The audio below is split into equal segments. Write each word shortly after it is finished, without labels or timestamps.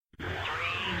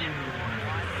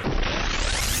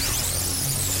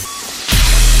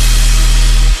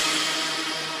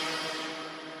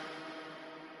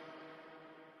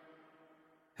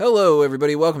Hello,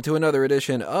 everybody. Welcome to another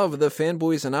edition of the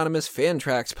Fanboys Anonymous Fan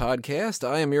Tracks podcast.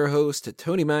 I am your host,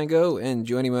 Tony Mango, and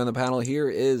joining me on the panel here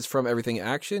is From Everything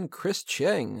Action, Chris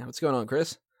Cheng. What's going on,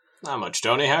 Chris? Not much,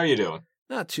 Tony. How are you doing?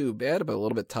 Not too bad, but a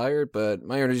little bit tired, but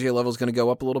my energy level is going to go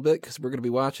up a little bit because we're going to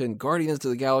be watching Guardians of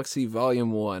the Galaxy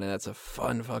Volume 1, and that's a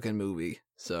fun fucking movie.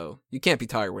 So you can't be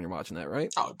tired when you're watching that,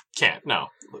 right? Oh, can't. No.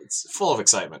 It's full of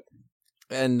excitement.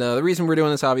 And the reason we're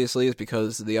doing this, obviously, is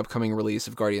because of the upcoming release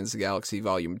of Guardians of the Galaxy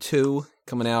Volume 2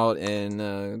 coming out in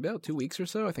about 2 weeks or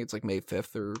so. I think it's like May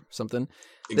 5th or something.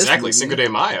 Exactly, Cinco de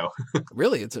Mayo.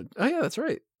 Really? Oh yeah, that's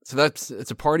right. So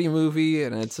it's a party movie,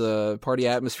 and it's a party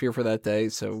atmosphere for that day,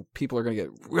 so people are going to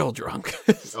get real drunk.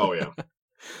 Oh, yeah.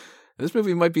 This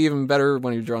movie might be even better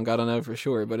when you're drunk, I don't know for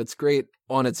sure, but it's great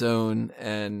on its own.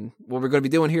 And what we're going to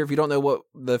be doing here, if you don't know what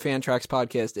the Fan Tracks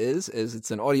podcast is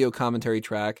it's an audio commentary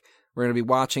track. We're going to be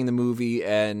watching the movie,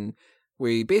 and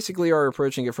we basically are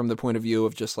approaching it from the point of view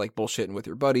of just like bullshitting with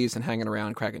your buddies and hanging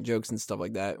around, cracking jokes and stuff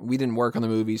like that. We didn't work on the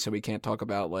movie, so we can't talk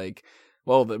about like,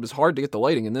 well, it was hard to get the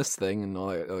lighting in this thing and all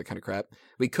that other kind of crap.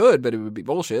 We could, but it would be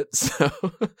bullshit. So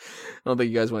I don't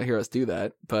think you guys want to hear us do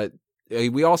that. But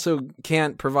we also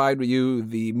can't provide you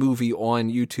the movie on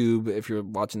YouTube if you're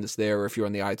watching this there, or if you're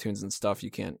on the iTunes and stuff.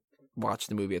 You can't watch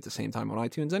the movie at the same time on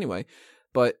iTunes anyway.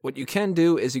 But what you can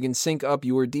do is you can sync up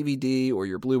your DVD or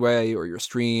your Blu-ray or your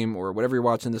stream or whatever you're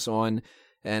watching this on,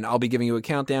 and I'll be giving you a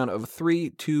countdown of 3,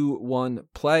 2, 1,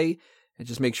 play. And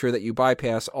just make sure that you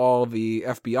bypass all the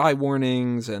FBI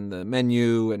warnings and the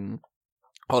menu and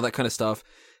all that kind of stuff.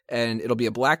 And it'll be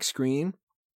a black screen,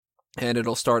 and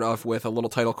it'll start off with a little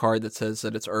title card that says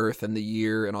that it's Earth and the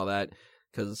year and all that,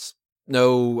 because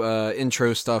no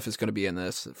intro stuff is going to be in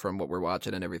this from what we're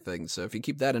watching and everything. So if you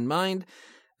keep that in mind,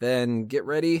 then get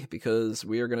ready, because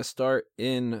we are going to start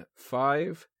in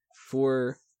 5,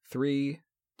 4, 3,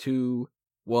 2,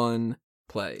 1,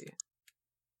 play.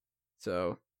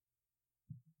 So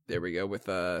there we go. With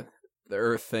the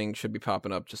Earth thing should be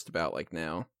popping up just about like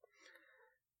now.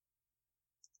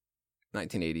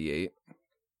 1988.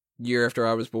 Year after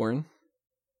I was born.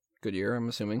 Good year, I'm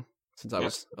assuming, since I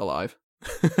was alive.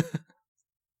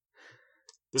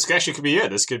 This actually could be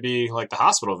it. This could be like the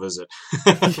hospital visit.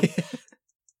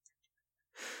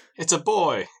 It's a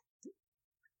boy.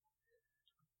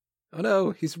 Oh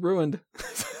no, he's ruined.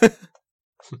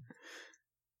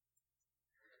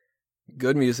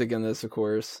 Good music in this, of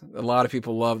course. A lot of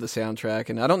people love the soundtrack,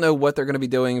 and I don't know what they're going to be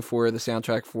doing for the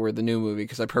soundtrack for the new movie,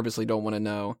 because I purposely don't want to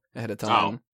know ahead of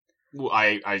time. Oh, well,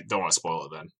 I don't want to spoil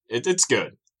it then. It's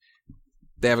good.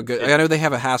 They have I know they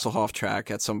have a Hasselhoff track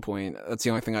at some point. That's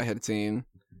the only thing I had seen.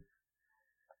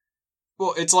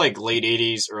 Well, it's like late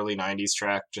 80s, early 90s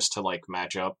track, just to like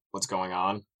match up what's going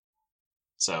on.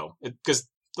 So, because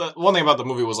the one thing about the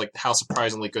movie was like how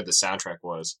surprisingly good the soundtrack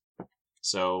was.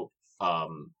 So,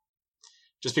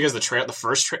 just because the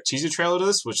first teaser trailer to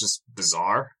this was just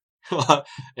bizarre,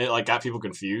 it like got people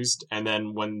confused. And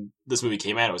then when this movie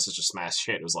came out, it was such a smash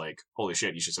hit. It was like, holy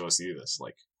shit, you should go see this.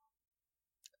 Like,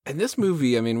 and this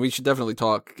movie, I mean, we should definitely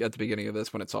talk at the beginning of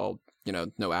this when it's all,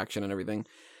 no action and everything.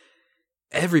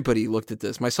 Everybody looked at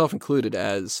this, myself included,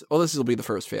 as, well, this will be the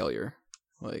first failure.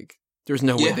 Like, there's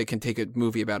no way they can take a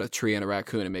movie about a tree and a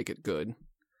raccoon and make it good.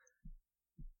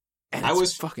 And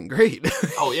it's fucking great.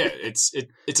 Oh yeah, it's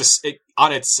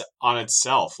on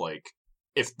itself. Like,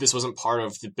 if this wasn't part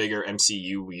of the bigger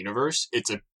MCU universe, it's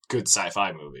a good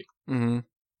sci-fi movie. Mm-hmm.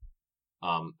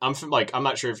 I'm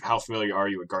not sure how familiar are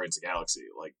you with Guardians of the Galaxy,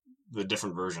 like the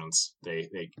different versions they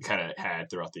kind of had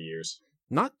throughout the years.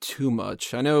 Not too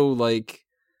much. I know, like,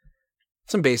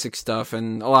 some basic stuff,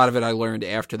 and a lot of it I learned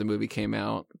after the movie came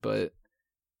out, but,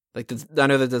 like, I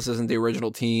know that this isn't the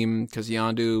original team, because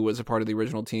Yondu was a part of the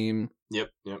original team. Yep.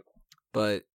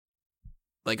 But,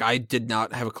 like, I did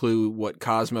not have a clue what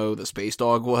Cosmo the space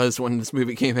dog was when this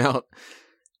movie came out.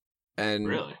 And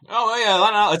really? Oh,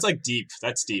 yeah, it's, like, deep.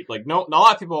 That's deep. Like, no, a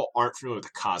lot of people aren't familiar with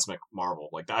the cosmic Marvel.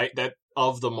 Like, that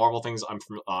of the Marvel things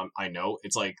I know,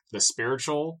 it's, like, the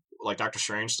spiritual, like Doctor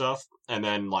Strange stuff, and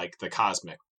then like the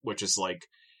cosmic, which is like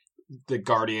the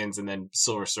Guardians, and then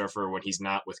Silver Surfer when he's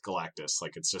not with Galactus.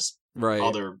 Like, it's just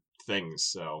other things.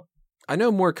 So I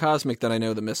know more cosmic than I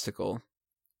know the mystical.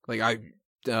 Like, I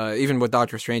even when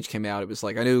Doctor Strange came out, it was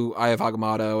like I knew Eye of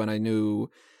Agamotto and I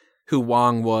knew who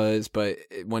Wong was, but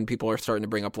when people are starting to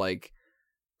bring up like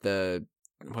the,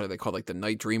 what are they called, like the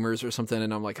Night Dreamers or something,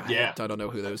 and I'm like, I don't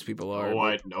know who those people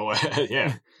are.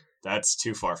 Yeah, that's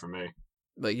too far from me.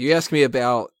 Like, you ask me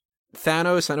about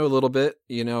Thanos, I know a little bit.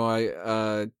 I know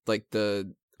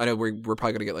we're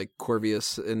probably gonna get like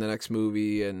Corvus in the next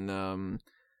movie, and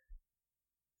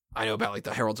I know about like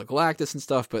the Heralds of Galactus and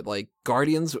stuff, but like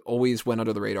Guardians always went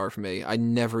under the radar for me. I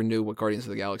never knew what Guardians of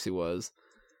the Galaxy was.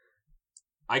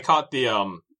 I caught the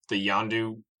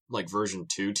Yondu like version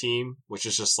 2 team, which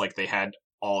is just like they had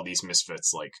all these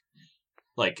misfits.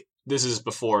 Like this is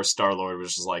before Star-Lord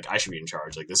was just like, I should be in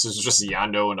charge. Like this is just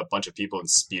Yondu and a bunch of people in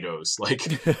Speedos. Like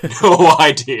no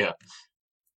idea.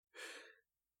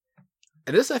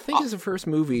 And this, I think, is the first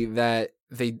movie that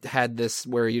they had this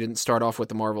where you didn't start off with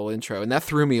the Marvel intro, and that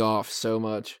threw me off so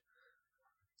much.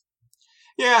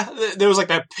 Yeah, there was like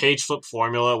that page flip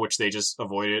formula, which they just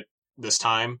avoided this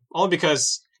time. Only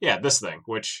because, yeah, this thing,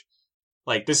 which,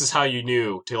 like, this is how you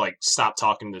knew to, like, stop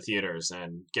talking to theaters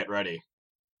and get ready.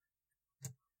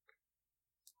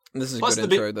 And this is a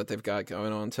good intro that they've got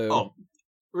going on, too. Oh,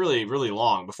 really, really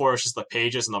long. Before it was just the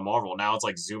pages and the Marvel. Now it's,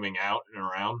 like, zooming out and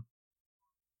around.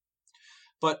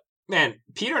 But, man,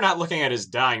 Peter not looking at his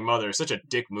dying mother is such a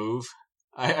dick move.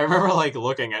 I remember, like,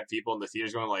 looking at people in the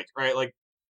theaters going, like, right, like,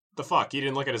 the fuck? He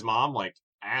didn't look at his mom? Like,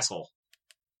 asshole.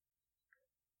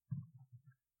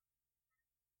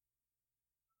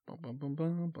 Bum, bum,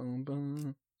 bum, bum,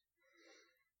 bum.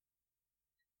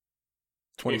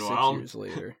 26 years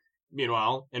later.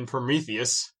 Meanwhile, in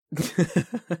Prometheus...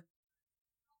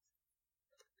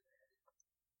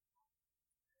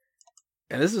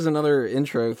 And this is another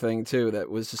intro thing, too, that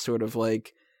was just sort of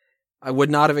like... I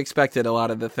would not have expected a lot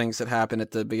of the things that happen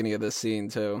at the beginning of this scene,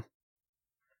 too.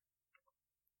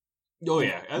 Oh,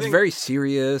 yeah. It's very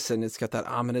serious, and it's got that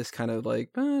ominous kind of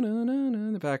like...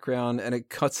 in the background, and it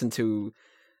cuts into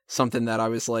something that I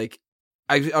was like...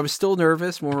 I was still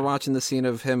nervous when we're watching the scene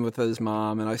of him with his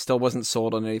mom, and I still wasn't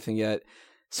sold on anything yet.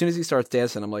 As soon as he starts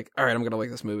dancing, I'm like, all right, I'm going to like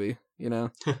this movie, you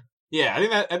know?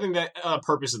 Yeah, I think that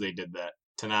purposely they did that,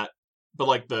 to not... But,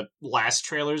 like, the last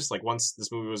trailers, like, once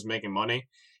this movie was making money,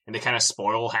 and they kind of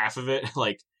spoil half of it,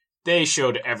 like, they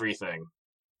showed everything.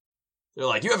 They're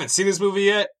like, you haven't seen this movie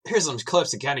yet? Here's some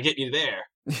clips to kind of get you there.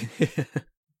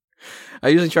 I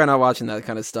usually try not watching that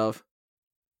kind of stuff.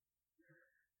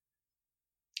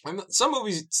 And some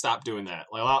movies stop doing that.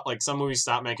 Like some movies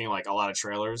stop making, like, a lot of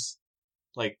trailers,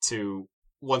 like, to,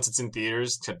 once it's in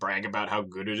theaters, to brag about how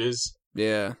good it is.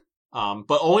 Yeah.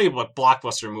 But only like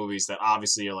blockbuster movies that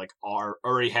obviously are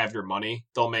already have your money.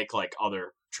 They'll make like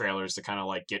other trailers to kind of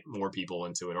like get more people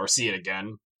into it or see it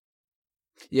again.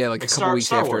 Yeah, like a couple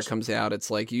weeks after it comes out, it's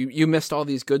like you missed all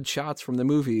these good shots from the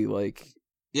movie. Like,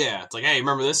 yeah, it's like, hey,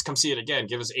 remember this? Come see it again.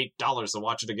 Give us $8 to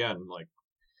watch it again. Like,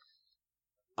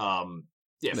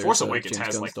 yeah, Force Awakens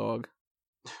has Gunn's like dog.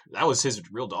 That was his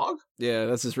real dog. Yeah,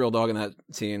 that's his real dog in that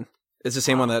scene. It's the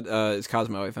same one that is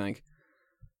Cosmo, I think.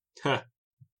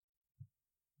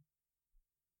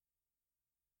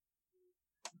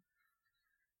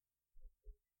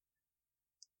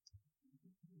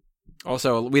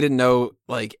 Also, we didn't know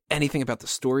like anything about the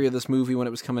story of this movie when it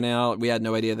was coming out. We had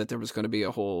no idea that there was going to be a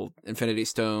whole Infinity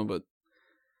Stone, but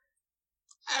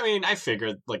I mean, I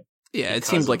figured like it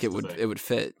seemed like it would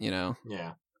fit, you know.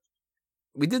 Yeah.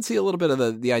 We did see a little bit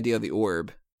of the idea of the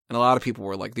orb, and a lot of people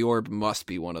were like, the orb must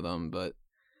be one of them, but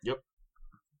yep.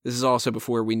 This is also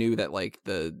before we knew that like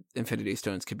the Infinity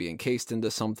Stones could be encased into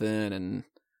something, and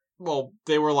well,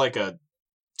 they were like a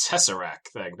Tesseract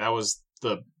thing. That was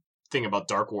the thing about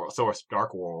Dark World, Thor's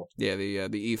Dark World. Yeah,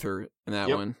 the ether in that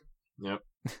one. Yep.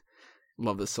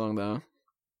 Love this song though.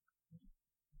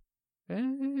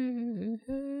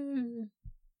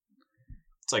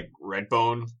 It's like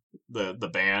Redbone, the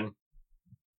band.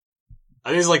 I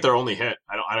think it's like their only hit.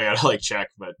 I don't gotta like check,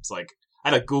 but it's like I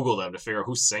had to Google them to figure out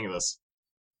who's singing this.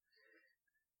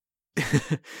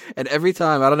 And every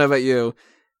time, I don't know about you,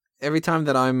 every time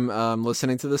that I'm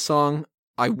listening to this song,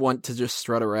 I want to just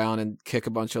strut around and kick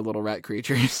a bunch of little rat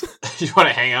creatures. You want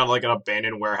to hang out like an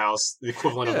abandoned warehouse, the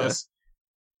equivalent of this?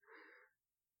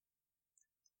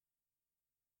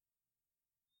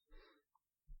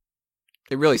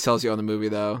 It really sells you on the movie,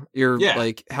 though. You're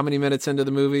like, how many minutes into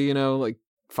the movie, you know, like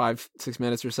 5-6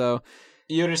 minutes or so?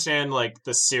 You understand, like,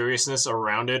 the seriousness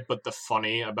around it, but the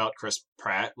funny about Chris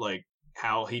Pratt, like,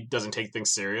 how he doesn't take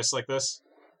things serious like this.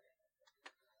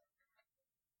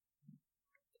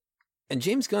 And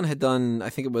James Gunn had done, I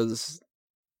think it was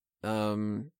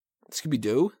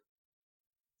Scooby-Doo.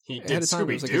 He did Scooby-Doo?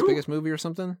 It was like his biggest movie or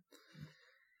something.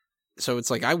 So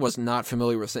it's like I was not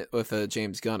familiar with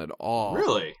James Gunn at all.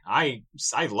 Really? I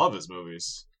love his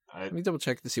movies. Let me double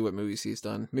check to see what movies he's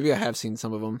done. Maybe I have seen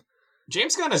some of them.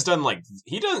 James Gunn has done like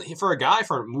for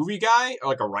a movie guy or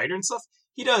like a writer and stuff.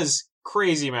 He does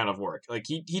crazy amount of work. Like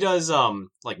he does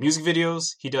like music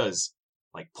videos. He does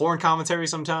like porn commentary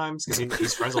sometimes because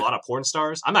he's friends with a lot of porn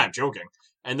stars. I'm not joking.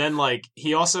 And then like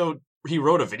he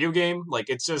wrote a video game. Like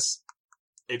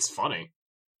it's funny.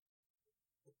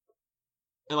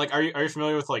 And like, are you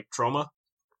familiar with like trauma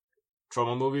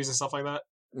movies and stuff like that?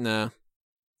 Nah.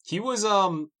 He was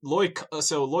Lloyd.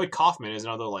 So Lloyd Kaufman is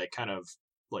another like kind of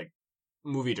like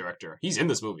movie director. He's in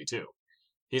this movie too.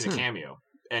 He's a cameo,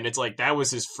 and it's like that was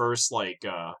his first like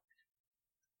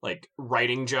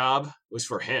writing job was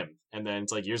for him, and then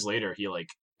it's like years later he like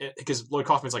because Lloyd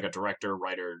Kaufman's like a director,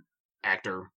 writer,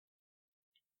 actor,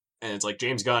 and it's like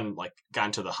James Gunn like got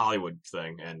into the Hollywood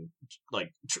thing, and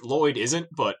like Lloyd isn't,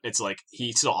 but it's like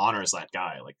he still honors that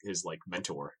guy, like his like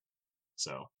mentor.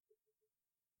 So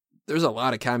there's a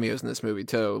lot of cameos in this movie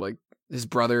too, like his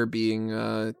brother being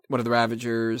one of the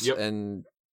Ravagers, and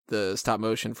the stop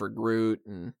motion for Groot.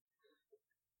 And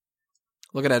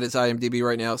looking at his IMDb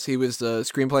right now, so he was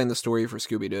screenplaying the story for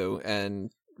Scooby-Doo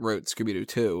and wrote Scooby-Doo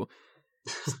 2.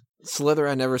 Slither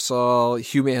I never saw.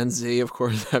 Humanity, of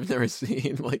course, I've never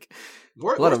seen. Like a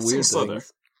lot of weird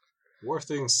things. Worth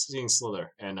seeing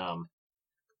Slither. And all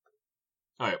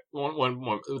right,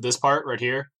 one this part right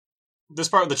here. This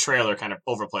part of the trailer kind of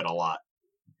overplayed a lot.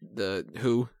 The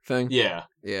Who thing? Yeah.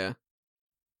 Yeah.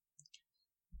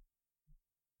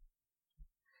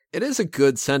 It is a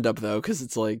good send-up, though, because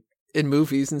it's like, in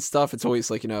movies and stuff, it's always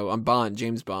like, I'm Bond,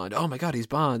 James Bond. Oh my god, he's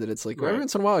Bond. And it's like, every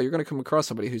once in a while, you're going to come across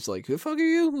somebody who's like, who the fuck are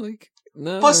you? Like,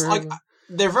 no. Plus, like,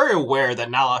 they're very aware that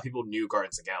not a lot of people knew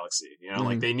Guardians of the Galaxy.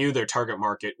 Like, they knew their target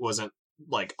market wasn't,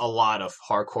 like, a lot of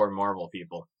hardcore Marvel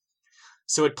people.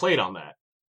 So it played on that.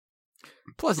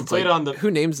 Plus, it's like, on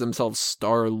who names themselves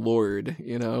Star-Lord,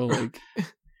 like...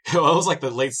 Well, it was like the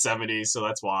late 70s, so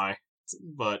that's why.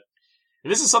 But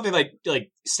this is something like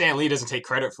Stan Lee doesn't take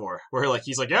credit for, where like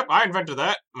he's like, "Yep, I invented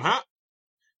that."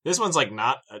 This one's like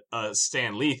not a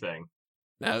Stan Lee thing.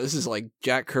 No, this is like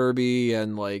Jack Kirby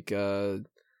and like oh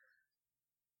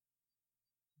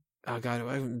god,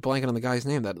 I'm blanking on the guy's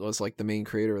name that was like the main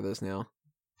creator of this now.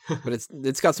 But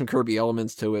it's got some Kirby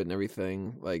elements to it and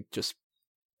everything, like just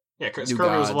because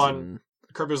Kirby was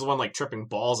the one like tripping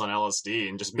balls on LSD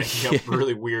and just making up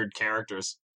really weird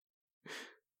characters.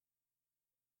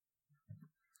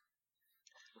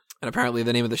 And apparently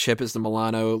the name of the ship is the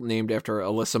Milano, named after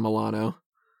Alyssa Milano.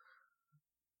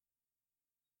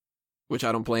 Which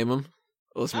I don't blame him.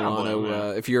 Alyssa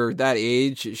Milano, if you're that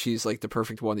age, she's like the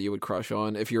perfect one that you would crush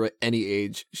on. If you're at any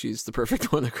age, she's the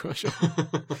perfect one to crush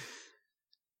on.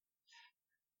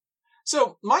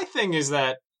 So, my thing is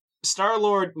that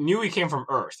Star-Lord knew he came from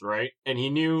Earth, right? And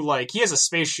he knew, like, he has a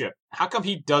spaceship. How come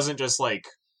he doesn't just, like,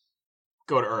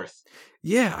 go to Earth?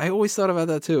 Yeah, I always thought about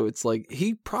that too. It's like,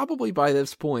 he probably by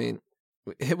this point,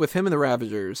 with him and the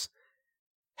Ravagers,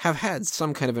 have had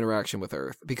some kind of interaction with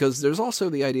Earth. Because there's also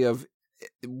the idea of,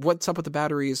 what's up with the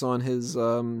batteries on his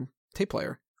tape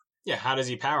player? Yeah, how does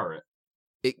he power it?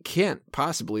 It can't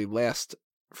possibly last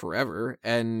forever.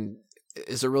 And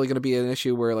is there really going to be an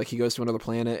issue where like he goes to another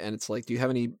planet and it's like, do you have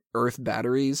any Earth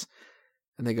batteries?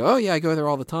 And they go, oh yeah, I go there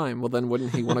all the time. Well, then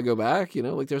wouldn't he want to go back?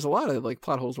 Like there's a lot of like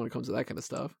plot holes when it comes to that kind of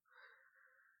stuff.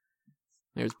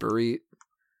 There's Barit.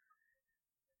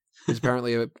 Who's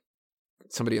apparently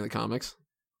somebody in the comics.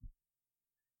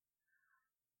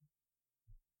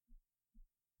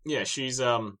 Yeah, she's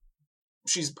I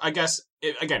guess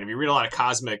again, if you read a lot of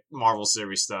cosmic Marvel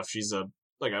series stuff, she's an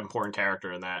important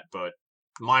character in that, but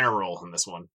minor role in this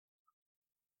one.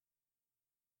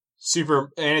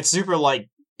 It's super like,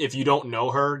 if you don't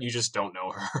know her, you just don't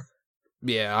know her.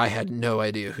 Yeah, I had no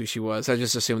idea who she was. I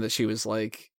just assumed that she was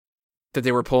like, that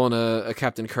they were pulling a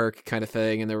Captain Kirk kind of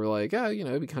thing, and they were like,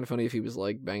 it'd be kind of funny if he was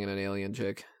like banging an alien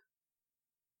chick.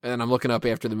 And I'm looking up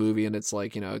after the movie, and it's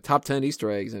like, top 10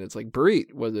 Easter eggs, and it's like,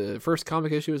 Barit was the first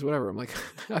comic issue, is whatever. I'm like,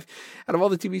 out of all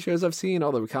the TV shows I've seen,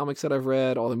 all the comics that I've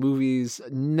read, all the movies,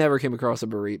 never came across a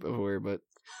Barit before, but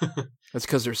that's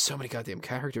because there's so many goddamn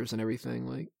characters and everything.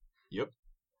 Like, yep.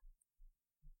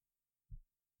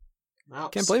 Well,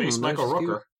 can't blame him. Michael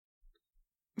Rooker.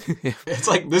 It's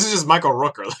like, this is just Michael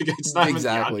Rooker. Like, it's not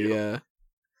exactly. Even Yeah.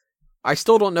 I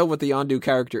still don't know what the Yondu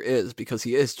character is because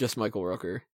he is just Michael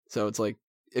Rooker. So it's like,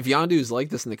 if Yondu's like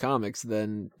this in the comics,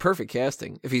 then perfect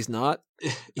casting. If he's not,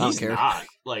 he's not.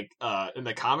 Like, in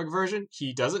the comic version,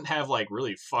 he doesn't have like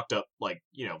really fucked up like,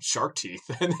 shark teeth,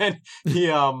 and then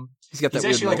he's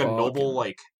actually like a noble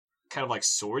like kind of like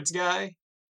swords guy,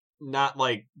 not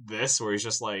like this where he's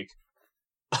just like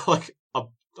like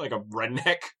a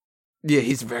redneck. Yeah,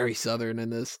 he's very southern in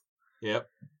this. Yep.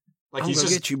 Like, he's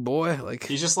just get you, boy. Like,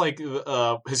 he's just like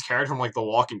his character from like The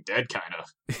Walking Dead, kind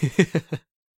of.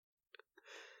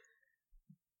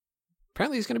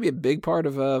 Apparently, he's going to be a big part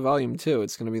of Volume 2.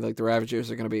 It's going to be like the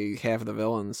Ravagers are going to be half of the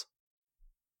villains.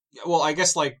 Well, I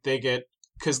guess like they get,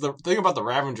 because the thing about the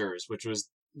Ravagers, which was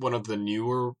one of the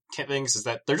newer things, is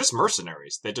that they're just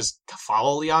mercenaries. They just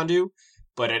follow Yondu.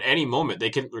 but at any moment they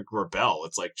can rebel.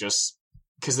 It's like just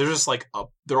because they're just like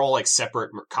they're all like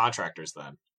separate contractors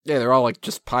then. Yeah, they're all like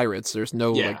just pirates. There's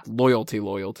no like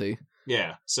loyalty.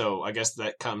 Yeah, so I guess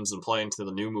that comes in play into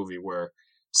the new movie where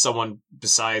someone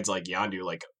besides like Yondu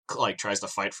like tries to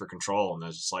fight for control, and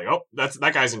it's just like, oh,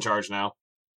 that guy's in charge now.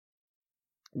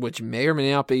 Which may or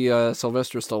may not be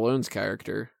Sylvester Stallone's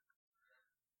character.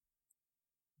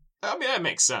 I mean, that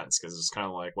makes sense because it's kind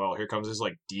of like, well, here comes this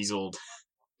like dieseled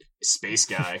space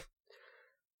guy.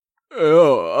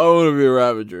 Oh, I want to be a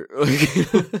Ravager.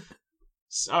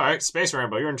 All right, Space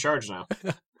Rambo, you're in charge now.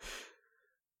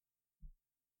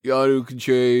 Yondu can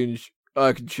change.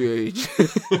 I can change.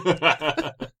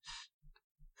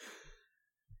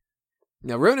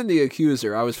 Now, Ronan the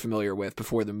Accuser, I was familiar with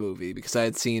before the movie because I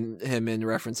had seen him in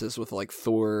references with like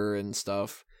Thor and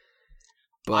stuff.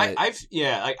 But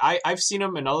I've seen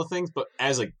him in other things, but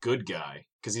as a good guy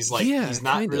because he's like he's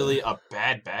not really a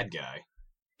bad guy.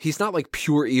 He's not like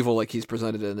pure evil like he's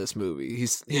presented in this movie.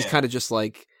 He's kind of just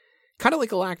like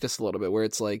Galactus a little bit, where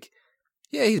it's like,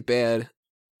 yeah, he's bad,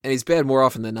 and he's bad more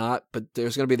often than not. But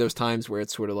there's gonna be those times where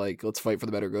it's sort of like, let's fight for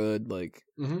the better good, like.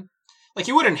 Mm-hmm. Like,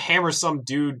 you wouldn't hammer some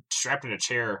dude strapped in a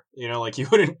chair, you know? Like, you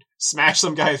wouldn't smash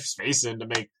some guy's face in to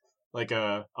make, like,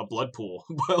 a blood pool.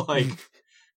 But, like,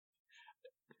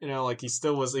 you know, like, he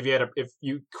still was, if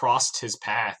you crossed his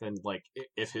path and, like,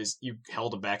 if you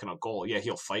held him back in a goal, yeah,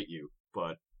 he'll fight you.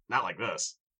 But not like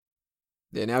this.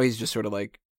 Yeah, now he's just sort of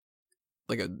like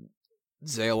a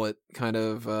zealot kind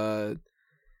of,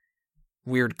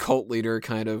 weird cult leader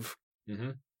kind of.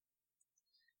 Mm-hmm.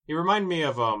 He reminded me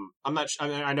of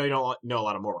I know you don't know a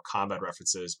lot of Mortal Kombat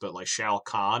references, but like Shao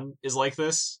Kahn is like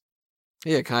this.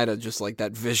 Yeah, kind of just like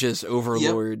that vicious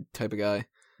overlord type of guy.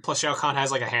 Plus, Shao Kahn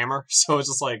has like a hammer, so it's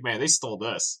just like, man, they stole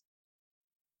this.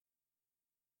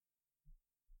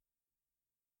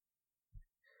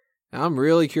 Now, I'm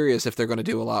really curious if they're going to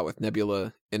do a lot with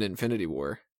Nebula in Infinity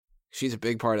War. She's a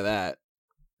big part of that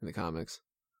in the comics.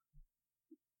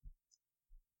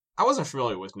 I wasn't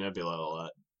familiar with Nebula a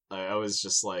lot. I was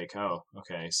just like, oh,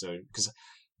 okay. So, because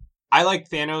I like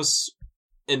Thanos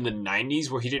in the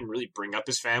 90s where he didn't really bring up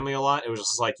his family a lot. It was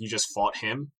just like, you just fought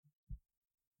him.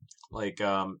 Like,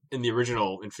 in the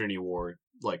original Infinity War,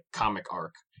 like, comic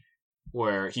arc,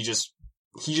 where he just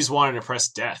wanted to press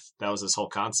death. That was his whole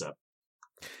concept.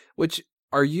 Which,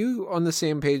 are you on the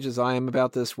same page as I am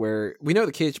about this, where we know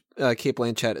that Cate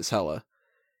Blanchett is Hela,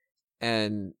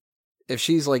 and if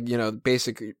she's like, you know,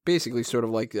 basically sort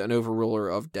of like an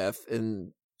overruler of death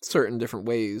in certain different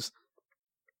ways,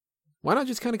 why not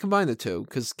just kind of combine the two?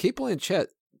 Because Cate Blanchett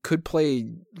could play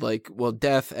like, well,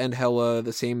 death and Hela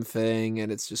the same thing,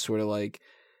 and it's just sort of like,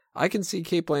 I can see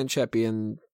Cate Blanchett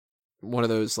being one of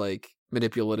those like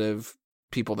manipulative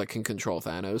people that can control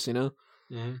Thanos, you know?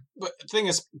 Mm-hmm. But the thing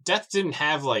is, death didn't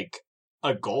have like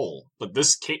a goal, but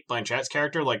this Cate Blanchett's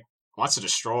character like wants to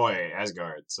destroy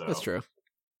Asgard. So that's true.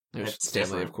 There's Stanley,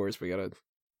 different. Of course. We gotta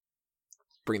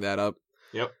bring that up.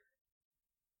 Yep.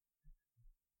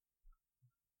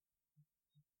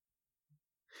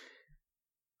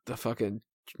 The fucking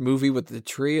movie with the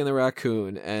tree and the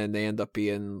raccoon, and they end up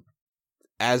being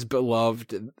as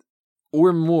beloved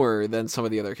or more than some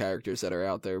of the other characters that are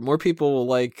out there. More people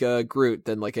like Groot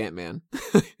than like Ant-Man.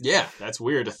 Yeah, that's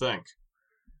weird to think.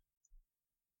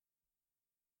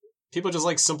 People just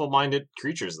like simple-minded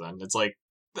creatures then. It's like,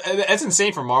 that's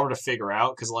insane for Marvel to figure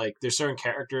out, because like there's certain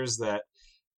characters that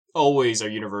always are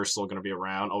universal, going to be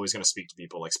around, always going to speak to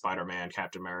people, like Spider-Man,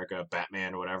 Captain America,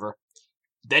 Batman, or whatever.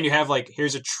 Then you have like,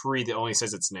 here's a tree that only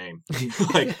says its name.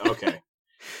 Like, okay.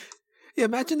 Yeah,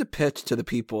 imagine the pitch to the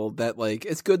people that like,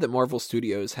 it's good that Marvel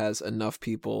Studios has enough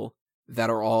people that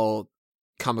are all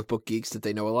comic book geeks that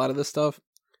they know a lot of this stuff.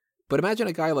 But imagine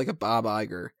a guy like a Bob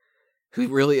Iger who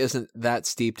really isn't that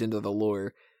steeped into the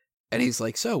lore. And he's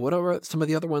like, so what are some of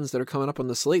the other ones that are coming up on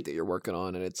the slate that you're working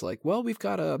on? And it's like, well, we've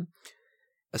got a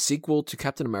sequel to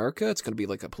Captain America. It's going to be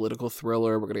like a political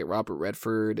thriller. We're going to get Robert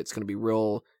Redford. It's going to be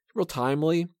real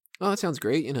timely. Oh, that sounds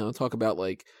great. You know, talk about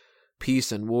like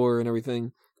peace and war and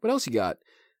everything. What else you got?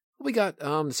 Well, we got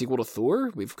the sequel to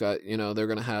Thor. We've got, you know, they're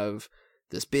going to have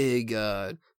this big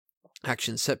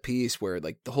action set piece where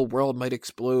like the whole world might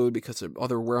explode because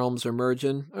other realms are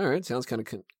merging. All right, sounds kind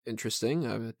of interesting.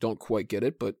 I don't quite get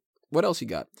it, but what else you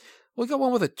got? Well, we got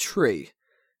one with a tree.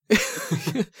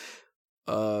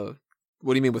 What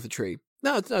do you mean with a tree?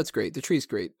 No, it's great. The tree's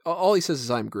great. All he says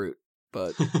is I'm Groot,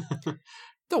 but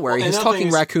don't worry. His talking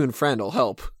raccoon friend will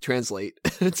help translate.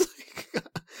 It's like,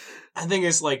 I think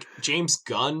it's like James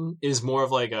Gunn is more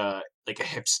of like a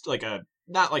hipster, like a,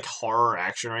 not like horror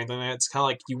action or anything like that. It's kind of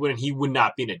like he would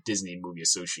not be in a Disney movie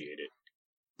associated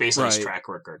based on his track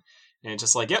record. And it's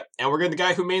just like, yep, and we're getting the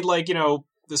guy who made, like,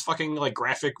 this fucking, like,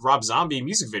 graphic Rob Zombie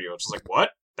music video. It's just like,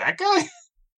 what? That guy?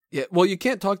 Yeah, well, you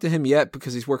can't talk to him yet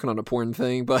because he's working on a porn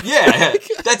thing, but... Yeah,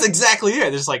 that's exactly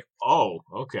it. It's like, oh,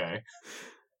 okay.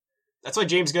 That's why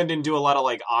James Gunn didn't do a lot of,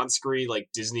 like, on-screen, like,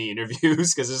 Disney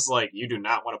interviews, because it's like, you do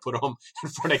not want to put them in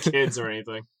front of kids or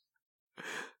anything.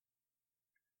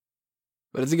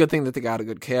 But it's a good thing that they got a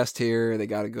good cast here. They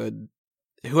got a good...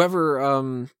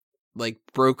 Whoever, like,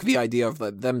 broke the idea of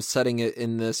them setting it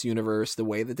in this universe, the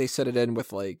way that they set it in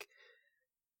with, like,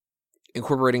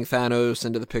 incorporating Thanos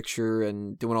into the picture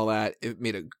and doing all that, it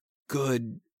made a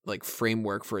good, like,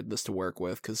 framework for this to work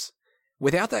with, because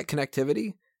without that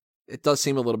connectivity, it does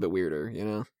seem a little bit weirder,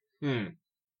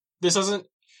 This doesn't...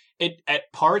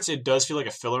 At parts, it does feel like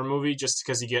a filler movie, just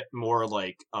because you get more,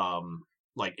 like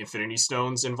Infinity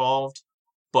Stones involved.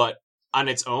 But on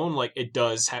its own, like, it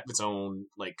does have its own,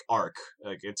 like, arc.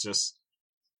 Like, it's just...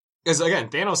 Because, again,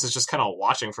 Thanos is just kind of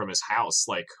watching from his house,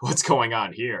 like, what's going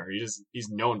on here. He's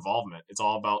no involvement. It's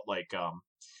all about, like,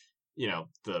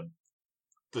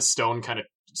 the stone kind of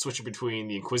switching between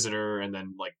the Inquisitor and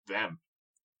then, like, them.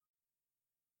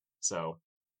 So...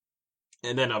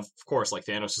 And then, of course, like,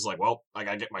 Thanos is like, well, I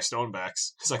gotta get my stone back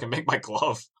so I can make my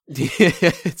glove. Yeah,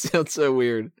 it sounds so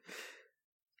weird.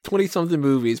 20-something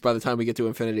movies by the time we get to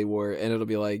Infinity War, and it'll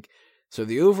be like, so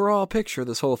the overall picture of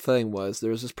this whole thing was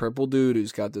there's this purple dude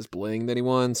who's got this bling that he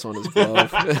wants on his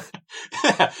glove.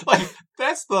 Yeah, like,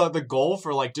 that's the goal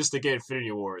for, like, just to get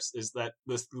Infinity Wars, is that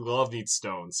this glove needs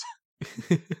stones.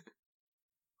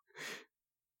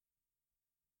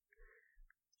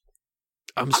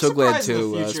 I'm so glad,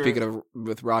 too, speaking of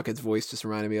with Rocket's voice just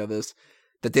reminded me of this,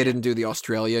 that they didn't do the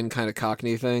Australian kind of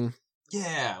Cockney thing.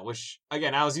 Yeah, which,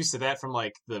 again, I was used to that from,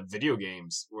 like, the video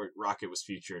games where Rocket was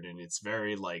featured, and it's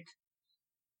very, like,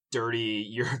 dirty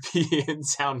European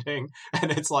sounding,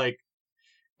 and it's like,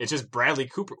 it's just Bradley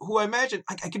Cooper, who I imagine,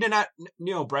 I did not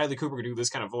know Bradley Cooper could do this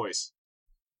kind of voice.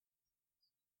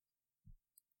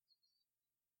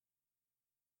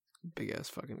 Big ass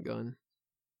fucking gun.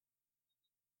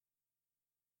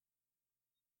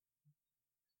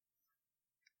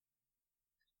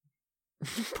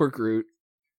 Poor Groot.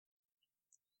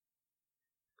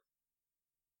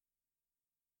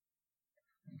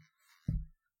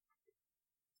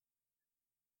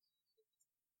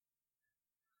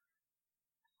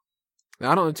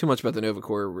 I don't know too much about the Nova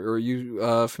Corps. Were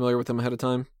you familiar with them ahead of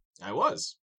time? I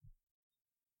was.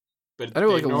 But I know,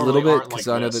 like, a little bit, because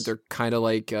like I know that they're kind of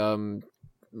like sort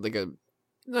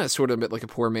of a bit like a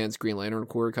poor man's Green Lantern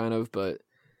Corps, kind of, but...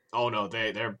 Oh, no,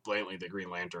 they're blatantly the Green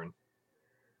Lantern.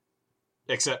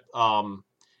 Except,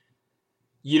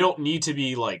 you don't need to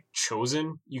be, like,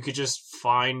 chosen. You could just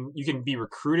you can be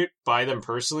recruited by them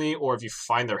personally, or if you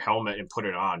find their helmet and put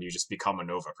it on, you just become a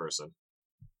Nova person.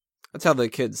 That's how the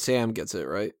kid Sam gets it,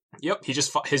 right? Yep,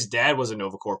 his dad was a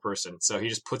Nova Corps person, so he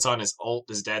just puts on his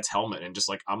dad's helmet and just,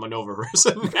 like, I'm a Nova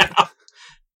person now.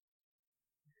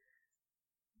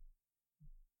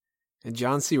 And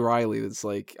John C. Reilly, it's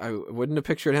like, I wouldn't have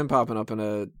pictured him popping up in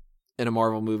a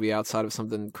Marvel movie outside of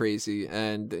something crazy,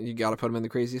 and you gotta put him in the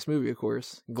craziest movie, of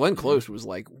course. Glenn Close was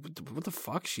like, what the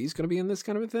fuck? She's gonna be in this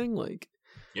kind of a thing? Like,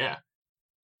 yeah.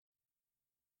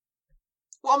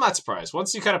 Well, I'm not surprised.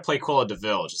 Once you kind of play Cruella de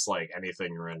Vil, just like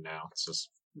anything you're in now, it's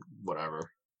just whatever.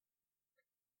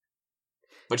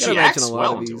 But she acts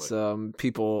well into it. A lot of these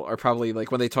people are probably,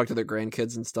 like, when they talk to their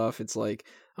grandkids and stuff, it's like,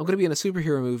 I'm going to be in a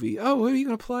superhero movie. Oh, who are you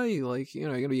going to play? Like, you're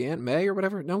going to be Aunt May or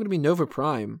whatever? No, I'm going to be Nova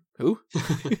Prime. Who?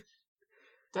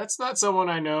 That's not someone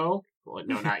I know. Well,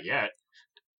 no, not yet.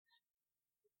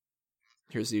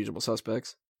 Here's the usual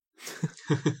suspects.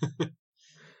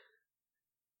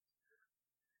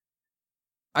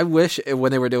 I wish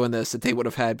when they were doing this that they would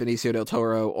have had Benicio del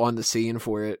Toro on the scene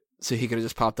for it, so he could have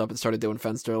just popped up and started doing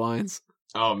Fenster lines.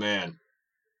 Oh, man.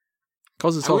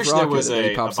 Calls himself Rocket, and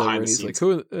he pops over and he's like,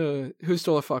 who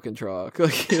stole a fucking truck?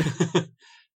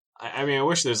 I mean, I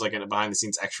wish there's, like, a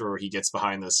behind-the-scenes extra where he gets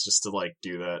behind this just to, like,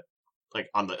 do that, like,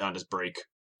 on his break.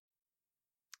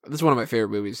 This is one of my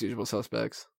favorite movies, Usual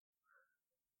Suspects.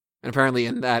 And apparently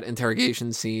in that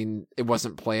interrogation scene, it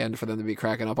wasn't planned for them to be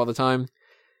cracking up all the time.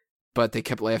 But they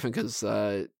kept laughing because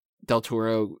Del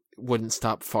Toro wouldn't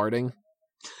stop farting.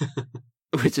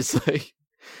 Which is like...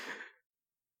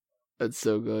 That's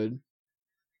so good.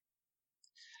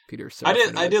 Peter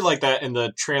Serafinowicz. I did like that, and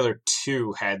the trailer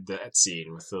 2 had that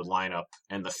scene with the lineup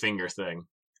and the finger thing.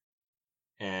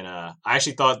 And I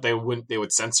actually thought they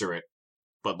would censor it.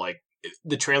 But, like,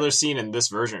 the trailer scene and this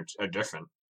version are different.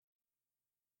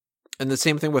 And the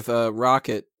same thing with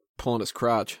Rocket pulling his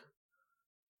crotch.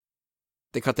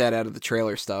 They cut that out of the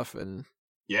trailer stuff, and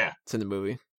yeah, it's in the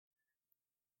movie.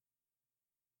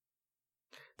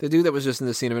 The dude that was just in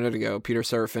the scene a minute ago, Peter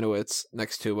Serafinowicz,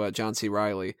 next to John C.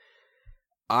 Reilly.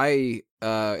 I,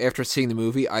 after seeing the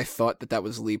movie, I thought that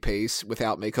was Lee Pace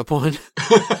without makeup on.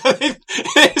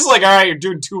 He's like, all right, you're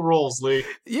doing 2 roles, Lee.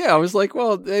 Yeah, I was like,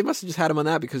 well, they must have just had him on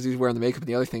that because he's wearing the makeup and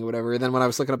the other thing or whatever. And then when I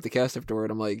was looking up the cast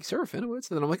afterward, I'm like, Serafinowicz?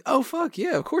 And then I'm like, oh, fuck,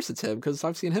 yeah, of course it's him because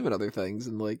I've seen him in other things.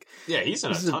 And like, yeah, he's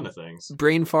in a ton of things.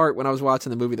 Brain fart when I was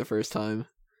watching the movie the first time.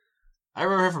 I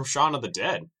remember him from Shaun of the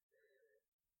Dead.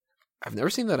 I've never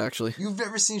seen that, actually. You've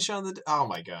never seen Shaun of the Dead? Oh,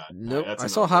 my God. Nope. I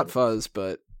saw Hot Fuzz,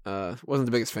 but wasn't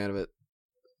the biggest fan of it.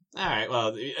 All right,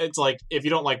 well, it's like, if you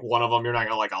don't like one of them, you're not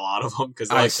going to like a lot of them,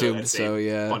 because I assumed so,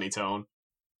 yeah. Funny tone.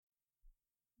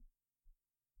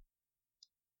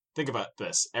 Think about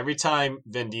this. Every time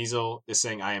Vin Diesel is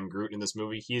saying, I am Groot in this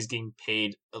movie, he is getting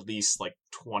paid at least, like,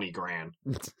 $20,000.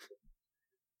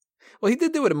 Well, he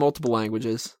did do it in multiple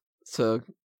languages, so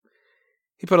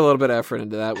he put a little bit of effort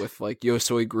into that with, like, Yo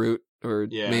Soy Groot, or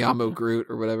Me Amo Groot,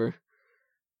 or whatever.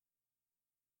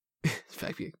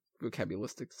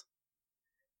 Vocabulistics.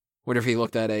 Wonder if he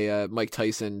looked at a Mike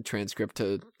Tyson transcript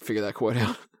to figure that quote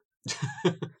out.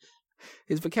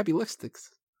 His vocabulistics.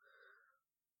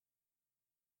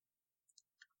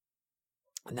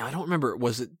 Now, I don't remember.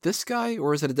 Was it this guy,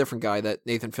 or is it a different guy that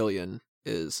Nathan Fillion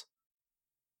is?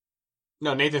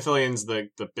 No, Nathan Fillion's the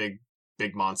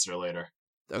big monster later.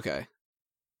 Okay.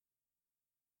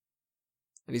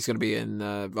 And he's going to be in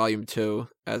Volume 2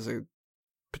 as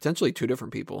potentially 2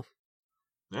 different people.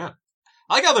 Yeah.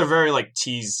 I like how they're very, like,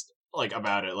 teased, like,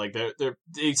 about it. Like,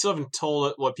 they still haven't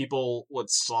told what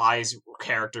Sly's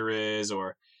character is,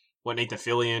 or what Nathan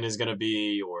Fillion is going to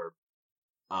be, or,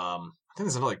 I think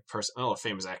there's another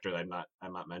famous actor that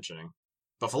I'm not mentioning.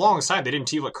 But for the longest time, they didn't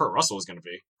tease what Kurt Russell was going to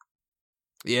be.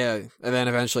 Yeah, and then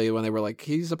eventually when they were like,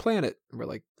 he's a planet, we're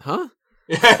like, huh?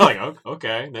 Yeah, like,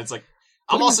 okay. And it's like,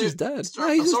 I'm also his dad.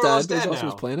 Yeah, he's his dad, but he's also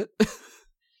his planet.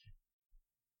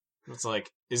 It's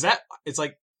like,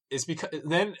 it's because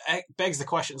then it begs the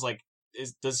question, it's like,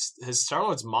 does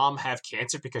Star-Lord's mom have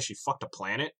cancer because she fucked a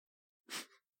planet?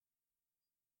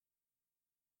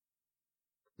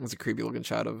 It's a creepy looking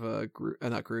shot of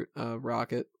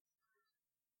Rocket.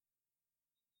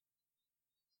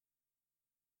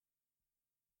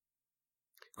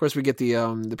 Of course, we get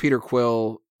the Peter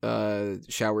Quill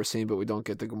shower scene, but we don't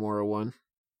get the Gamora one,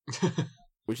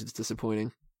 which is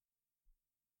disappointing.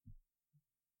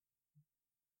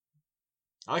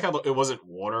 I like how it wasn't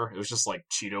water; it was just like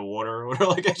Cheeto water, or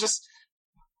like it's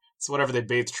whatever they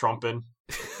bathed Trump in.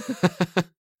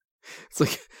 It's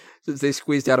like they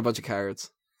squeezed out a bunch of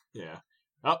carrots. Yeah.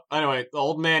 Oh, anyway, the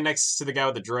old man next to the guy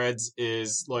with the dreads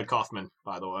is Lloyd Kaufman,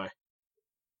 by the way,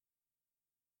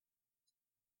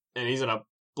 and he's in a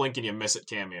blink and you miss it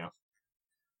cameo.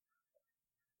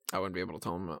 I wouldn't be able to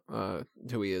tell him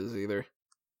who he is either.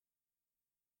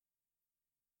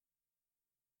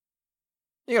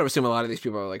 You gotta assume a lot of these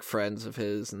people are like friends of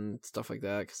his and stuff like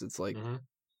that, because it's like, you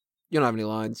don't have any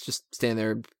lines, just stand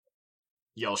there,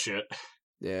 yell shit.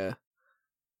 Yeah.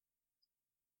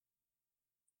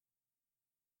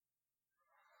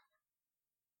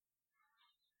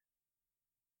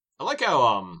 I like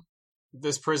how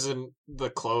this prison, the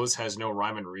clothes has no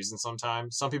rhyme and reason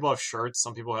sometimes. Some people have shirts,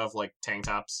 some people have like tank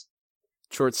tops.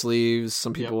 Short sleeves,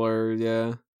 some people are,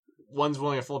 yeah. One's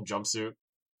wearing a full jumpsuit.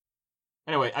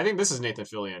 Anyway, I think this is Nathan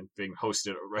Fillion being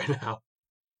hosted right now.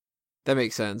 That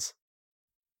makes sense.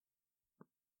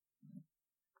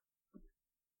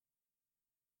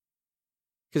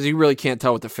 Because you really can't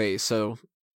tell with the face, so...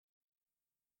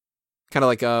 Kind of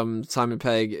like Simon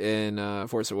Pegg in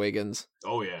Force Awakens.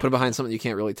 Oh, yeah. Put it behind something you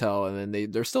can't really tell, and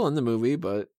then they're still in the movie,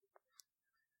 but...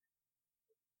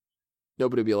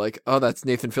 Nobody would be like, oh, that's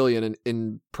Nathan Fillion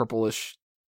in purplish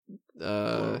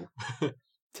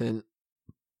tint.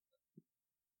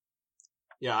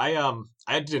 Yeah,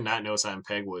 I did not know Simon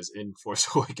Pegg was in Force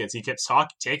Awakens. He kept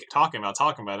talking about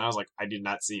it, and I was like, I did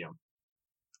not see him.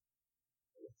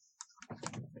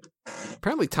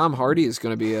 Apparently Tom Hardy is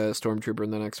going to be a stormtrooper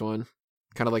in the next one.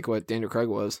 Kind of like what Daniel Craig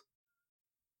was.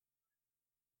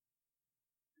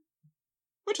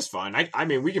 Which is fine. I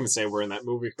mean, we can say we're in that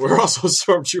movie. We're also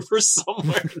stormtroopers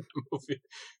somewhere in the movie.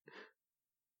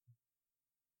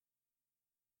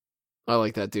 I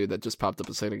like that dude that just popped up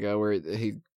a second ago where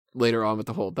he later on with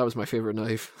the whole, that was my favorite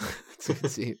knife. So you can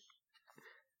see.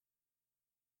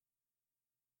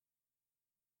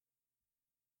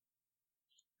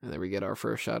 And then we get our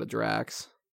first shot of Drax.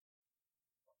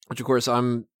 Which, of course,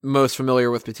 I'm most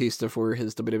familiar with Batista for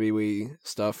his WWE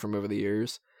stuff from over the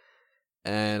years.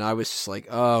 And I was just like,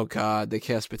 oh, God, they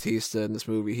cast Batista in this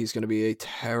movie. He's going to be a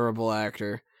terrible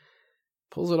actor.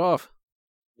 Pulls it off.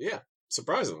 Yeah,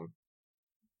 surprisingly.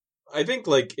 I think,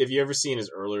 like, if you ever seen his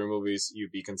earlier movies,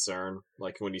 you'd be concerned,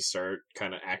 like, when he started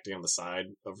kind of acting on the side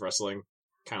of wrestling,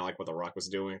 kind of like what The Rock was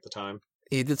doing at the time.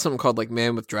 He did something called, like,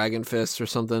 Man with Dragon Fists or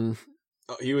something.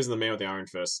 Oh, he was in The Man with the Iron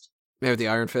Fist. Man with the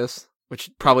Iron Fist, which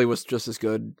probably was just as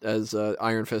good as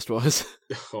Iron Fist was.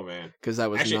 Oh, man. Because that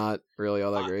was Actually, not really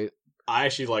all that great. I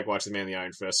actually like watching The Man with the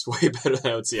Iron Fist way better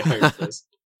than I would see Iron Fist.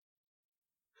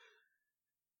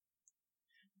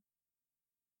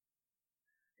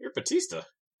 You're Batista.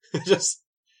 Just...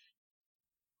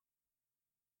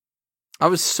 I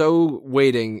was so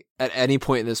waiting at any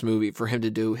point in this movie for him to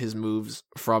do his moves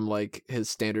from, like, his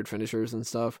standard finishers and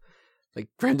stuff. Like,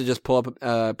 for him to just pull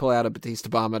out a Batista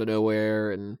bomb out of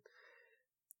nowhere, and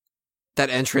that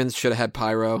entrance should have had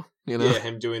pyro, you know? Yeah,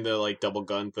 him doing the, like, double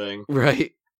gun thing.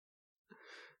 Right.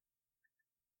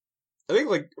 I think,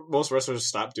 like, most wrestlers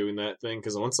stopped doing that thing,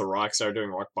 because once The Rock started doing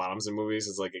rock bottoms in movies,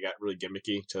 it's like, it got really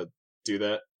gimmicky to do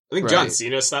that. I think John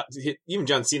Cena stopped, even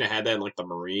John Cena had that in, like, The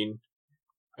Marine.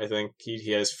 I think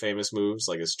he has famous moves,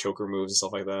 like his choker moves and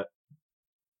stuff like that.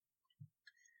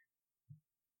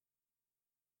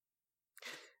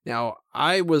 Now,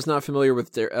 I was not familiar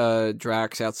with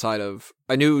Drax outside of...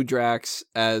 I knew Drax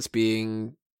as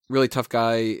being really tough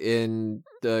guy in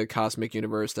the cosmic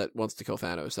universe that wants to kill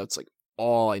Thanos. That's, like,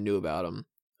 all I knew about him.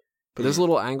 But this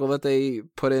little angle that they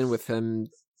put in with him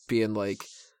being like,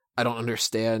 I don't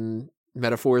understand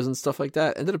metaphors and stuff like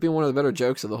that, ended up being one of the better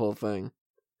jokes of the whole thing.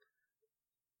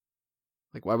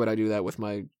 Like, why would I do that with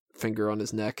my finger on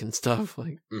his neck and stuff?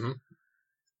 Like,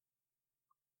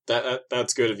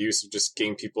 that's good of use of just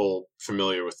getting people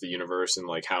familiar with the universe and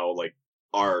like how like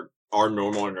our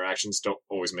normal interactions don't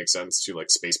always make sense to like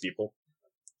space people.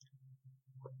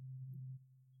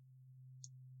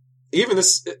 Even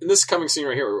this coming scene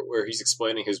right here where he's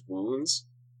explaining his wounds,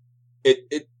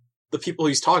 the people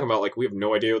he's talking about, like, we have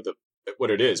no idea what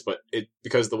it is, but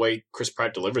because the way Chris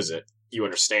Pratt delivers it, you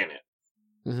understand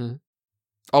it. Mm-hmm.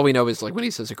 All we know is, like, when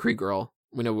he says a Kree girl,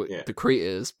 we know what the Kree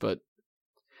is, but,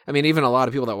 I mean, even a lot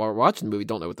of people that were watching the movie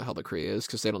don't know what the hell the Kree is,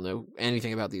 because they don't know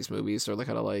anything about these movies, so they're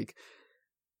kind of like,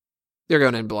 they're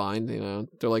going in blind, you know?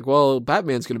 They're like, well,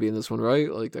 Batman's going to be in this one,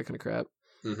 right? Like, that kind of crap.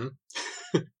 Mm-hmm.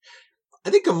 I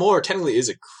think Gamora technically is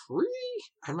a Kree?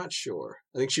 I'm not sure.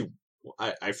 I think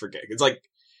I forget. It's like,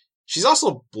 she's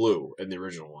also blue in the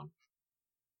original one.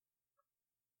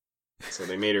 So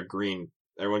they made her green.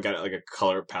 Everyone got like a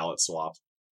color palette swap.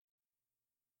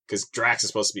 Because Drax is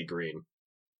supposed to be green.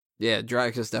 Yeah,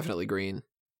 Drax is definitely green.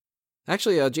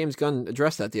 Actually, James Gunn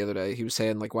addressed that the other day. He was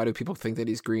saying, like, why do people think that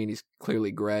he's green? He's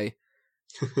clearly gray.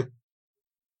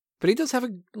 But he does have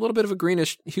a little bit of a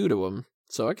greenish hue to him,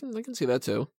 so I can see that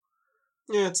too.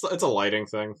 Yeah, it's a lighting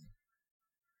thing.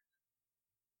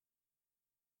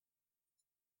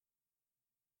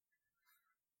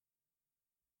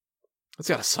 It's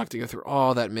gotta suck to go through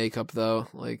all that makeup, though.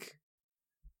 Like,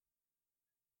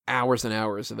 hours and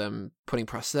hours of them putting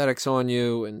prosthetics on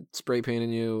you and spray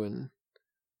painting you and...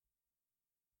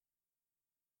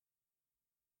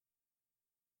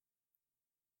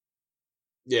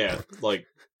 Yeah, like,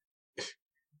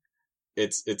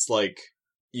 it's like,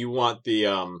 you want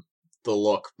the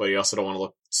look, but you also don't want to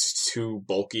look too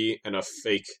bulky and a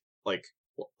fake, like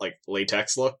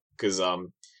latex look, because,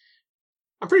 I'm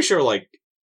pretty sure, like,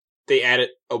 they added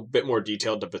a bit more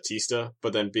detail to Batista,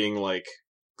 but then being like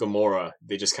Gamora,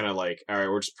 they just kind of like, all right,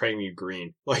 we're just painting you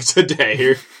green. Like today,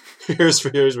 here's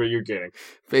what you're getting.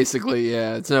 Basically,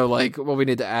 yeah. It's no like, well, we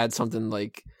need to add something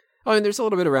like, I mean, there's a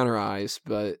little bit around her eyes,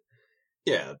 but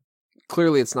yeah,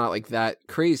 clearly it's not like that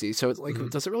crazy. So it's like,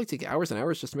 does it really take hours and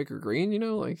hours just to make her green? You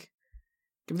know, like,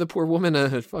 give the poor woman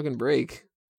a fucking break.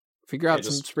 Figure out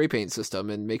some spray paint system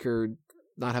and make her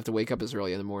not have to wake up as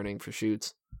early in the morning for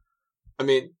shoots. I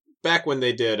mean, back when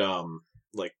they did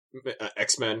like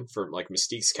X-Men for like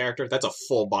Mystique's character, that's a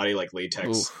full body like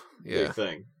latex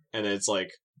thing, and it's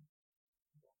like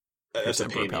that's a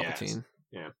pain in the ass.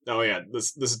 Yeah. Oh yeah,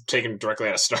 this is taken directly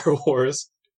out of Star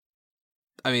Wars.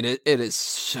 I mean, it is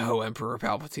so Emperor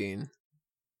Palpatine.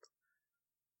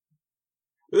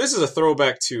 This is a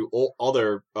throwback to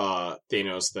other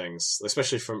Thanos things,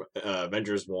 especially from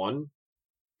Avengers 1,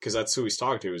 because that's who he's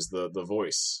talking to, is the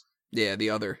voice. Yeah, the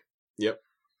other. Yep.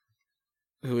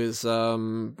 Who is,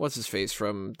 what's his face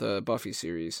from the Buffy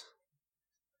series?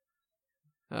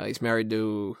 He's married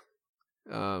to,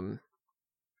 the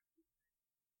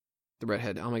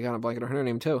redhead. Oh my god, I'm blanking on her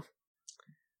name too.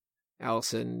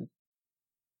 Allison,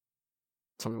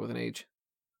 something with an H.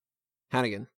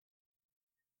 Hannigan.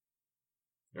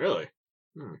 Really?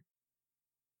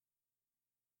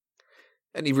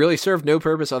 And he really served no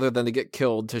purpose other than to get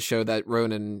killed to show that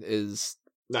Ronan is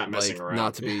not messing around.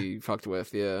 Not to be fucked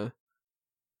with, yeah.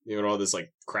 Even all this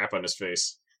like crap on his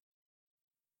face.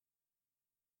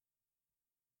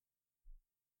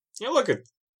 Yeah, look,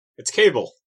 it's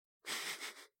Cable.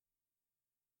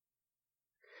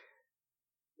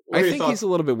 I think he's a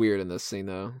little bit weird in this scene,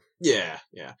 though. Yeah.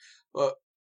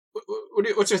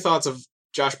 What's your thoughts of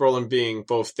Josh Brolin being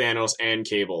both Thanos and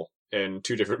Cable in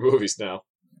 2 different movies now?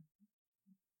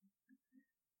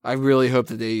 I really hope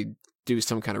that they do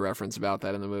some kind of reference about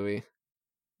that in the movie.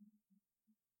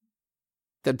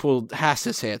 Deadpool has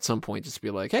to say at some point, just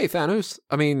be like, "Hey,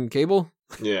 Cable."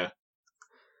 Yeah.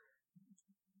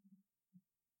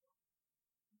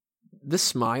 This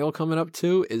smile coming up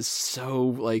too is so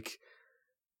like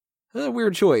a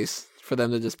weird choice for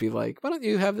them to just be like, "Why don't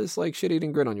you have this like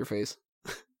shit-eating grin on your face?"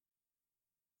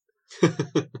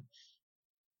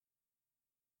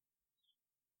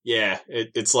 Yeah,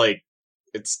 it's like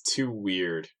it's too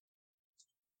weird.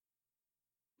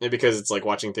 Maybe because it's like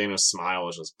watching Thanos smile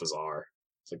is just bizarre.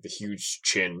 It's like the huge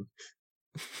chin.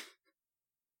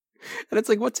 And it's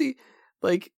like, what's he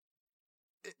like?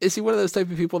 Is he one of those type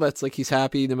of people that's like he's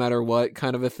happy no matter what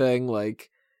kind of a thing?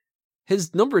 Like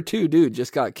his number 2 dude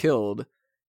just got killed,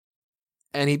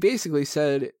 and he basically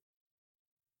said,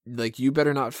 like, "You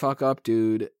better not fuck up,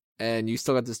 dude, and you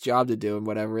still got this job to do and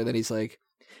whatever." And then he's like,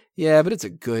 "Yeah, but it's a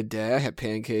good day. I had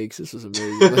pancakes. This was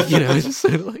amazing." Like, it's just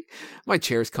sort of like my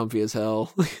chair's comfy as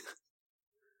hell.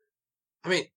 I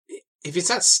mean, if it's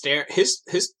not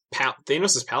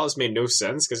Thanos' palace made no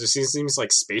sense because it seems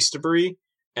like space debris.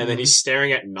 And then he's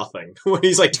staring at nothing when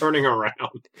he's like turning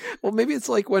around. Well, maybe it's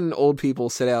like when old people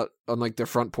sit out on like their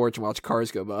front porch and watch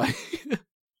cars go by.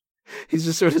 He's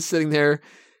just sort of sitting there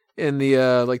in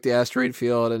the like the asteroid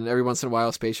field, and every once in a while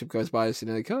a spaceship goes by, so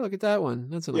you're like, "Oh, look at that one.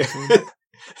 That's a nice one."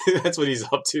 That's what he's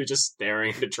up to, just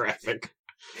staring into traffic.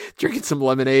 Drinking some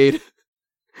lemonade.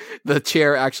 The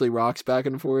chair actually rocks back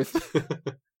and forth.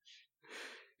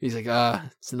 He's like,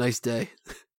 it's a nice day.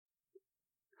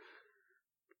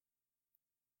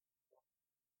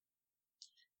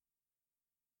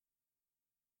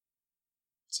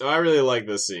 So I really like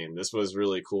this scene. This was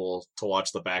really cool to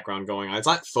watch the background going on. It's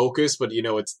not focused, but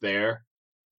it's there.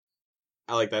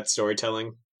 I like that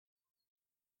storytelling.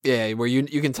 Yeah, where you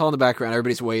can tell in the background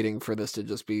everybody's waiting for this to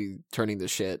just be turning to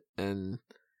shit. And,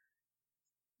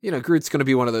 Groot's going to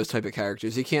be one of those type of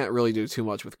characters. You can't really do too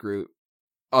much with Groot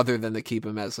other than to keep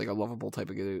him as like a lovable type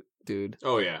of dude.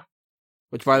 Oh, yeah.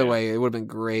 Which, by the way, it would have been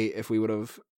great if we would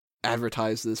have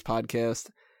advertised this podcast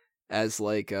as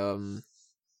like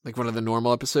one of the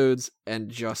normal episodes and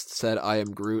just said "I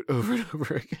am Groot" over and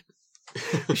over again.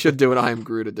 We should do an "I am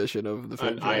Groot" edition of the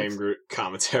film. An "I am Groot"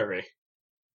 commentary.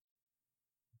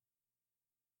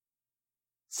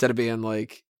 Instead of being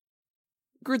like,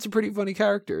 Groot's a pretty funny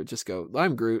character, just go,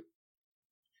 "I'm Groot."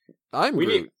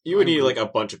 You would need like a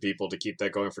bunch of people to keep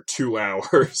that going for 2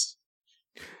 hours.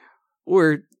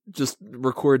 Or just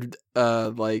record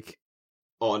like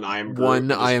an "I am Groot"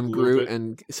 one "I am Groot"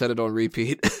 and set it on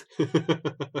repeat.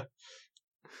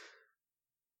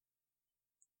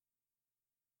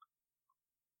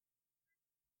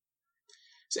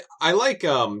 See, I like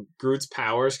Groot's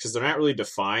powers because they're not really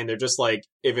defined. They're just like,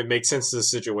 if it makes sense to the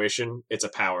situation, it's a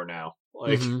power now.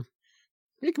 Like, You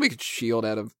can make a shield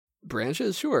out of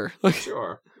branches, sure.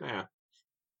 Sure, yeah.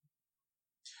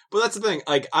 But that's the thing.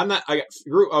 Like,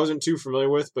 Groot I wasn't too familiar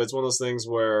with, but it's one of those things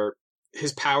where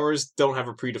his powers don't have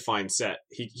a predefined set.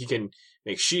 He can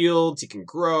make shields, he can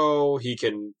grow, he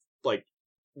can like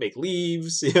make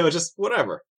leaves, just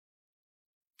whatever.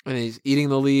 And he's eating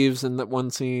the leaves in that one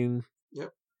scene.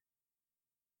 Yep.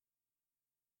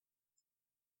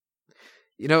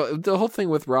 The whole thing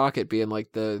with Rocket being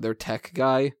like their tech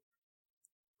guy,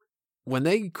 when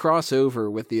they cross over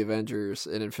with the Avengers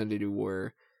in Infinity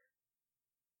War,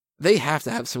 they have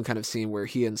to have some kind of scene where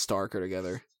he and Stark are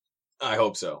together. I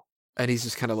hope so. And he's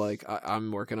just kind of like,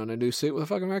 I'm working on a new suit with a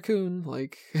fucking raccoon.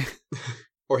 Like,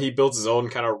 or he builds his own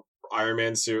kind of Iron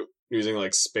Man suit using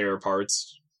like spare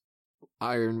parts.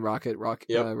 Iron Rocket,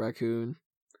 raccoon.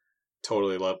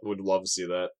 Totally would love to see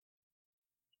that.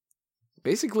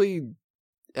 Basically,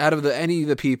 out of any of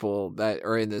the people that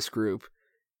are in this group,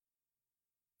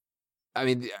 I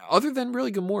mean, other than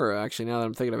really Gamora, actually, now that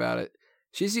I'm thinking about it,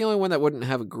 she's the only one that wouldn't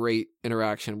have a great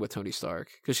interaction with Tony Stark,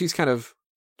 because she's kind of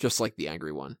just like the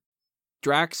angry one.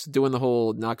 Drax doing the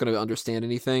whole not going to understand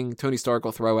anything. Tony Stark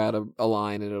will throw out a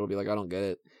line and it'll be like, I don't get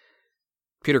it.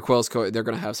 Peter Quill's they're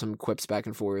going to have some quips back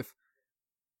and forth.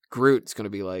 Groot's going to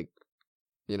be like,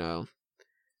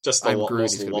 just the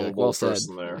most lovable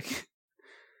person there.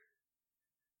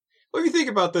 Well, if you think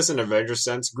about this in Avengers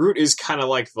sense, Groot is kind of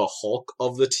like the Hulk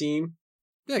of the team.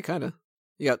 Yeah, kind of.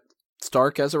 You got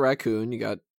Stark as a raccoon. You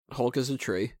got Hulk as a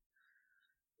tree.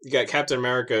 You got Captain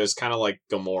America is kind of like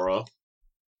Gamora.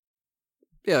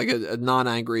 Yeah, like a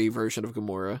non-angry version of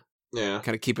Gamora. Yeah.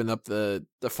 Kind of keeping up the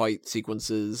fight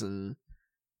sequences and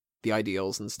the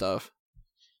ideals and stuff.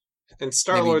 And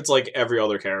Star-Lord's like every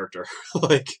other character.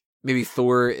 Like maybe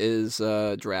Thor is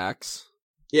Drax.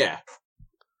 Yeah.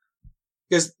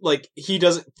 Because like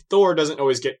Thor doesn't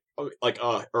always get like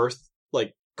Earth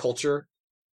like culture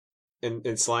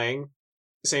in slang.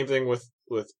 Same thing with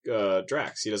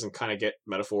Drax. He doesn't kind of get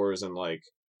metaphors and like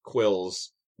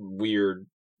Quill's weird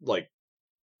like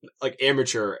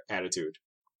amateur attitude.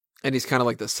 And he's kind of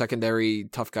like the secondary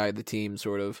tough guy of the team,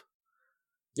 sort of.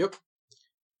 Yep.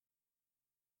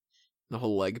 The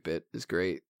whole leg bit is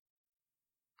great.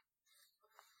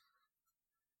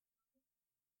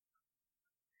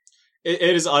 It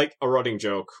is like a running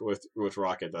joke with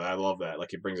Rocket that I love that. Like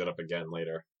he brings it up again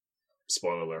later.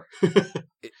 Spoiler.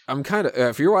 I'm kind of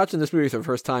if you're watching this movie for the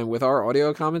first time with our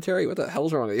audio commentary, what the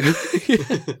hell's wrong with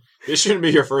you? This shouldn't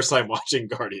be your first time watching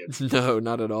Guardians. No,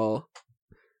 not at all.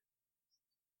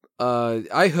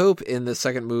 I hope in the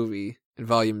second movie, in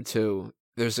Volume 2,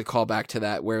 there's a callback to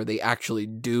that where they actually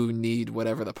do need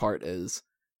whatever the part is.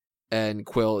 And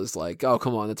Quill is like, oh,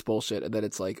 come on, that's bullshit. And then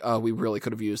it's like, oh, we really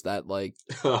could have used that, like,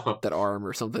 that arm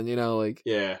or something, you know? Like,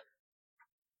 yeah.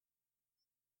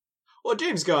 Well,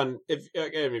 James Gunn, if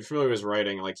you're familiar with his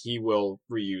writing, like, he will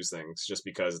reuse things just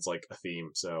because it's, like, a theme.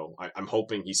 So I'm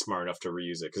hoping he's smart enough to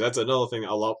reuse it. Because that's another thing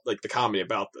I love, like, the comedy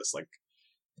about this. Like,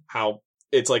 how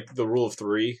it's, like, the rule of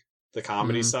three, the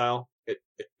comedy style.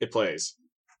 It plays.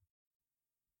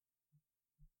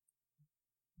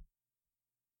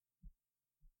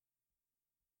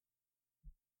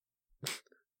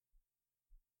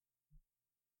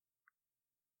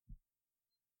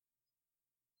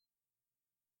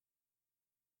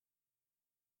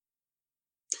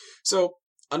 So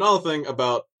another thing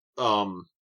about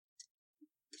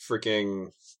freaking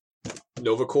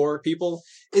Nova Corps people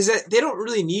is that they don't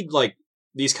really need like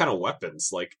these kind of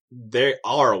weapons. Like they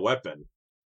are a weapon.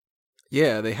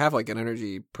 Yeah, they have like an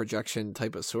energy projection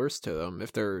type of source to them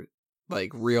if they're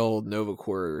like real Nova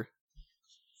Corps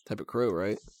type of crew,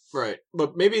 right? Right.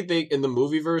 But maybe they in the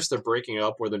movie verse they're breaking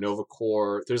up where the Nova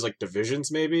Corps there's like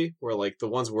divisions maybe where like the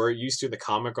ones we're used to in the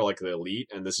comic are like the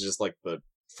elite and this is just like the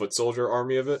foot soldier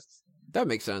army of it. That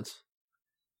makes sense.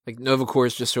 Like Nova Corps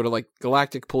is just sort of like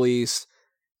Galactic Police,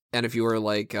 and if you were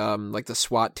like the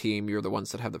SWAT team, you're the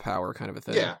ones that have the power, kind of a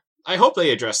thing. Yeah, I hope they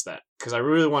address that because I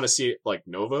really want to see like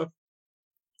Nova.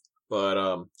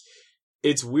 But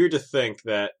it's weird to think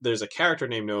that there's a character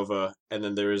named Nova, and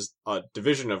then there's a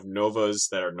division of Novas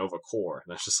that are Nova Corps,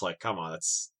 and that's just like, come on,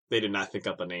 they did not think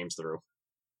up the names through.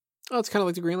 Oh, it's kind of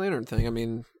like the Green Lantern thing. I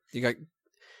mean,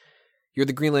 you're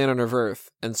the Green Lantern of Earth,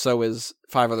 and so is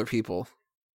 5 other people.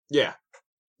 Yeah,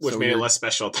 which made it less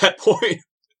special at that point.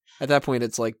 At that point,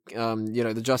 it's like,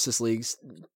 the Justice Leagues,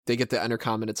 they get the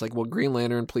intercom, and it's like, well, Green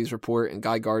Lantern, please report, and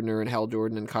Guy Gardner, and Hal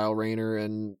Jordan, and Kyle Rayner,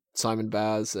 and Simon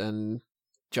Baz, and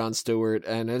John Stewart,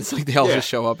 and it's like they all just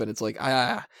show up, and it's like,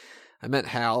 I meant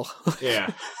Hal.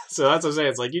 Yeah, so that's what I'm saying.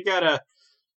 It's like, you gotta...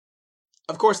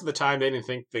 Of course, at the time, they didn't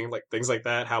think things like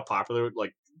that, how popular,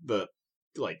 like, the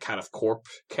like kind of corp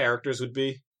characters would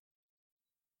be.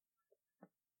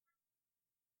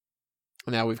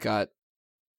 Now we've got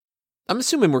I'm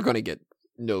assuming we're going to get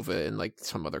Nova in like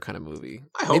some other kind of movie.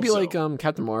 I hope maybe so. Like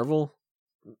Captain Marvel.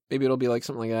 Maybe it'll be like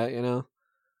something like that, you know.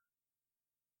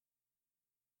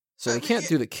 So they can't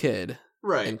do the kid,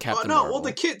 right? In Captain Marvel. Well,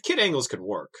 the kid angles could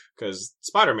work because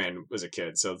Spider-Man was a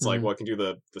kid, so it's like, well, I can do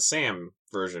the Sam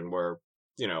version where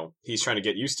he's trying to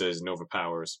get used to his Nova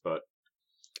powers, but.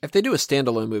 If they do a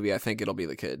standalone movie, I think it'll be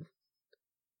the kid.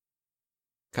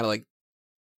 Kind of like,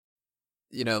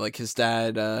 like his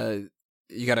dad,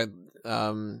 you gotta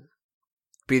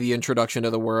be the introduction to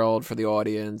the world for the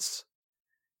audience.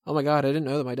 Oh my god, I didn't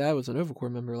know that my dad was a Nova Corps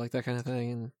member, like that kind of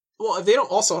thing. And well, they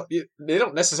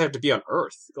don't necessarily have to be on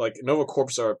Earth. Like Nova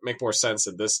Corps make more sense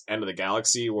at this end of the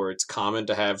galaxy where it's common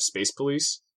to have space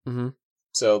police. Mm-hmm.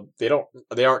 So they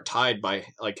aren't tied by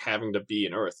like having to be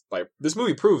in Earth. This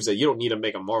movie proves that you don't need to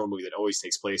make a Marvel movie that always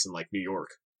takes place in like New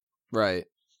York. Right.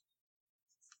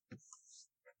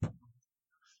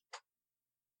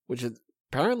 Which is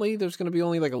apparently there's going to be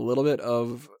only like a little bit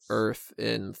of Earth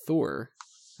in Thor.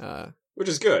 Which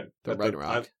is good.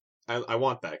 Ragnarok. I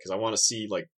want that because I want to see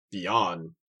like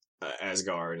beyond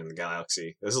Asgard and the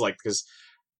galaxy. This is like because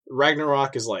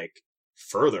Ragnarok is like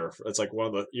further. It's like one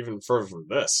of the even further from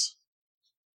this.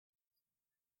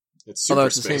 It's super Although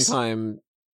at the space. same time,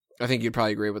 I think you'd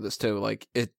probably agree with this too. Like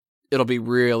it'll be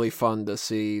really fun to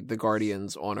see the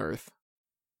Guardians on Earth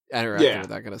interacting with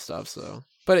that kind of stuff. So,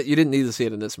 but you didn't need to see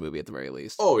it in this movie at the very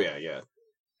least. Oh yeah.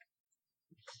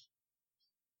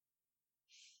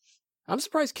 I'm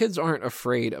surprised kids aren't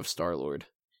afraid of Star-Lord.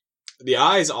 The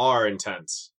eyes are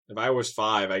intense. If I was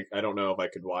 5, I don't know if I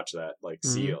could watch that, like,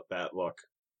 see that look.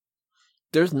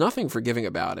 There's nothing forgiving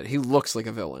about it. He looks like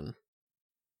a villain.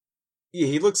 Yeah,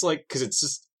 he looks like, because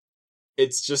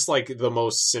it's just like the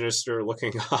most sinister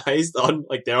looking eyes,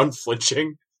 like they're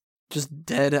unflinching. Just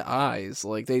dead eyes.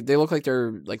 Like they look like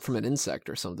they're like from an insect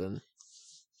or something.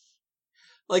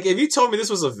 Like if you told me this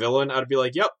was a villain, I'd be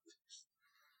like, "Yep,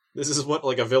 this is what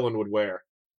like a villain would wear."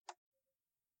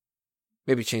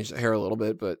 Maybe change the hair a little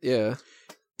bit, but yeah.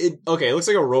 It looks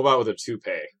like a robot with a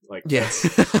toupee. Like yes,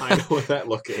 that's kind of what that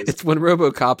look is. It's when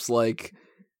RoboCop's like,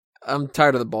 "I'm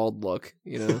tired of the bald look,"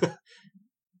 you know.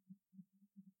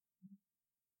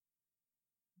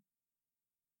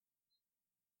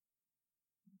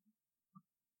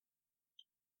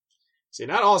 See,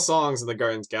 not all songs in the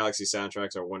Guardians Galaxy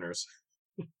soundtracks are winners.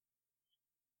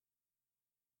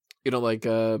 You don't like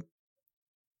Pina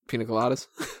Coladas?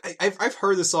 I've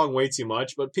heard the song way too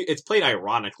much, but it's played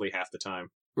ironically half the time.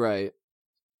 Right.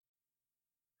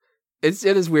 It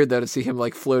is weird though to see him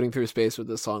like floating through space with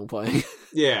this song playing.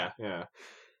 Yeah.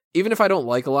 Even if I don't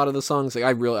like a lot of the songs, like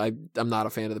I'm not a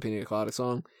fan of the Pina Colada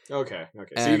song. Okay. So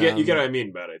And, you get what I mean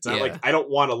about it. It's not like I don't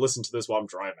want to listen to this while I'm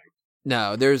driving.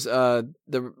 No, there's the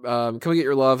 "Can We Get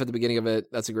Your Love" at the beginning of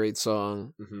it. That's a great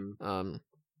song. Mm-hmm.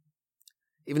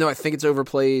 Even though I think it's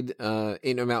overplayed,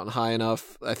 "Ain't No Mountain High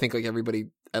Enough." I think like everybody,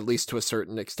 at least to a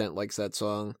certain extent, likes that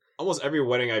song. Almost every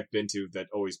wedding I've been to, that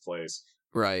always plays.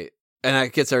 Right, and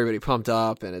it gets everybody pumped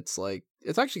up, and it's like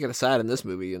it's actually kind of sad in this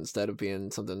movie instead of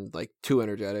being something like too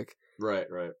energetic. Right.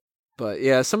 But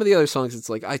yeah, some of the other songs, it's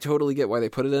like I totally get why they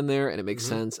put it in there, and it makes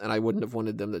sense, and I wouldn't have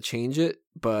wanted them to change it.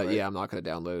 But yeah, I'm not going to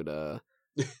download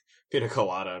Pina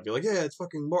Colada. I'd be like, yeah, it's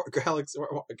fucking Guardians of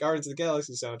the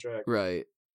Galaxy soundtrack. Right.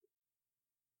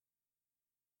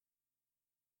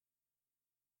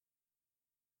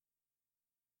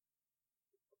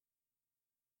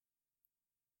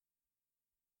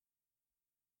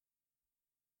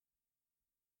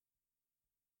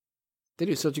 They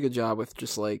do such a good job with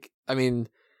just like, I mean,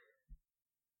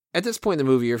 at this point in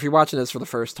the movie, or if you're watching this for the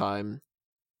first time,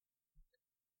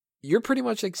 you're pretty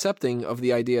much accepting of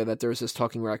the idea that there's this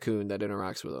talking raccoon that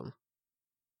interacts with them.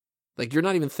 Like, you're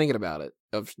not even thinking about it,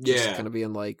 of just kind of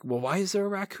being like, well, why is there a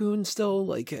raccoon still?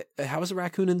 Like, how is a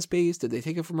raccoon in space? Did they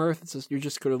take it from Earth? It's just, you're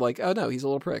just kind of like, oh no, he's a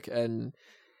little prick. And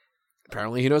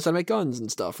apparently he knows how to make guns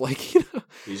and stuff. Like, you know.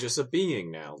 He's just a being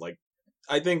now. Like,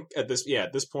 I think at this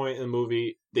point in the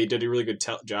movie, they did a really good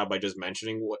job by just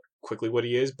mentioning what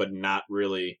he is, but not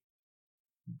really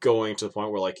going to the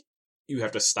point where like you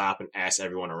have to stop and ask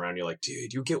everyone around you, like,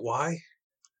 dude, you get why?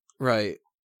 Right.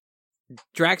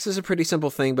 Drax is a pretty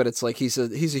simple thing, but it's like he's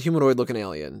a humanoid looking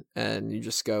alien, and you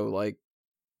just go like,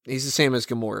 he's the same as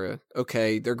Gamora.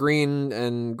 Okay, they're green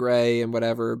and gray and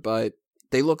whatever, but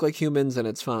they look like humans, and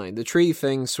it's fine. The tree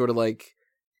thing sort of like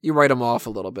you write them off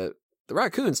a little bit. The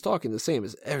raccoon's talking the same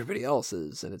as everybody else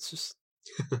is, and it's just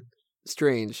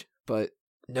strange, but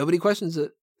nobody questions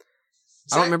it.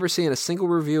 I don't remember seeing a single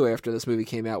review after this movie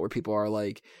came out where people are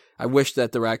like, I wish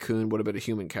that the raccoon would have been a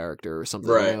human character or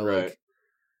something. Right, you know, right.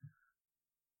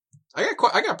 Like,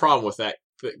 I got a problem with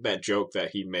that joke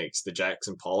that he makes, the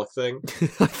Jackson Pollock thing.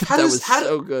 That was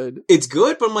so good. It's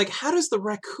good, but I'm like, how does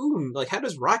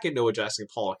Rocket know what Jackson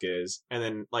Pollock is? And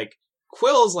then, like,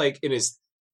 Quill's, like, in his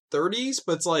 30s,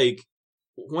 but it's like,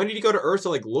 when did he go to Earth to,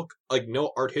 like,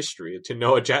 know art history, to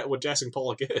know what Jackson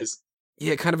Pollock is?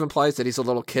 Yeah, it kind of implies that he's a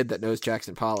little kid that knows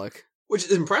Jackson Pollock. Which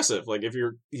is impressive. Like,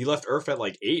 he left Earth at,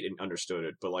 like, 8 and understood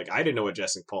it, but, like, I didn't know what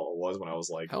Jackson Pollock was when I was,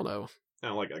 like... Hell no.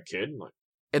 Like, a kid. Like,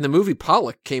 and the movie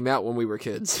Pollock came out when we were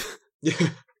kids. Yeah.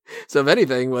 So if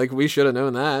anything, like, we should have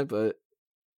known that, but...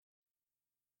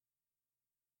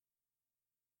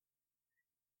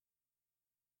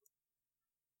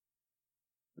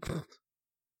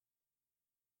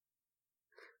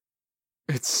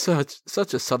 It's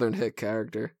such a Southern hit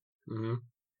character. Mm-hmm.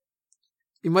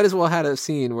 You might as well have had a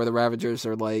scene where the Ravagers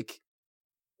are, like,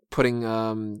 putting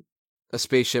a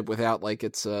spaceship without, like,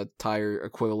 its tire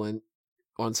equivalent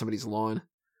on somebody's lawn.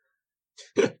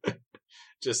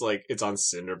 Just like it's on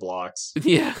cinder blocks.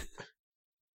 Yeah.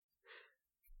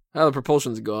 Well, the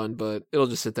propulsion's gone, but it'll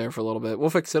just sit there for a little bit. We'll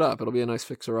fix it up. It'll be a nice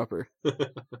fixer-upper.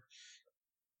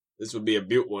 This would be a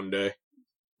butte one day.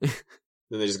 Then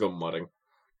they just go mudding.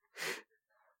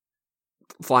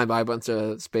 Flying by a bunch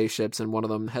of spaceships, and one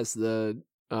of them has the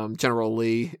General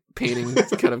Lee painting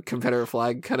kind of Confederate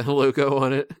flag kind of logo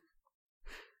on it.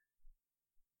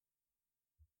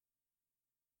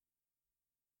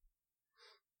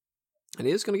 And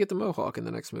he is going to get the mohawk in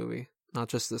the next movie, not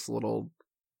just this little,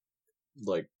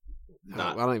 like,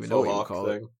 I don't even know what you call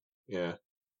it. Yeah.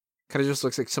 Kind of just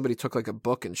looks like somebody took like a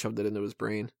book and shoved it into his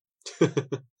brain.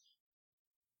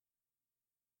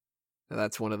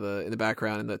 That's one of the, in the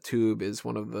background in the tube is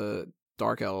one of the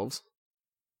dark elves.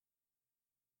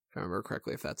 If I remember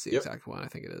correctly, if that's the exact one, I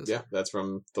think it is. Yeah, that's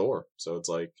from Thor. So it's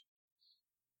like,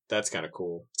 that's kind of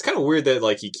cool. It's kind of weird that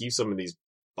like he keeps some of these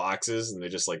boxes and they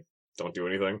just like don't do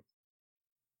anything.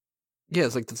 Yeah,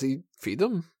 it's like, does he feed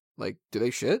them? Like, do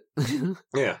they shit?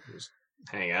 Yeah, just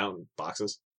hang out in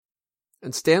boxes.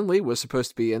 And Stan Lee was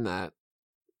supposed to be in that.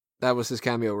 That was his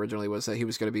cameo originally, was that he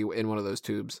was going to be in one of those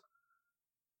tubes.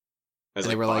 As and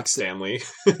like they were Box like, Stanley.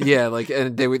 Yeah, like,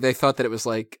 and they thought that it was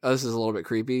like, oh, this is a little bit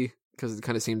creepy because it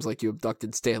kind of seems like you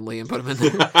abducted Stan Lee and put him in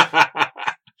there.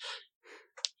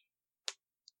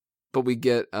 But we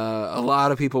get a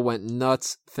lot of people went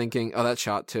nuts thinking, oh, that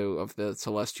shot too of the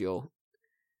Celestial.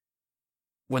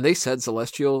 When they said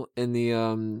Celestial in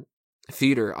the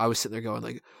theater, I was sitting there going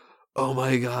like, oh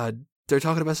my god, they're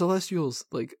talking about Celestials.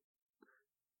 Like,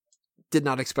 did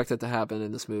not expect that to happen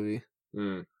in this movie.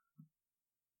 Mm.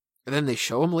 And then they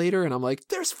show them later, and I'm like,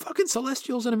 there's fucking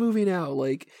Celestials in a movie now.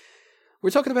 Like, we're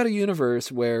talking about a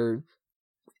universe where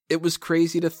it was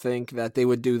crazy to think that they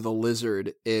would do the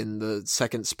Lizard in the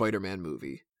second Spider-Man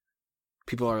movie.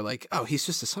 People are like, oh, he's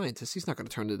just a scientist. He's not going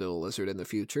to turn into a lizard in the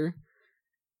future.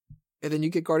 And then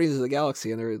you get Guardians of the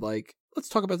Galaxy, and they're like, let's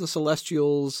talk about the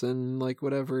Celestials and, like,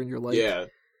 whatever. And you're like, yeah,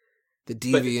 the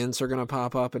Deviants are going to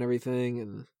pop up and everything.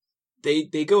 And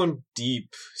they go in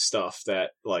deep stuff that,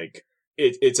 like,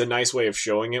 it's a nice way of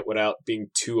showing it without being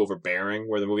too overbearing,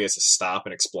 where the movie has to stop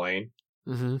and explain.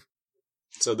 Mm-hmm.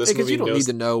 So this movie because you don't knows...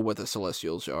 need to know what the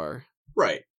Celestials are.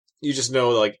 Right. You just know,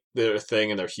 like, they're a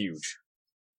thing and they're huge.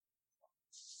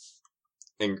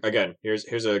 And again,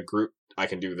 here's a group I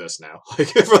can do this now. Like,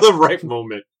 for the right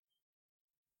moment.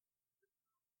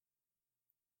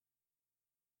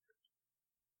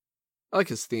 I like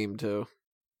his theme, too.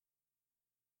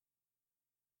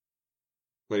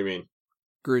 What do you mean?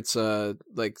 Groot's,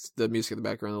 like, the music in the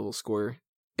background, the little score.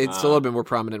 It's a little bit more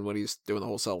prominent when he's doing the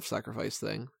whole self-sacrifice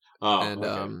thing. Oh, and,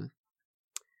 okay.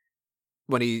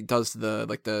 When he does the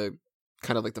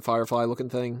kind of like the Firefly looking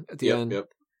thing at the end. Yep.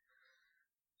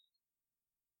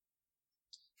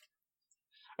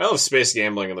 I love space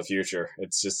gambling in the future.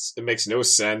 It's just, it makes no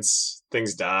sense.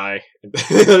 Things die.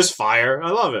 There's fire. I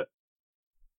love it.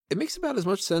 It makes about as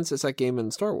much sense as that game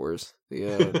in Star Wars.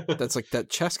 The that's like that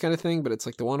chess kind of thing, but it's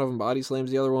like the one of them body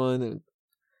slams the other one, and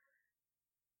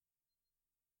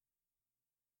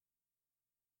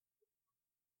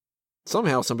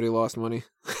somehow somebody lost money.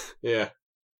 Yeah.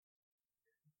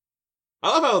 I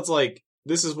love how it's like,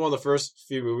 this is one of the first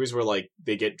few movies where, like,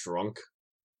 they get drunk.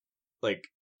 Like,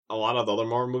 a lot of the other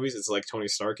Marvel movies, it's like Tony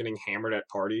Stark getting hammered at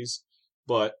parties.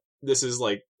 But this is,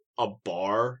 like, a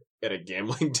bar at a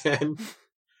gambling den.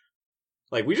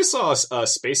 Like, we just saw a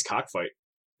space cockfight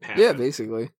happen. Yeah,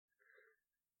 basically.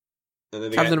 And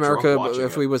then Captain America,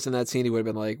 if we was in that scene, he would have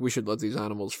been like, we should let these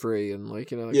animals free, and,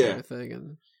 like, you know, that kind of thing.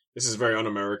 And this is very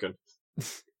un-American.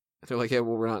 they're like, yeah,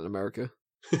 well, we're not in America.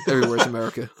 Everywhere's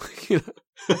America. You know?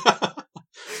 Does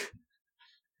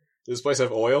this place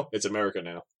have oil? It's America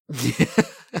now.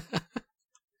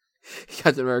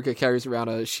 Captain America carries around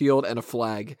a shield and a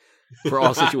flag for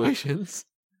all situations.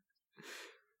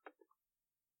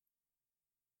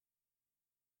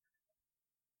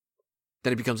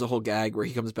 Then it becomes a whole gag where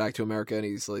he comes back to America and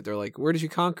he's like, they're like, where did you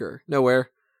conquer? Nowhere.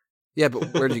 Yeah,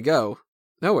 but where did you go?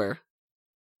 Nowhere.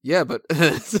 Yeah, but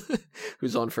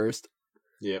who's on first?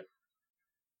 Yep.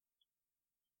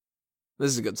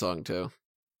 This is a good song, too.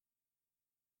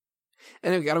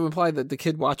 And we got to imply that the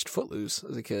kid watched Footloose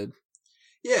as a kid.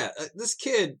 Yeah, this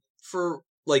kid, for,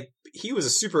 like, he was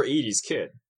a super 80s kid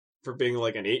for being,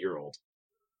 like, an 8-year-old.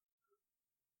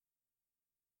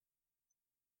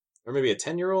 Or maybe a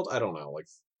 10-year-old? I don't know. Like,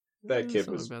 that kid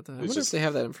was... About that. I wonder if they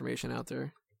have that information out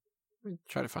there. Let me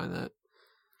try to find that.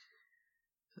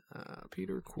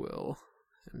 Peter Quill,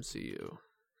 MCU.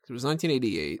 It was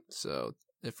 1988, so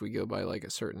if we go by, like, a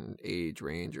certain age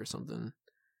range or something...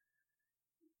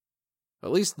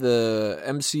 At least the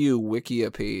MCU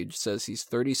Wikia page says he's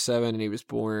 37 and he was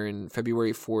born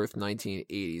February 4th,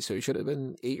 1980. So he should have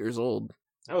been 8 years old.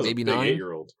 That was maybe a big 9.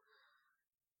 8-year-old.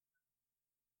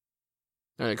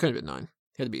 All right, it could have been 9.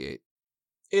 He had to be 8.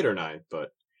 8 or 9,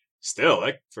 but still,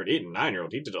 like, for an 8 and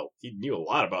 9-year-old, he knew a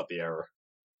lot about the era.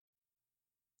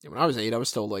 Yeah, when I was 8, I was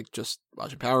still, like, just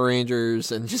watching Power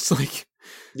Rangers and just, like...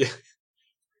 Yeah.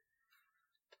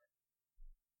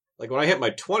 Like, when I hit my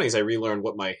 20s, I relearned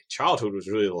what my childhood was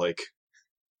really like.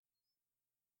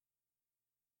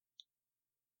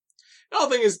 The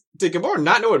other thing is, did Gamora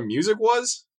not know what music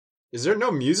was? Is there no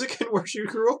music in where she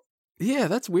grew up? Yeah,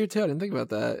 that's weird too. I didn't think about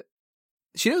that.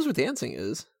 She knows what dancing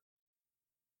is.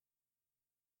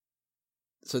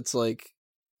 So it's like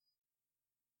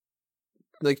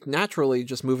naturally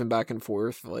just moving back and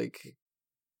forth. Like,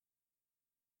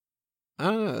 I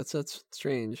don't know. That's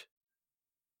strange.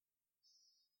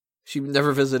 She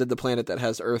never visited the planet that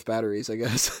has Earth batteries, I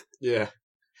guess. Yeah.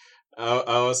 I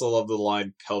also love the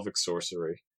line pelvic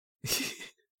sorcery.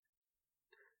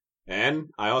 And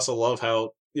I also love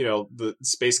how, the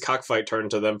space cockfight turned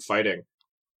into them fighting.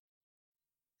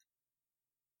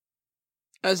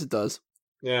 As it does.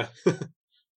 Yeah.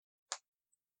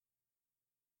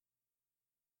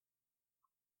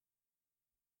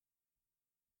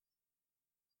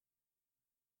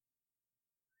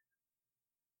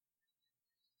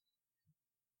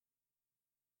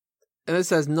 And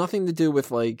this has nothing to do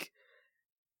with like.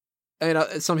 I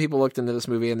mean, some people looked into this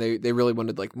movie and they really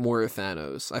wanted like more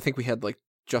Thanos. I think we had like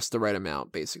just the right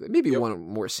amount, basically. Maybe one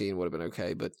more scene would have been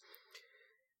okay, but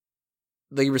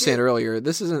like you were saying earlier,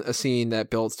 this isn't a scene that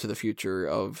builds to the future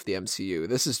of the MCU.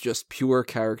 This is just pure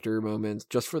character moments,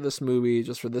 just for this movie,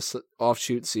 just for this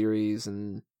offshoot series,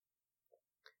 and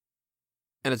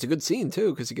it's a good scene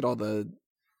too because you get all the,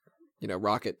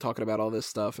 Rocket talking about all this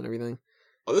stuff and everything.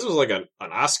 Oh, this was like an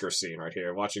Oscar scene right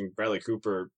here. Watching Bradley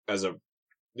Cooper as a,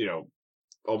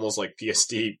 almost like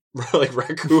PSD, like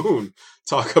raccoon,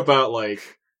 talk about like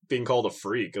being called a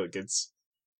freak. Like it's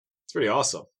pretty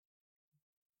awesome.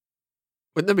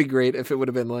 Wouldn't that be great if it would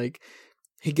have been like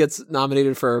he gets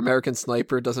nominated for American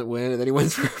Sniper, doesn't win, and then he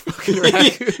wins for fucking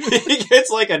raccoon? He gets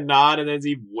like a nod and then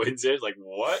he wins it. Like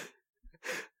what?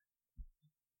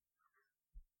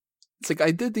 It's like,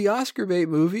 I did the Oscar bait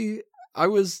movie. I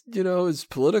was, it was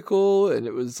political and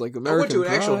it was like American. I went to an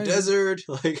pride. actual desert.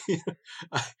 Like,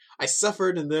 I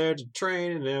suffered in there to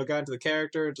train and got into the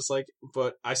character. Just like,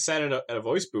 but I sat at a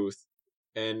voice booth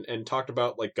and talked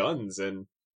about like guns and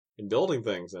building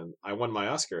things, and I won my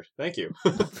Oscar. Thank you.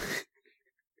 I'd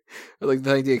like to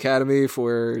thank the Academy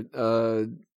for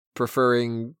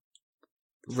preferring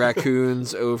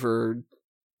raccoons over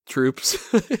troops.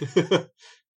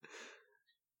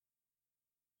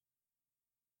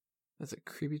 That's a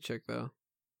creepy chick, though.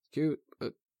 Cute,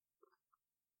 but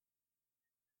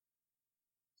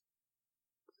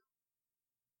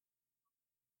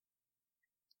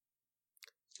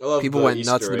people went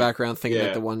nuts in the background thinking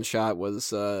that the one shot was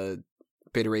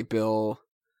Beta Ray Bill.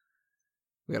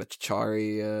 We got a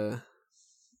Chitauri.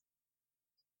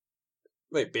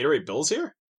 Wait, Beta Ray Bill's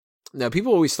here? No,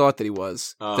 people always thought that he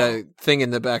was. That thing in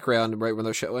the background, right when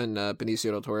they're showing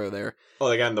Benicio del Toro there. Oh,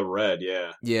 the guy in the red,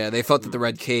 yeah. Yeah, they thought that the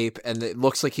red cape, and it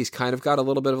looks like he's kind of got a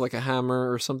little bit of like a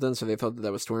hammer or something, so they thought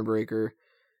that was Stormbreaker.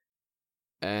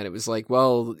 And it was like,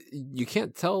 well, you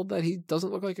can't tell that he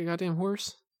doesn't look like a goddamn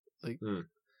horse. Like,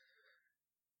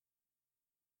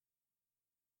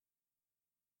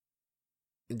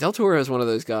 Del Toro is one of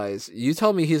those guys. You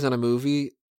tell me he's in a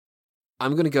movie,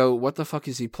 I'm going to go, what the fuck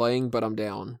is he playing? But I'm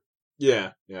down.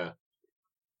 Yeah.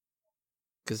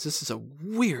 Because this is a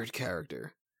weird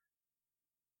character.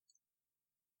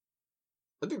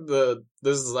 I think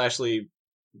this is actually,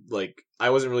 like,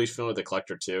 I wasn't really familiar with the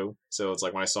Collector too, so it's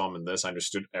like when I saw him in this, I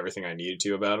understood everything I needed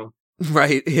to about him.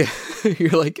 Right, yeah.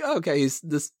 You're like, oh, okay, he's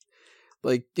this,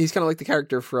 like, he's kind of like the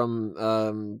character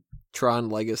from Tron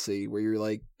Legacy, where you're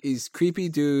like, he's creepy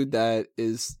dude that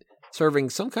is serving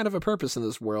some kind of a purpose in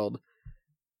this world,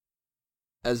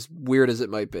 as weird as it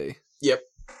might be. Yep.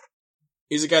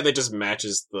 He's a guy that just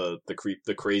matches the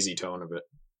crazy tone of it.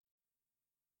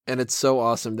 And it's so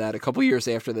awesome that a couple years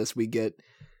after this, we get,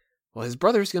 well, his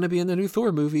brother's going to be in the new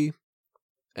Thor movie,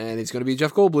 and he's going to be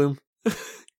Jeff Goldblum.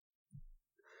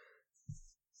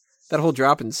 That whole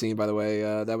drop-in scene, by the way,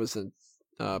 that wasn't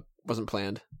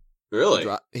planned. Really?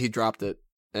 He dropped it,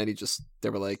 and they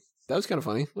were like, that was kind of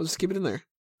funny. We'll just keep it in there.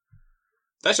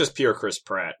 That's just pure Chris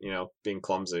Pratt, being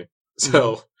clumsy.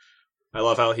 So I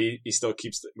love how he still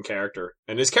keeps it in character.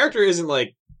 And his character isn't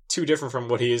like too different from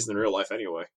what he is in real life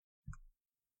anyway.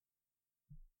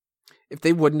 If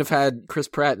they wouldn't have had Chris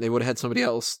Pratt and they would have had somebody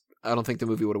else, I don't think the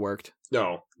movie would have worked.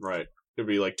 No, right. It'd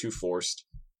be like too forced.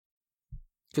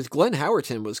 Because Glenn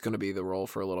Howerton was going to be the role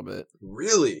for a little bit.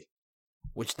 Really?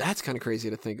 Which that's kind of crazy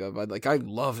to think of. I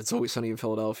love It's Always Sunny in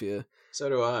Philadelphia. So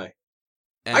do I.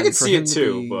 And I could see it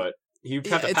too, but you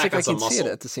have to pack on some muscle. I can see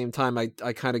it at the same time. I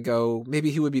kind of go,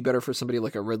 maybe he would be better for somebody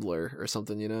like a Riddler or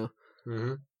something,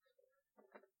 Mm-hmm.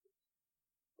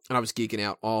 And I was geeking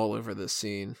out all over this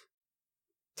scene,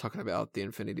 talking about the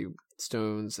Infinity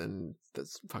Stones and the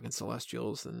fucking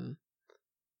Celestials and.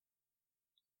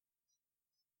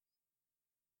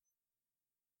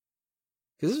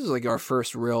 Because this was like our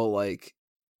first real, like.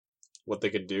 What they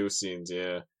could do scenes,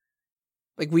 yeah.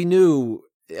 like we knew.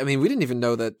 I mean, we didn't even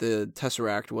know that the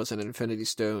Tesseract was an Infinity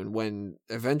Stone when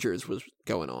Avengers was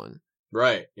going on.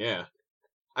 Right, yeah.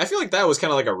 I feel like that was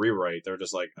kind of like a rewrite. They're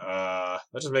just like,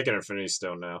 let's just make an Infinity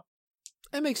Stone now.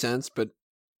 It makes sense, but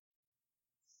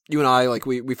you and I, like,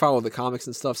 we follow the comics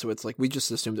and stuff, so it's like we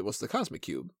just assumed it was the Cosmic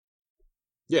Cube.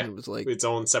 Yeah, and it was like its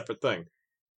own separate thing.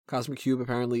 Cosmic Cube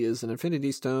apparently is an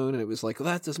Infinity Stone, and it was like, well,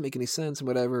 that doesn't make any sense and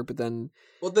whatever. But then,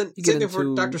 you same thing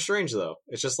for Doctor Strange, though.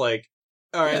 It's just like,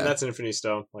 all right, that's an Infinity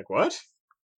Stone. Like, what?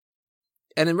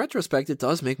 And in retrospect, it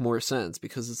does make more sense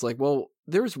because it's like, well,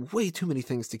 there's way too many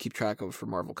things to keep track of for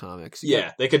Marvel Comics.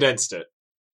 They condensed it.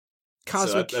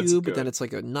 Cosmic Cube, but then it's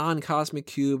like a non-Cosmic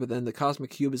Cube, but then the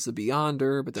Cosmic Cube is the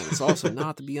Beyonder, but then it's also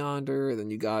not the Beyonder. And then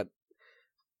you got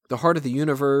the Heart of the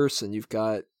Universe, and you've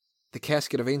got the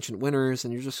Casket of Ancient Winners,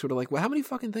 and you're just sort of like, well, how many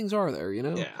fucking things are there, you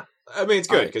know? Yeah. I mean, it's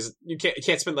good, because you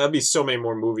can't spend, that'd be so many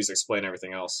more movies to explain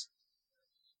everything else.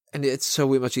 And it's so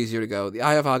much easier to go. The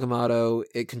Eye of Agamotto,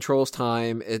 it controls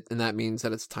time, and that means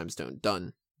that it's a time stone.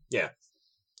 Done. Yeah.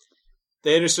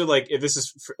 They understood, like, if this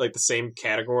is, like, the same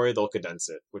category, they'll condense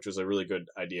it, which was a really good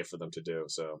idea for them to do,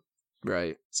 so.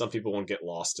 Right. Some people won't get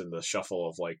lost in the shuffle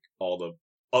of, like, all the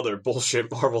other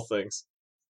bullshit Marvel things.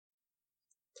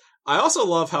 I also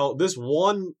love how this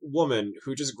one woman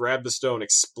who just grabbed the stone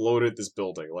exploded this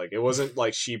building. Like, it wasn't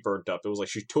like she burnt up. It was like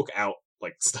she took out,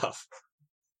 like, stuff.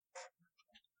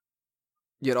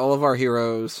 Yet all of our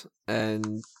heroes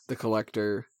and the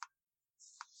Collector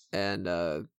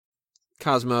and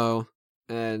Cosmo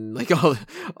and like all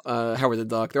Howard the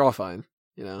Duck, they're all fine,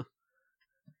 you know.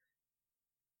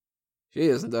 She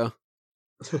isn't though.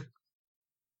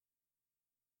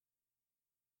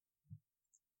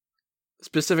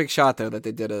 Specific shot though that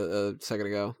they did a second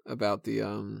ago about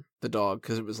the dog,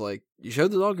 because it was like, you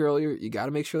showed the dog earlier, you got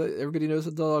to make sure that everybody knows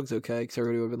the dog's okay, because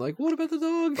everybody would have been like, what about the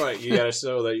dog? Right, you got to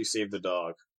show that you saved the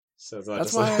dog. So it's not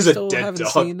that's just why like, I still a dead haven't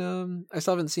dog. seen I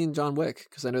still haven't seen John Wick,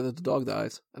 because I know that the dog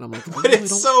dies, and I'm like, but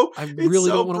I really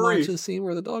don't want to watch the scene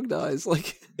where the dog dies.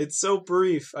 Like, it's so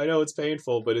brief. I know it's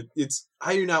painful, but it's.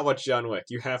 I do not watch John Wick.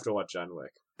 You have to watch John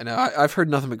Wick. I know I've heard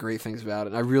nothing but great things about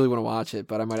it, and I really want to watch it,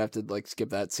 but I might have to like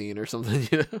skip that scene or something.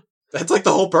 You know, that's like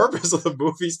the whole purpose of the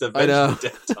movies to avenge the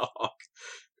dead dog.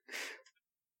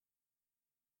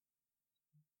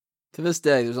 To this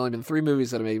day, there's only been 3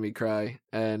 movies that have made me cry,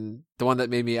 and the one that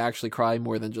made me actually cry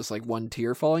more than just like one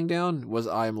tear falling down was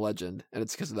I Am Legend, and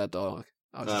it's because of that dog.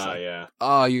 I was just like, yeah.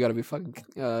 Oh, you gotta be fucking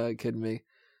kidding me.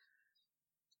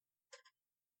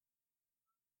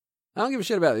 I don't give a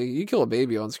shit about it. You kill a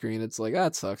baby on screen, it's like,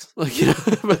 that sucks. Like, you know,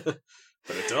 but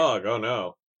a dog, oh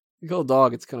no. You kill a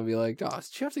dog, it's gonna be like, oh,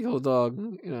 did you have to kill a dog?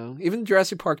 You know, even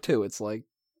Jurassic Park 2, it's like,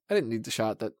 I didn't need the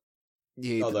shot that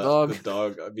you ate the dog. The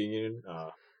dog being eaten?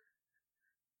 Oh.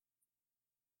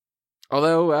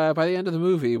 Although, by the end of the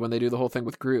movie, when they do the whole thing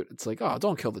with Groot, it's like, oh,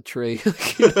 don't kill the tree.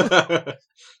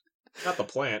 Not the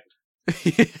plant.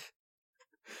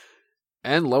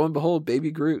 And lo and behold,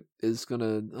 Baby Groot is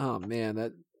gonna, oh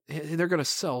man, they're gonna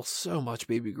sell so much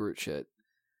Baby Groot shit.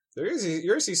 You're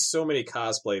gonna see so many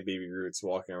cosplay Baby Groots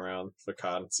walking around for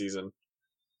con season.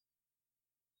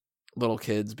 Little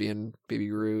kids being Baby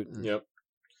Groot. Yep.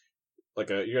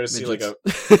 You're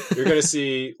gonna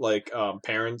see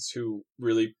parents who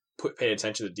really pay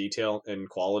attention to detail and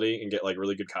quality and get like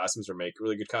really good costumes or make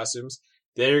really good costumes.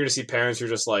 Then you're gonna see parents who are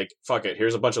just like, fuck it,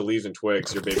 here's a bunch of leaves and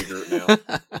twigs, you're Baby Groot now.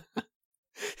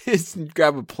 Just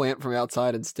grab a plant from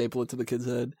outside and staple it to the kid's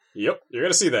head. Yep, you're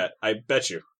gonna see that. I bet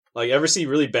you. Like, ever see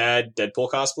really bad Deadpool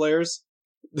cosplayers?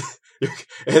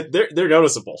 they're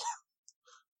noticeable.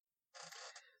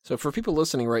 So for people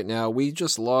listening right now, we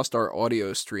just lost our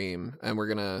audio stream, and we're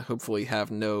going to hopefully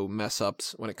have no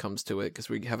mess-ups when it comes to it, because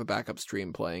we have a backup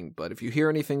stream playing. But if you hear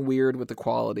anything weird with the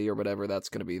quality or whatever, that's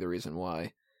going to be the reason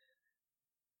why.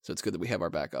 So it's good that we have our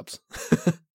backups.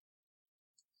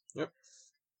 Yep.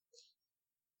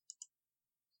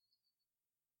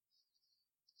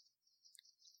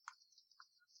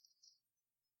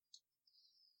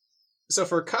 So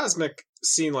for a cosmic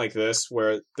scene like this,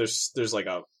 where there's like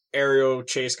a aerial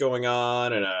chase going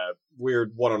on and a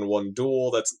weird one-on-one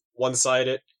duel that's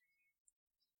one-sided,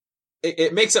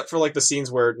 it makes up for like the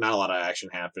scenes where not a lot of action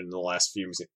happened in the last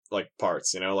few like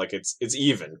parts, you know, like it's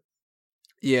even.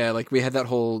 Yeah, like we had that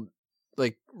whole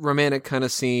like romantic kind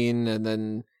of scene, and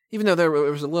then even though there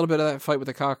was a little bit of that fight with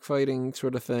the cockfighting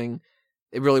sort of thing,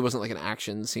 it really wasn't like an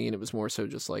action scene. It was more so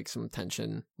just like some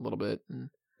tension a little bit.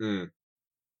 And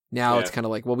now it's kind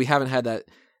of like, well, we haven't had that.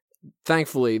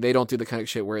 Thankfully, they don't do the kind of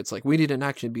shit where it's like, we need an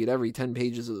action beat every 10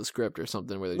 pages of the script or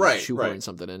something, where they just shoehorn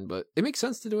something in. But it makes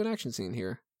sense to do an action scene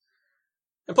here.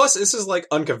 And plus, this is like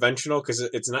unconventional because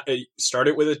it's not. It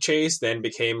started with a chase, then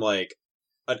became like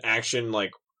an action.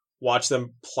 Like watch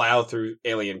them plow through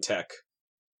alien tech.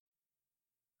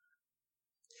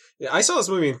 Yeah, I saw this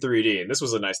movie in 3D, and this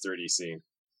was a nice 3D scene.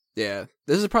 Yeah,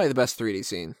 this is probably the best 3D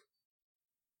scene.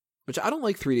 Which I don't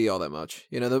like 3D all that much.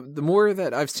 You know, the more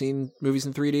that I've seen movies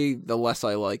in 3D, the less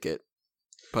I like it.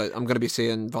 But I'm going to be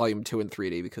seeing Volume 2 in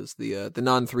 3D because the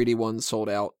non-3D ones sold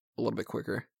out a little bit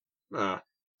quicker. I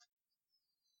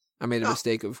made a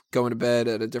mistake of going to bed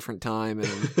at a different time, and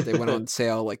they went on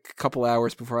sale like a couple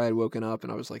hours before I had woken up,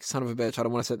 and I was like, son of a bitch, I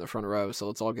don't want to sit in the front row, so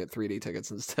let's all get 3D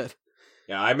tickets instead.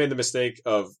 Yeah, I made the mistake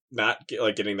of not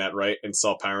getting that right and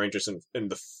saw Power Rangers in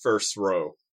the first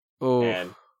row. Oh.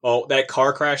 And that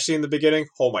car crash scene in the beginning,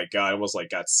 oh my god, I almost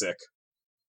got sick.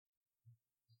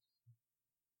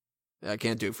 I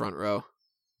can't do front row.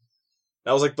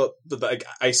 That was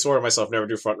I swore to myself never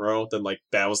do front row. Then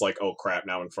that was oh crap,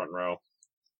 now I'm in front row.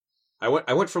 I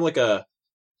went from a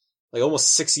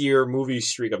almost 6-year movie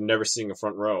streak of never seeing a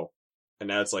front row, and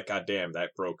now it's god damn,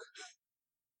 that broke.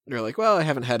 You're like, well, I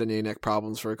haven't had any neck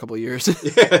problems for a couple of years.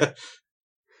 Yeah.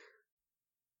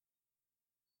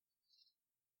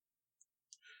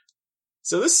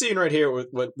 So this scene right here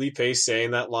with Lee Pace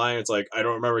saying that line, it's I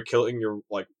don't remember killing your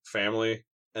family,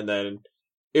 and then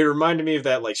it reminded me of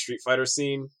that Street Fighter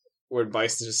scene where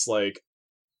Bison's just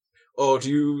oh, to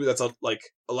you that's a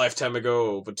lifetime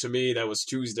ago, but to me that was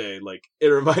Tuesday. It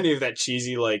reminded me of that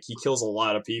cheesy he kills a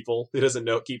lot of people. He doesn't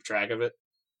keep track of it.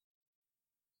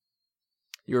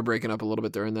 You were breaking up a little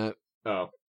bit during that. Oh.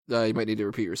 You might need to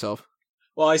repeat yourself.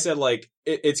 Well, I said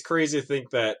it's crazy to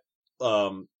think that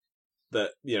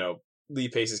Lee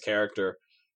Pace's character,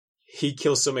 he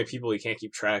kills so many people he can't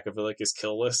keep track of his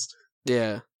kill list.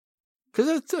 Yeah.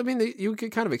 Because you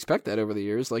could kind of expect that over the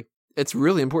years. It's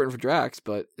really important for Drax,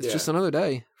 but it's just another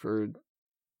day for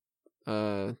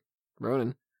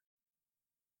Ronan.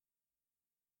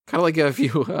 Kind of like if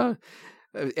you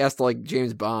asked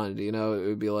James Bond, it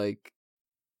would be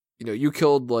you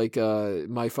killed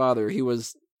my father. He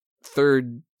was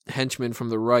third henchman from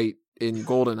the right in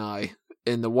GoldenEye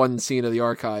in the one scene of the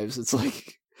archives. It's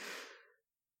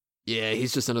yeah,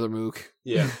 he's just another mook.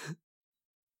 Yeah.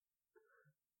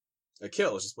 A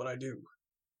kill is just what I do.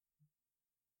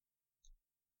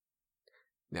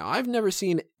 Now, I've never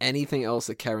seen anything else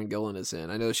that Karen Gillan is in.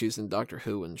 I know she's in Doctor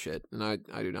Who and shit, and I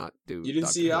do not do. You didn't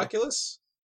Doctor see Who. Oculus?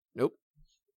 Nope.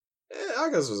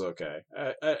 Oculus was okay.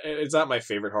 It's not my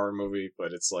favorite horror movie,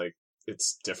 but it's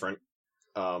it's different.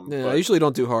 I usually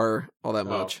don't do horror all that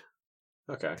much.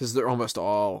 Okay. Because they're almost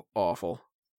all awful.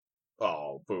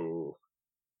 Oh, boo.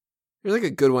 There's a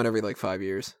good one every 5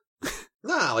 years.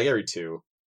 Nah, every 2.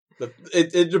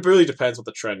 It really depends what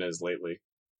the trend is lately.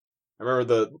 I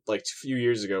remember a few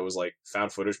years ago it was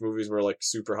found footage movies were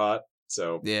super hot.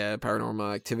 So yeah,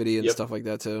 Paranormal Activity and stuff like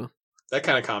that too. That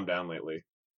kind of calmed down lately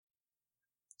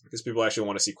because people actually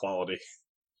want to see quality.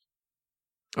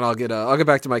 And I'll get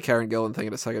back to my Karen Gillan thing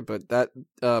in a second, but that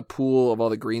pool of all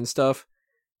the green stuff,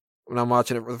 when I'm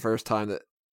watching it for the first time, the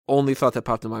only thought that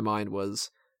popped in my mind was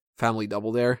Family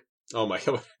Double Dare. Oh my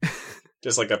god.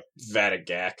 Just a vat of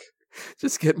gack.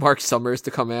 Just get Mark Summers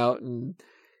to come out and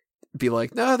be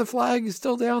like, no, the flag is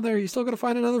still down there. You still got to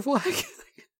find another flag.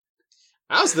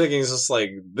 I was thinking it's just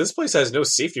this place has no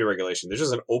safety regulation. There's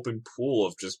just an open pool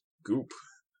of just goop.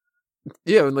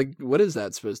 Yeah, and what is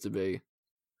that supposed to be?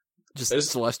 Just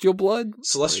celestial blood?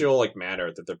 Celestial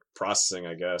matter that they're processing,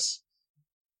 I guess.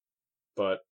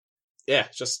 But yeah,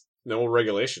 just no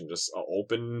regulation, just an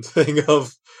open thing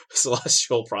of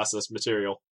celestial processed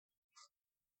material.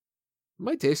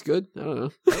 Might taste good. I don't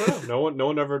know. I don't know. No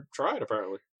one ever tried,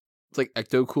 apparently. It's like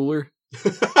Ecto Cooler.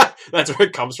 That's where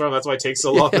it comes from. That's why it takes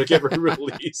so long to get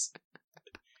released.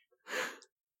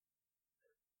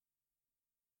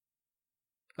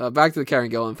 Back to the Karen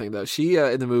Gillan thing, though. She,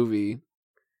 in the movie,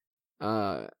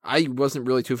 I wasn't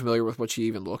really too familiar with what she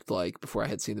even looked like before I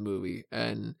had seen the movie.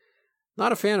 And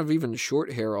not a fan of even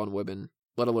short hair on women,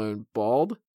 let alone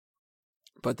bald.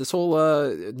 But this whole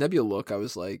Nebula look, I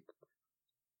was kind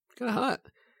of hot.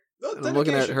 And I'm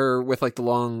looking at her with the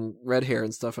long red hair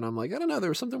and stuff, and I'm I don't know,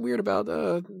 there was something weird about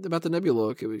the Nebula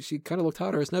look. She kind of looked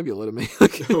hotter as Nebula to me.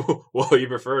 Well, you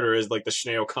preferred her as the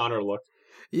Sinead O'Connor look.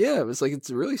 Yeah, it was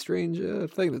it's a really strange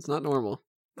thing that's not normal.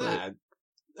 Nah,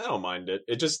 I don't mind it.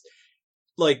 It just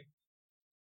I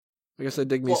guess I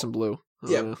dig me some blue.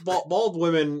 Yeah, bald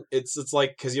women. It's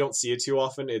because you don't see it too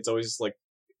often. It's always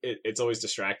it's always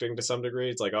distracting to some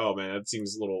degree. It's oh man, that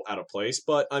seems a little out of place.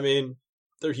 But I mean,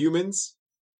 they're humans.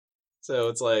 So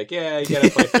it's yeah, you gotta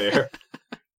fight fair.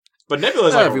 But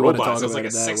Nebula's a robot, so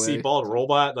it's a sexy bald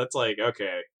robot. That's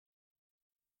okay.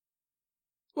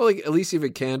 Well, like Alicia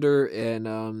Vikander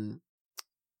and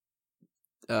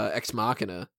Ex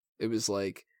Machina, it was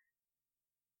like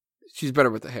she's better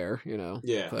with the hair, you know.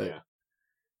 Yeah, but yeah.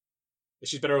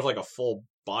 She's better with like a full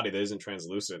body that isn't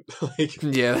translucent. Like,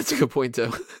 yeah, that's a good point too.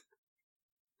 Of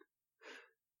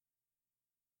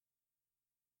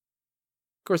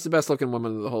course, the best looking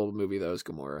woman of the whole movie though is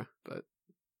Gamora, but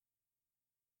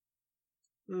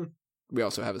we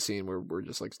also have a scene where we're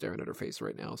just like staring at her face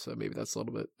right now, so maybe that's a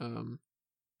little bit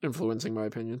influencing my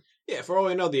opinion. yeah, for all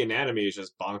we know, the anatomy is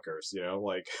just bonkers. You know,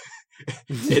 like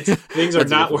things are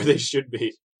That's a not good where point. they should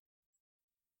be.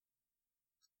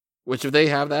 Which, if they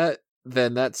have that,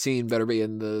 then that scene better be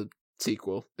in the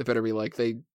sequel. It better be like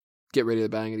they get ready to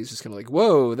bang, and he's just kind of like,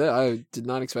 "Whoa, I did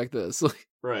not expect this."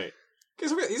 Right.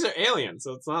 Because these are aliens,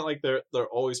 so it's not like they're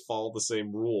always follow the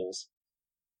same rules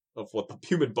of what the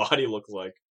human body looks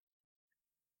like.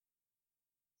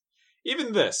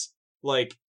 Even this,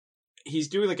 like, he's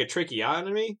doing like a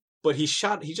tracheotomy, but he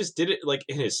just did it like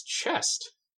in his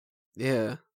chest.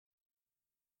 Yeah.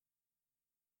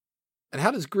 And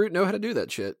how does Groot know how to do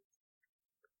that shit?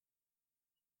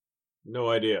 No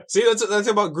idea. See, that's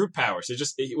about Groot powers.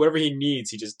 Whatever he needs,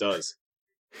 he just does.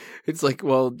 It's like,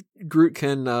 well, Groot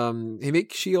can he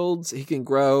makes shields, he can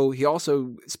grow, he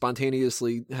also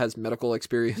spontaneously has medical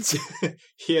experience.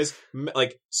 He has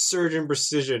like surgeon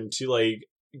precision to like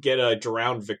get a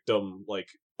drowned victim like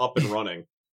up and running.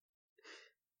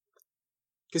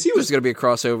 Because he There's was going to be a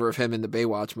crossover of him in the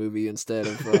Baywatch movie instead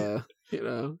of you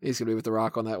know, he's going to be with The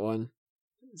Rock on that one.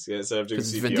 instead of doing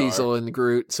Because it's CPR. Vin Diesel and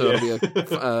Groot, so Yeah. it'll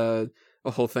be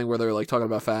a whole thing where they're like talking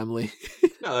about family.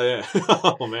 Oh yeah.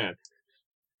 Oh man.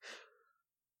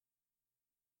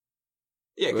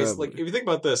 Yeah, because like if you think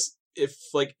about this, if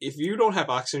you don't have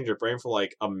oxygen in your brain for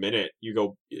like a minute,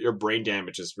 your brain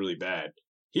damage is really bad.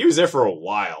 He was there for a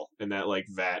while in that like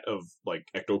vat of like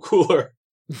ecto cooler.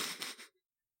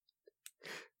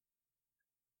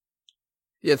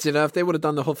 Yeah, see, now if they would have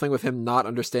done the whole thing with him not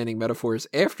understanding metaphors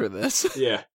after this,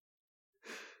 Yeah.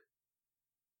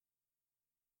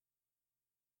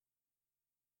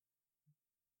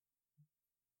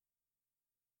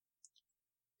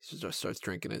 he just starts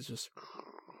drinking. It's just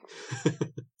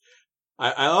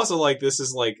I also like this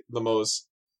is like the most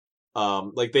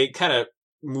like they kind of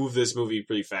move this movie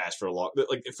pretty fast for a long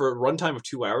like for a runtime of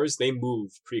 2 hours. They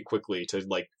move pretty quickly to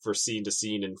like for scene to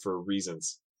scene and for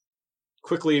reasons.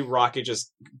 Quickly, Rocket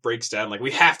just breaks down like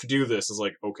we have to do this. It's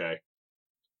like okay,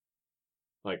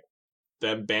 like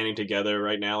them banding together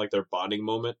right now, like their bonding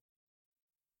moment.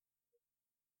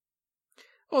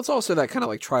 well, it's also that kind of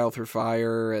like trial through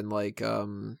fire and like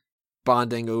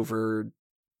bonding over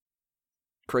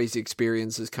crazy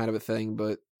experiences kind of a thing,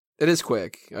 but it is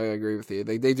quick. I agree with you.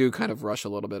 They do kind of rush a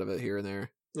little bit of it here and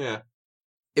there. Yeah,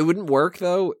 It wouldn't work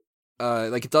though.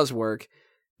 Like it does work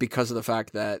because of the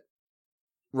fact that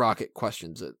Rocket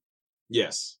questions it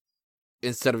yes,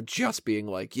 instead of just being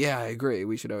like, "Yeah, I agree.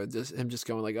 We should have this." Him just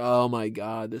going like, "Oh my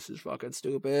god, this is fucking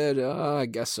stupid." I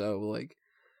guess so. Like,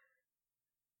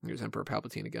 here's Emperor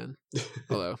Palpatine again.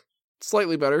 Although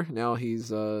slightly better now.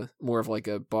 He's more of like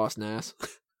a boss nass.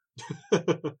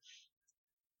 Be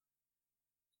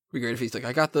great if he's like,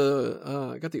 I got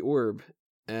the orb,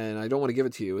 and I don't want to give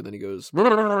it to you, and then he goes,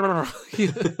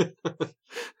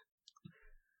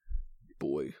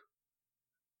 boy.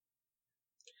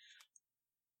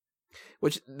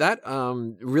 Which that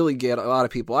really get a lot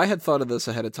of people. I had thought of this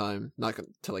ahead of time, not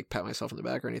to like pat myself on the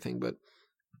back or anything, but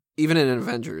even in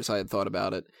Avengers, I had thought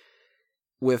about it.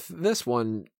 With this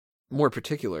one, more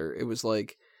particular, it was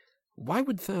like, why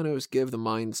would Thanos give the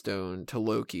Mind Stone to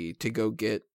Loki to go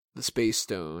get the Space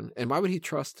Stone, and why would he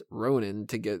trust Ronan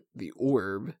to get the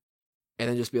orb, and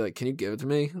then just be like, "Can you give it to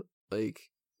me?" Like,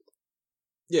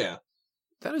 yeah.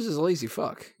 Thanos is a lazy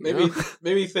fuck. Maybe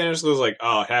Thanos was like,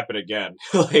 "Oh, it happened again."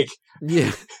 Like,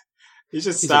 yeah, he's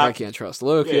just he's stopped. like, I can't trust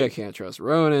Loki. Yeah. I can't trust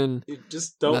Ronan. You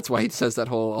just And don't. that's why he says that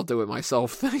whole "I'll do it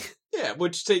myself" thing. Yeah,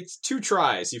 which takes 2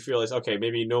 tries. You realize, okay,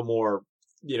 maybe no more.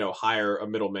 Hire a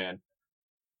middleman.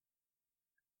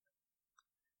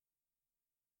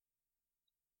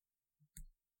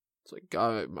 It's like,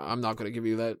 God, I'm not going to give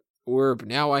you that orb.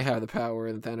 Now I have the power.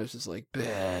 And Thanos is like,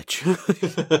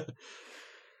 bitch.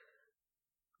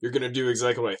 You're gonna do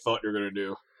exactly what I thought you're gonna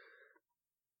do.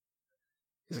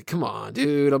 He's like, come on,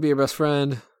 dude. I'll be your best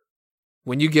friend.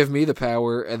 When you give me the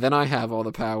power, and then I have all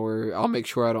the power, I'll make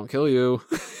sure I don't kill you.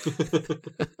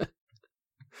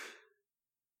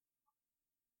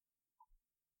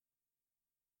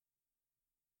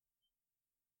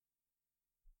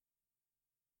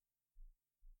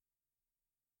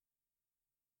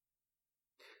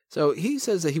 So he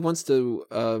says that he wants to,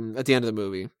 at the end of the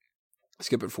movie,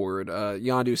 skip it forward.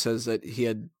 Yondu says that he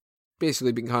had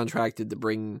basically been contracted to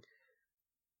bring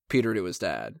Peter to his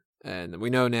dad. And we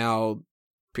know now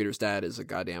Peter's dad is a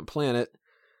goddamn planet,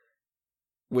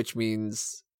 which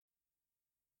means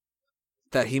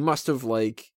that he must have,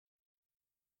 like,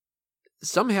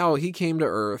 somehow he came to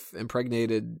Earth,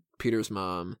 impregnated Peter's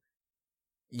mom,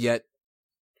 yet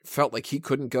felt like he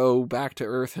couldn't go back to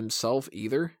Earth himself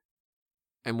either,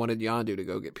 and wanted Yondu to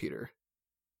go get Peter.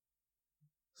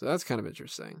 So that's kind of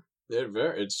interesting.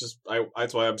 It's just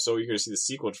that's why I'm so eager to see the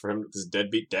sequel for him, this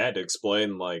deadbeat dad, to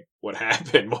explain like what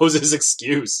happened. What was his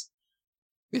excuse?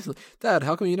 He's like, Dad,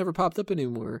 how come you never popped up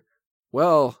anymore?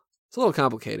 Well, it's a little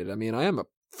complicated. I mean, I am a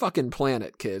fucking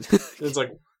planet, kid. It's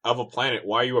like, of a planet,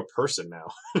 why are you a person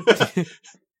now?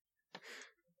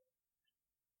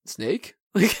 Snake?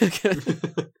 Apparently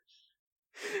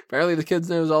the kid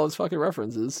knows all his fucking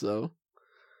references, so.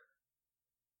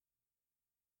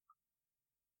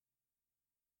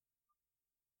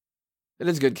 It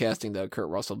is good casting, though, Kurt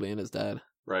Russell being his dad.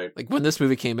 Right. Like, when this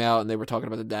movie came out and they were talking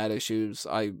about the dad issues,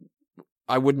 I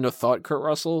wouldn't have thought Kurt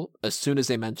Russell. As soon as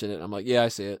they mentioned it, I'm like, yeah, I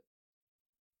see it.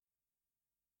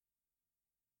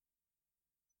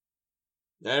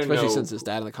 Especially since his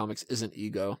dad in the comics isn't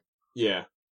Ego. Yeah.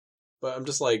 But I'm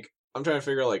just like, I'm trying to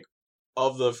figure, like,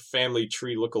 of the family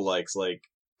tree lookalikes, like,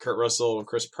 Kurt Russell and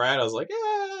Chris Pratt, I was like,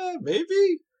 yeah,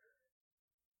 maybe.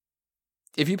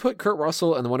 If you put Kurt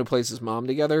Russell and the one who plays his mom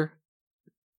together,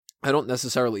 I don't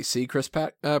necessarily see Chris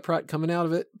Pratt coming out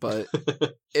of it, but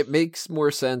it makes more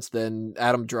sense than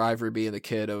Adam Driver being the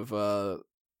kid of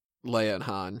Leia and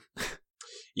Han.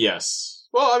 Yes.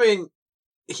 Well, I mean,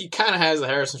 he kind of has the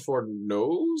Harrison Ford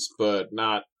nose, but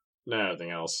not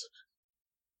anything else.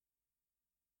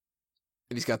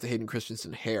 And he's got the Hayden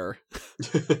Christensen hair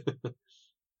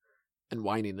and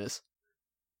whininess.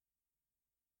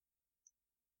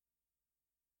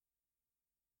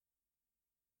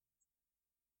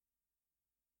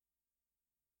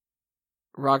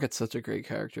 Rocket's such a great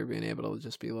character, being able to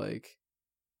just be like,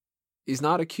 he's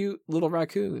not a cute little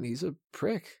raccoon, he's a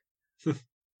prick. The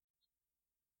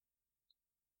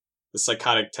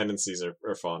psychotic tendencies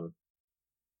are fun.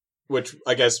 Which,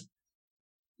 I guess,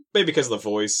 maybe because of the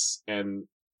voice and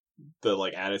the,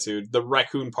 like, attitude, the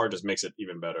raccoon part just makes it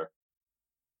even better.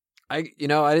 I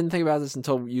didn't think about this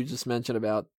until you just mentioned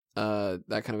about that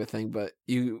kind of a thing, but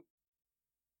in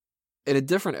a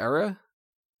different era,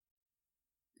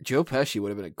 Joe Pesci would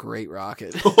have been a great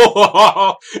Rocket. It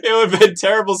would have been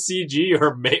terrible CG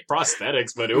or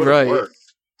prosthetics, but it would have worked.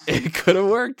 It could have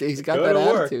worked. He's got that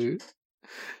attitude.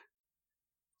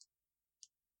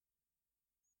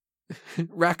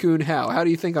 Raccoon how? How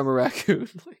do you think I'm a raccoon?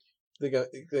 Think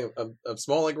I'm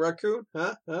small like a raccoon?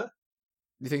 Huh?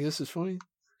 You think this is funny?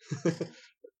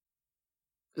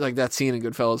 Like that scene in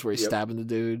Goodfellas where he's stabbing the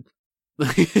dude.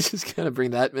 Just kind of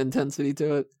bring that intensity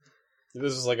to it.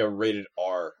 This is like a rated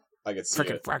R. I could see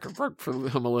it. For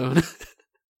Home Alone.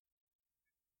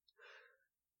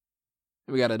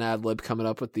 We got an ad lib coming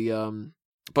up with the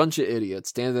bunch of idiots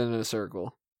standing in a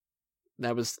circle.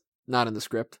 That was not in the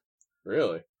script.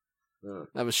 Really? Oh.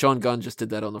 That was Sean Gunn just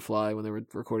did that on the fly when they were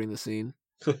recording the scene.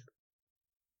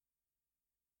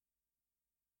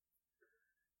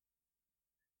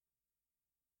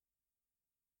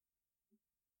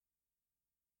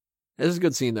 This is a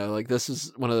good scene though. Like this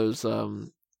is one of those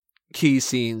key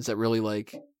scenes that really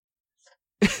like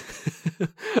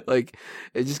like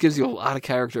it just gives you a lot of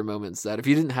character moments that if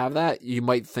you didn't have that, you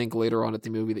might think later on at the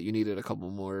movie that you needed a couple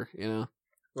more, you know?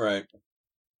 Right.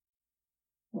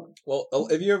 Well,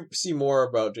 if you ever see more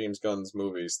about James Gunn's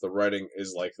movies, the writing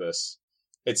is like this.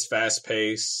 It's fast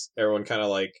paced. Everyone kind of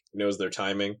like knows their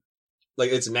timing.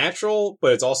 Like it's natural,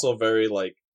 but it's also very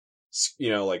like,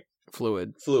 like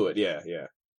fluid. Yeah.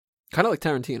 Kind of like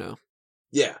Tarantino.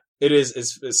 Yeah, it is.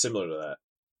 It's similar to that.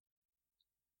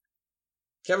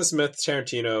 Kevin Smith,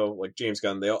 Tarantino, like James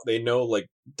Gunn, they know like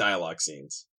dialogue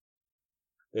scenes.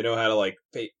 They know how to like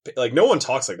like no one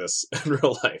talks like this in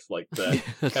real life, like that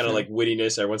kind of like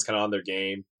wittiness. Everyone's kind of on their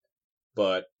game,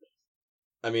 but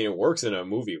I mean, it works in a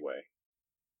movie way.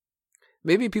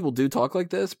 Maybe people do talk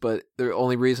like this, but the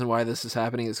only reason why this is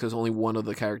happening is because only one of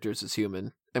the characters is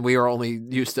human, and we are only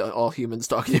used to all humans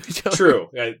talking to each other. True,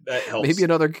 yeah, that helps. Maybe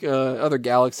in other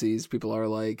galaxies, people are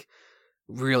like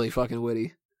really fucking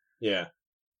witty. Yeah.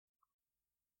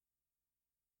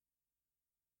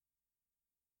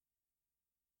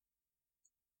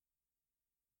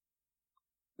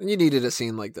 And you needed a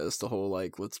scene like this, the whole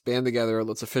like, let's band together,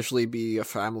 let's officially be a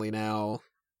family now.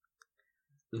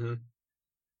 Mm-hmm.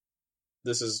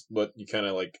 This is what you kind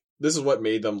of like. This is what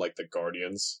made them like the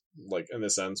Guardians, like in the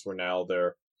sense where now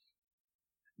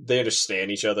they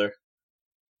understand each other.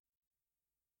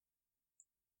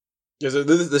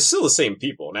 Because they're still the same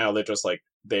people. Now they're just like,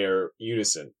 they're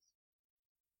unison.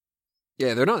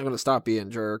 Yeah, they're not going to stop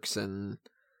being jerks and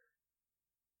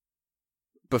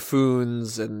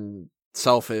buffoons and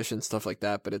selfish and stuff like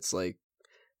that, but it's like,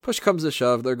 push comes to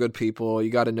shove, they're good people. You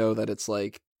got to know that it's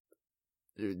like,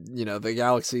 the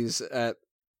galaxy's at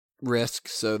risk,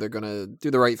 so they're going to do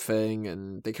the right thing,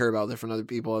 and they care about different other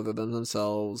people other than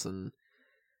themselves, and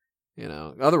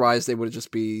otherwise they would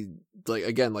just be like,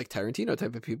 again, like Tarantino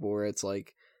type of people, where it's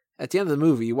like at the end of the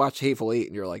movie you watch Hateful Eight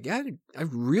and you're like, yeah, I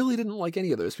really didn't like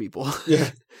any of those people. Yeah.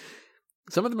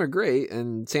 Some of them are great,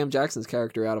 and Sam Jackson's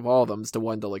character out of all of them is the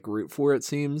one to like root for, it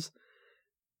seems.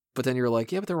 But then you're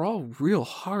like, yeah, but they're all real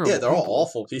horrible. Yeah, they're people. all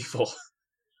awful people.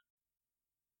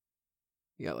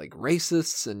 You got like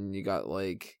racists, and you got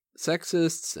like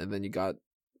sexists, and then you got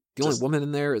the only woman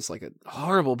in there is like a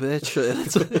horrible bitch. And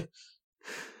it's like...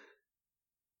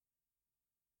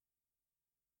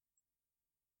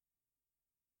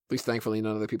 At least thankfully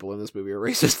none of the people in this movie are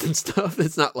racist and stuff.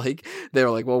 It's not like they're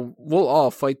like, well, we'll all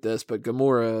fight this, but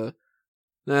Gamora,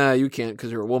 nah, you can't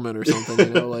because you're a woman or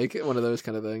something, like one of those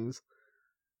kind of things.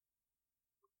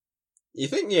 You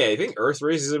think Earth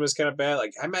racism is kind of bad?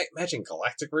 Like, I might imagine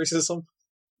galactic racism.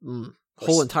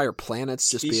 Whole entire planets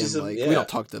just being like, we don't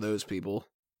talk to those people.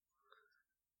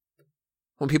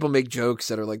 When people make jokes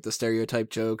that are like the stereotype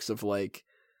jokes of like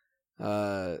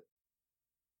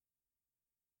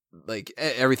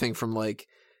everything from like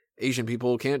Asian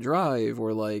people can't drive,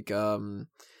 or like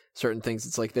certain things,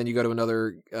 it's like then you go to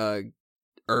another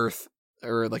Earth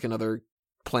or like another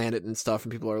planet and stuff,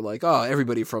 and people are like, oh,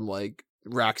 everybody from like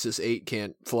Raxus 8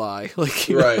 can't fly. Like,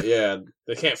 right, yeah.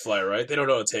 They can't fly, right? They don't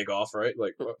know how to take off, right?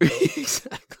 Like,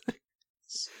 exactly.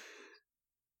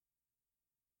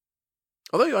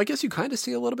 Although I guess you kind of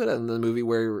see a little bit in the movie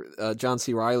where John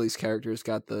C. Reilly's character's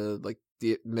got the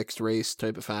mixed race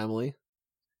type of family.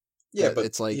 Yeah, but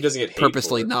it's like he doesn't get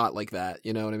purposely not like that.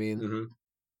 You know what I mean? Mm-hmm.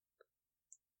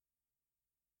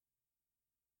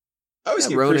 I always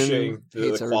keep Ronan appreciating hates the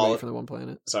everybody quality from the one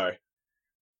planet. Sorry.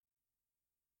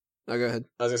 Oh, go ahead.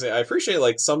 I was gonna say, I appreciate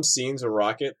like some scenes with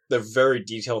Rocket. They're very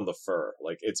detailed in the fur.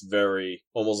 Like, it's very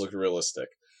almost looks realistic.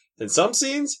 And some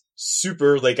scenes,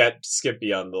 super, they got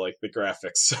skimpy on the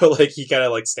graphics. So like he kind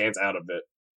of like stands out a bit.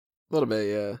 A little bit,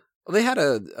 yeah. Well, they had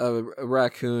a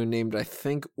raccoon named, I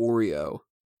think, Oreo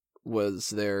was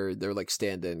their like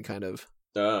stand-in kind of.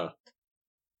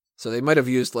 So they might have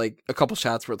used like a couple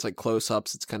shots where it's like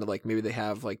close-ups. It's kind of like maybe they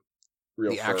have like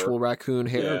real the fur. actual raccoon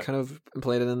hair kind of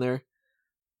implanted in there.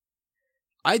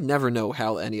 I'd never know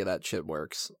how any of that shit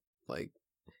works. Like,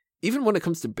 even when it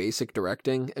comes to basic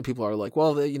directing, and people are like,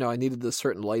 well, I needed this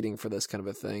certain lighting for this kind of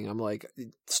a thing. I'm like,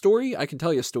 story? I can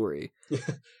tell you a story.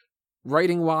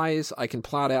 Writing-wise, I can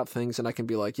plot out things, and I can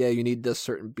be like, yeah, you need this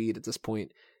certain beat at this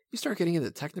point. You start getting into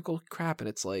technical crap, and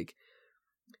it's like,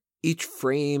 each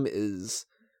frame is,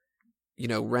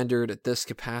 rendered at this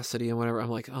capacity and whatever.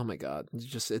 I'm like, oh my god,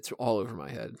 it's all over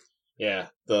my head. Yeah,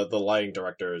 the lighting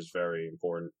director is very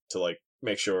important to like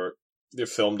make sure the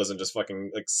film doesn't just fucking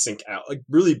like sink out. Like,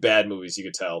 really bad movies, you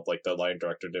could tell like the lighting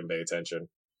director didn't pay attention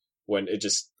when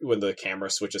the camera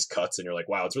switches cuts and you're like,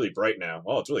 wow, it's really bright now.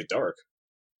 Oh, it's really dark.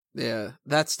 Yeah,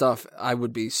 that stuff I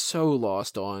would be so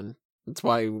lost on. That's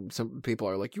why some people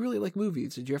are like, you really like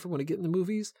movies. Did you ever want to get into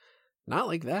movies? Not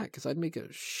like that, because I'd make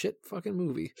a shit fucking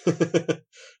movie.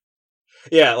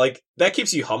 Yeah, like, that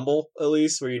keeps you humble, at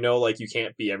least, where like, you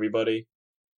can't be everybody.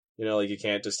 Like, you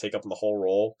can't just take up the whole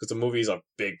role, because the movie's a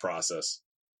big process.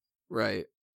 Right.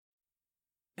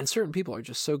 And certain people are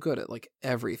just so good at, like,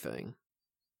 everything.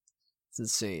 It's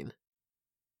insane.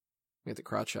 We got the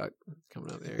crotch shot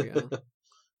coming up. There you go.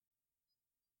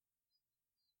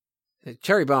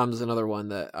 Cherry Bomb is another one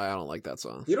that I don't like that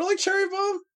song. You don't like Cherry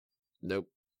Bomb? Nope.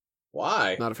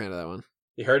 Why? Not a fan of that one.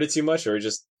 You heard it too much, or you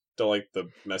just don't like the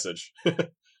message?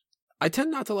 I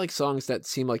tend not to like songs that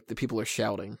seem like the people are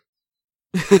shouting.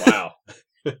 Wow.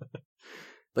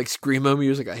 Like Screamo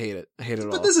music, I hate it. I hate it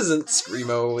all. But this isn't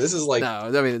Screamo. This is like... No,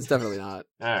 I mean, it's definitely not.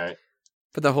 Alright.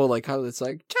 But the whole, like, how it's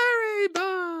like, Cherry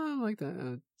Bomb, like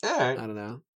that. Alright. I don't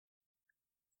know.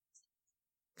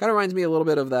 Kind of reminds me a little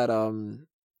bit of that,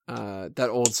 that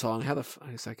old song. How the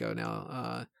fuck does that go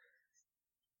now?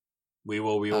 We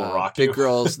will rock you. Big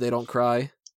Girls, They Don't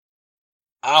Cry.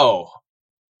 Oh.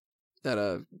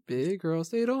 That, Big Girls,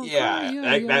 They Don't Cry.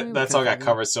 Yeah, that song got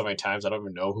covered so many times, I don't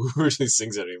even know who really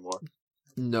sings it anymore.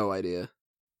 No idea.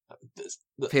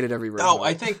 Hated every version. No,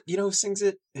 I think, who sings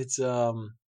it? It's, it's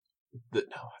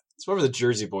whatever the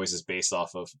Jersey Boys is based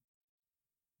off of.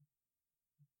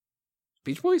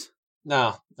 Beach Boys?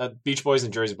 No, Beach Boys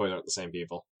and Jersey Boys aren't the same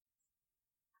people.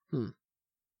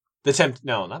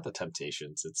 No, not the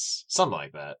Temptations. It's something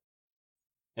like that.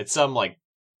 It's some like,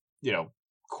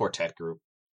 quartet group.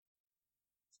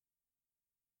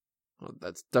 Well,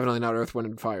 that's definitely not Earth, Wind,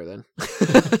 and Fire then.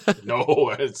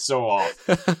 No, it's so off.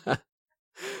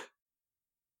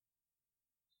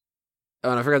 Oh,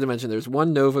 and I forgot to mention, there's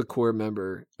one Nova Corps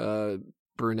member,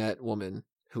 brunette woman,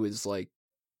 who is like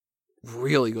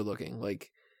really good looking.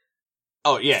 Like,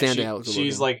 Oh yeah, standout.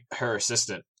 she's like her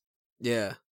assistant.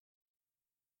 Yeah.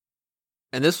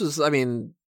 And this was, I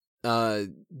mean,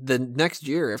 the next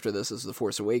year after this is The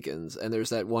Force Awakens, and there's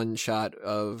that one shot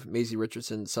of Maisie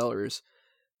Richardson Sellers,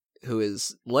 who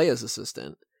is Leia's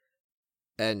assistant,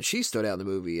 and she stood out in the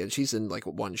movie, and she's in like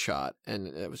one shot, and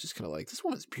it was just kind of like, this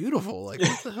woman's beautiful. Like,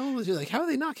 what the hell was she like? How did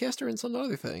they not cast her in some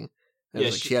other thing? And it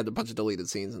was like, she had a bunch of deleted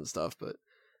scenes and stuff, but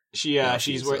she has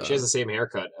the same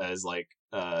haircut as like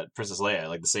Princess Leia,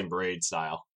 like the same braid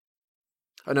style.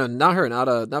 Oh no, not her,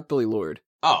 not Billie Lourd.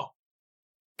 Oh,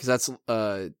 because that's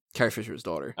Carrie Fisher's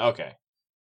daughter. Okay.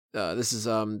 This is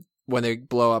when they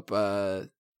blow up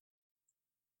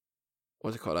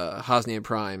what's it called? Hosnian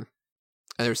Prime.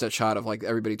 And there's that shot of like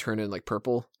everybody turning like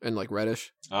purple and like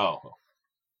reddish. Oh.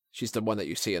 She's the one that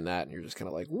you see in that, and you're just kind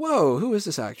of like, whoa, who is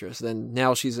this actress? Then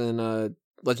now she's in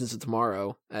Legends of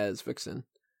Tomorrow as Vixen.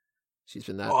 She's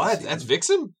been that. Oh, that's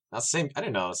Vixen? That's the same. I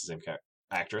didn't know that's the same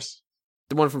actress.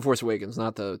 The one from Force Awakens,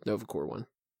 not the Nova Corps one.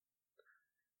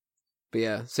 But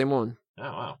yeah, same one. Oh,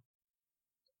 wow.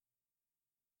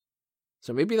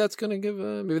 So maybe that's going to give,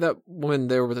 maybe that woman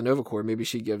there with the Nova Corps, maybe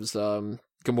she gives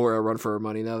Gamora a run for her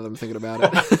money now that I'm thinking about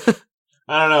it.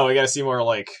 I don't know. We got to see more,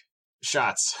 like,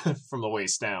 shots from the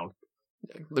waist down.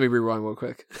 Let me rewind real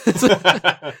quick.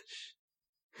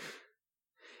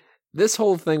 This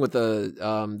whole thing with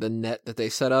the net that they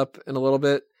set up in a little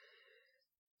bit,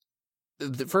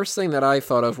 the first thing that I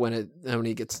thought of when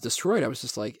he gets destroyed, I was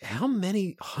just like, how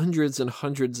many hundreds and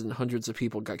hundreds and hundreds of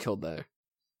people got killed there?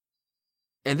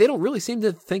 And they don't really seem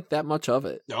to think that much of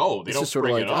it. No, they don't. It's just sort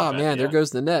of like, oh man, there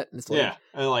goes the net. And it's like, yeah,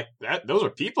 and like that, those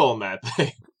are people in that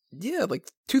thing. Yeah, like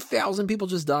 2,000 people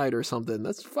just died or something.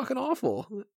 That's fucking awful.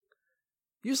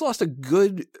 You just lost a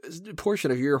good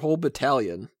portion of your whole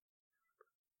battalion.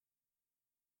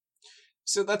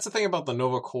 So that's the thing about the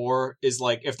Nova Corps is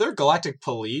like, if they're galactic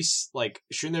police, like,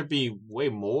 shouldn't there be way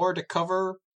more to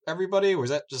cover everybody? Or is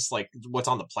that just like what's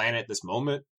on the planet at this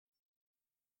moment?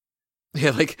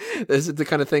 Yeah, like, this is the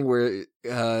kind of thing where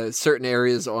certain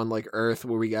areas on like Earth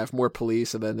where we have more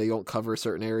police and then they don't cover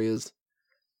certain areas.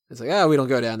 It's like, we don't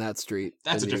go down that street.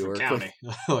 That's a New different York. county.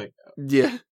 Like,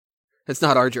 yeah. It's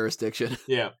not our jurisdiction.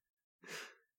 Yeah.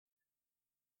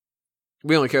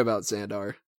 We only care about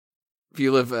Xandar. If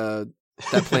you live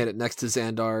that planet next to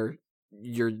Xandar,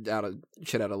 you're out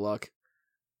of luck.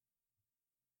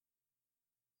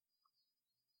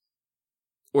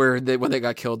 Where when they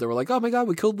got killed, they were like, "Oh my god,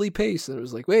 we killed Lee Pace," and it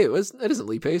was like, "Wait, it isn't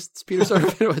Lee Pace. It's Peter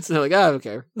Serafinowicz." And they're like, "I don't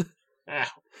care."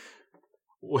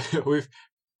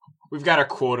 We've got our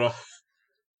quota.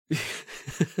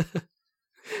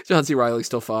 John C. Reilly's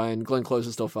still fine. Glenn Close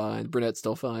is still fine. Burnett's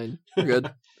still fine. We're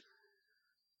good.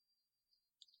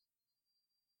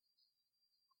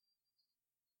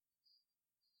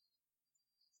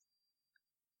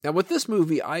 Now, with this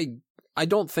movie, I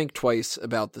don't think twice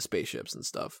about the spaceships and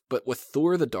stuff, but with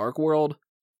Thor: The Dark World,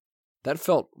 that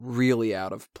felt really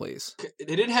out of place.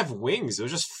 They didn't have wings. It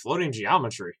was just floating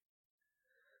geometry.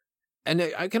 And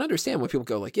I can understand when people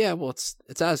go like, yeah, well,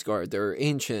 it's Asgard. They're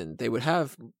ancient. They would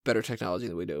have better technology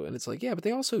than we do. And it's like, yeah, but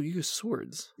they also use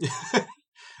swords.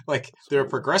 Like, they're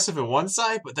progressive in one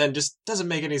side, but then just doesn't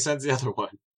make any sense the other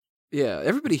one. Yeah,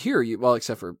 everybody here, well,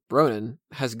 except for Ronan,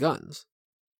 has guns.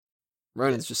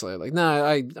 Ronan's just like, nah,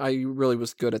 I really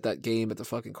was good at that game at the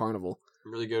fucking carnival.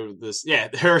 I'm really good with this. Yeah,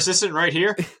 her assistant right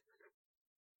here,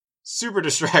 super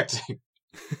distracting.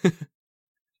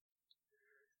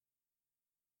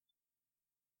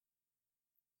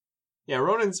 Yeah,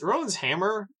 Ronan's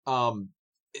hammer,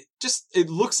 it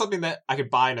looks something that I could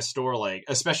buy in a store, like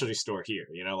a specialty store here,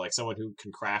 like someone who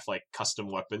can craft like custom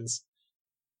weapons.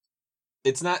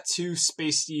 It's not too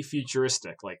spacey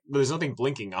futuristic, like there's nothing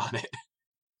blinking on it.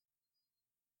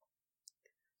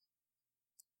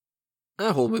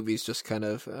 That whole movie's just kind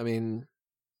of, I mean,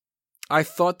 I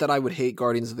thought that I would hate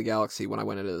Guardians of the Galaxy when I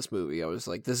went into this movie. I was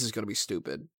like, this is going to be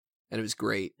stupid. And it was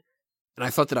great. And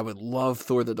I thought that I would love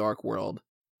Thor: The Dark World.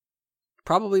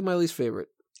 Probably my least favorite.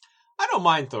 I don't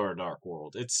mind Thor: Dark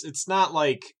World. It's not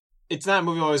a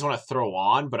movie I always want to throw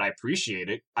on, but I appreciate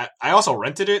it. I also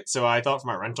rented it, so I thought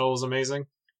my rental was amazing.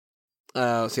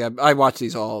 See, I watch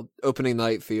these all opening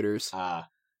night theaters.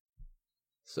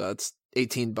 So it's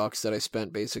 $18 that I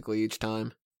spent basically each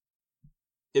time.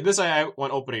 in this I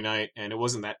went opening night, and it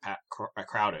wasn't that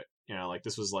crowded. You know, like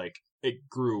this was like it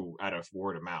grew out of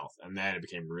word of mouth, and then it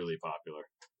became really popular.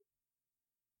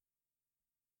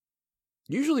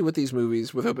 Usually with these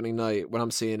movies, with opening night, when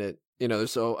I'm seeing it, you know,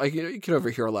 so you can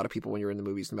overhear a lot of people when you're in the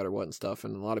movies, no matter what and stuff,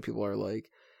 and a lot of people are like,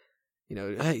 you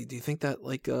know, hey, do you think that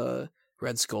like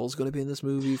Red Skull's going to be in this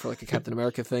movie for like a Captain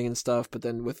America thing and stuff? But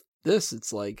then with this,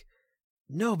 it's like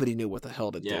nobody knew what the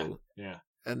hell to do. Yeah.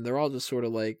 And they're all just sort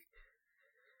of like,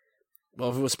 well,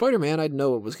 if it was Spider-Man, I'd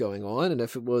know what was going on. And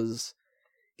if it was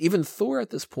even Thor at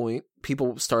this point,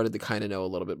 people started to kind of know a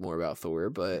little bit more about Thor.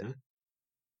 But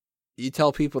you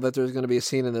tell people that there's going to be a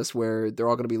scene in this where they're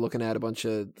all going to be looking at a bunch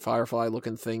of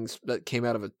Firefly-looking things that came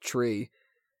out of a tree.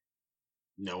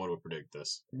 No one would predict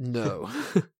this. No.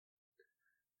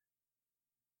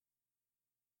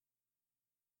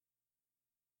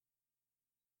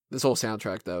 This whole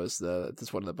soundtrack, though, is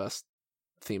one of the best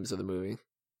themes of the movie.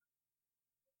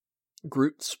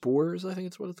 Groot Spores, I think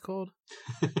it's what it's called.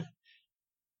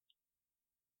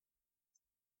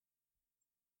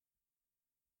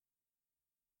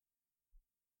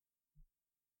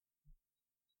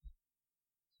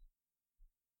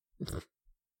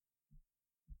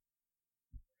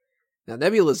 Now,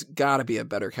 Nebula's got to be a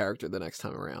better character the next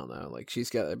time around, though. Like, she's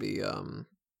got to be kind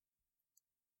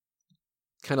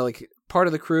of like part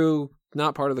of the crew,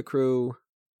 not part of the crew.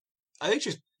 I think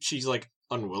she's like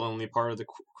unwillingly part of the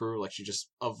crew. Like she just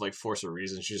of like force or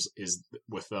reason, she just is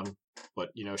with them. But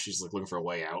you know, she's like looking for a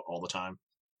way out all the time.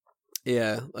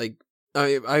 Yeah, like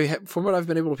I from what I've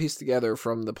been able to piece together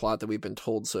from the plot that we've been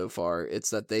told so far,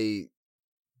 it's that they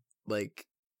like.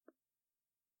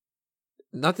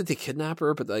 Not that they kidnap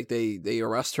her, but like they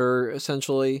arrest her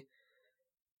essentially,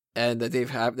 and that they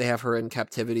have her in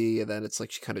captivity, and then it's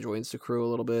like she kind of joins the crew a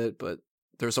little bit, but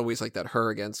there's always like that her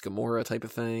against Gamora type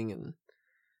of thing, and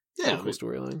yeah, cool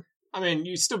storyline. I mean,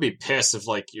 you'd still be pissed if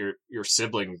like your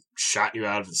sibling shot you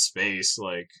out of the space,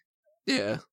 like.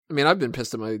 Yeah, I mean, I've been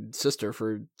pissed at my sister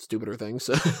for stupider things.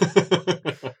 So.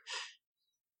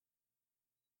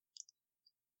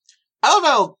 I love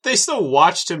how they still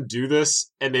watched him do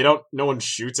this, and no one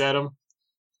shoots at him.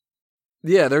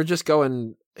 Yeah, they're just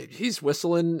going, he's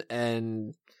whistling,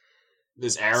 and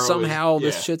this arrow somehow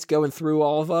this shit's going through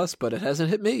all of us, but it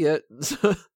hasn't hit me yet.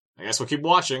 I guess we'll keep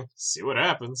watching, see what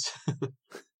happens.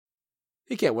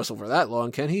 He can't whistle for that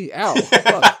long, can he? Ow.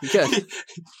 Fuck, he can't.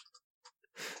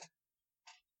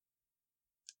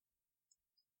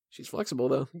 She's flexible,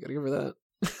 though. You gotta give her that.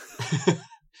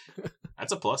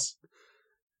 That's a plus.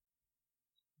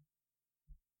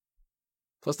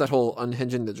 Plus, that whole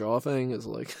unhinging the jaw thing is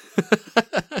like.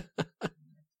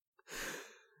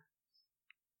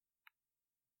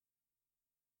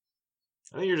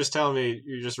 I think you're just telling me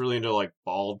you're just really into like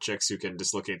bald chicks who can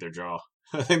dislocate their jaw.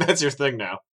 I think that's your thing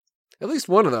now. At least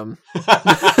one of them.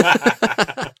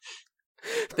 I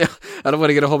don't want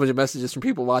to get a whole bunch of messages from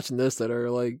people watching this that are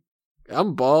like,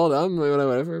 I'm bald, I'm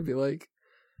whatever. Be like,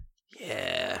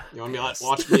 yeah. You want me to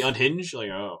watch me unhinge? Like,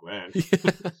 oh, man.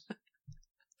 Yeah.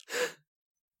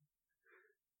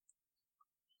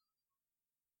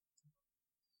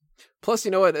 Plus,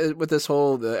 you know what? With this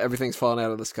whole everything's falling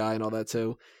out of the sky and all that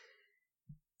too.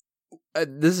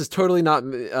 This is totally not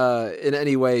in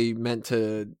any way meant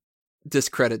to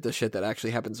discredit the shit that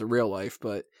actually happens in real life,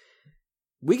 but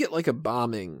we get like a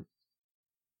bombing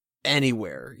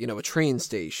anywhere, you know, a train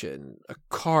station, a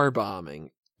car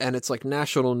bombing, and it's like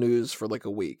national news for like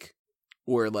a week.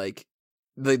 Or like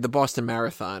the Boston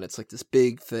Marathon, it's like this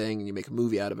big thing, and you make a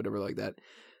movie out of it, or like that.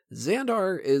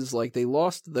 Xandar is like they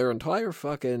lost their entire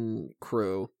fucking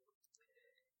crew,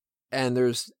 and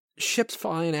there's ships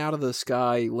flying out of the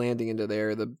sky, landing into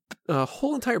there. The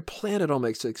whole entire planet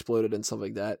almost exploded and stuff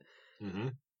like that. Mm-hmm.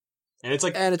 And it's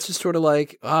like, and it's just sort of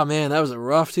like, oh man, that was a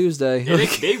rough Tuesday.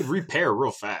 They repair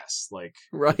real fast, like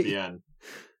right at the end.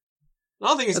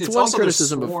 Another thing is, that's it's one also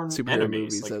criticism of superhero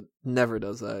enemies, movies that never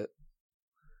does that.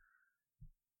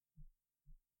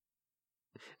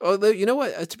 Oh, you know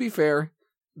what? To be fair,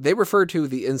 they refer to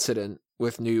the incident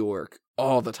with New York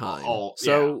all the time,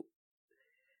 so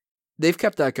they've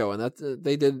kept that going. That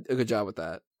they did a good job with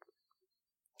that.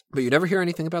 But you never hear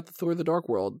anything about the Thor: The Dark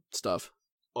World stuff.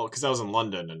 Well, because that was in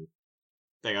London, and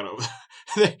they got over.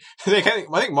 I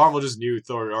think Marvel just knew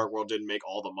Thor: The Dark World didn't make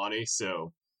all the money,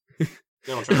 so they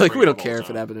don't try like we don't care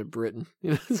if it happened in Britain.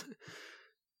 You know?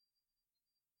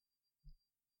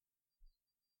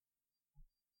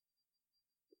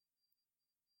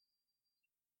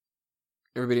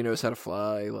 Everybody knows how to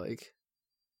fly. Like,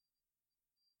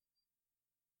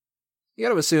 you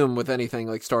got to assume with anything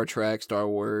like Star Trek, Star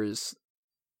Wars,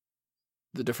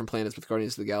 the different planets with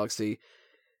Guardians of the Galaxy,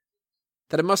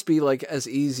 that it must be like as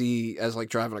easy as like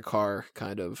driving a car,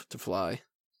 kind of, to fly.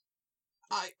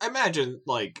 I imagine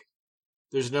like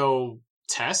there's no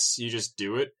tests. You just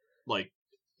do it. Like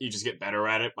you just get better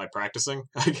at it by practicing,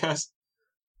 I guess.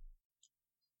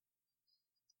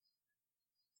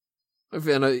 If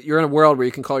you're in a world where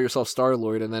you can call yourself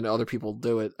Star-Lord and then other people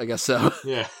do it, I guess so.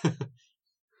 Yeah.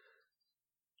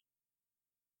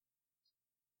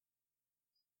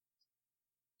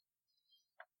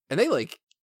 And they like,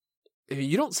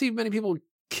 you don't see many people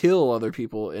kill other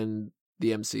people in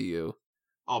the MCU.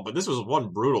 Oh, but this was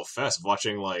one brutal fest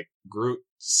watching like Groot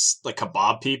like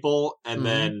kebab people, and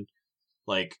then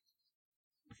like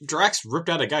Drax ripped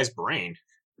out a guy's brain.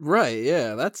 Right?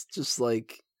 Yeah, that's just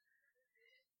like,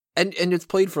 and it's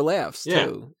played for laughs too.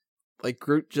 Yeah. Like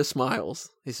Groot just smiles.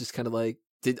 He's just kind of like,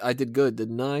 I did good,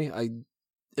 didn't I? I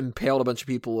impaled a bunch of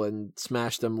people and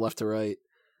smashed them left to right.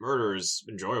 Murder is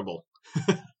enjoyable.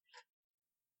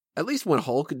 At least when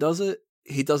Hulk does it,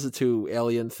 he does it to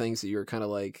alien things that you're kind of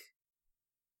like,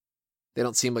 they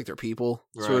don't seem like they're people,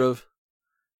 sort Right. of.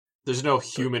 There's no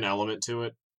human element to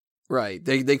it. Right.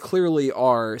 They clearly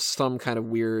are some kind of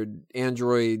weird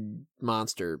android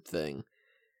monster thing.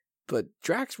 But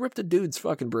Drax ripped a dude's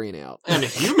fucking brain out. And a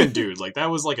human dude, like that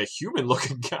was like a human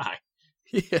looking guy.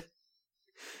 Yeah.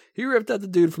 He ripped out the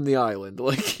dude from the island.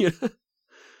 Like, you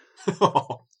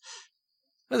know.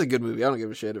 That's a good movie. I don't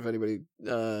give a shit if anybody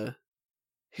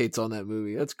hates on that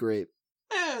movie. That's great.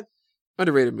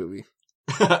 Underrated movie.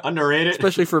 Underrated.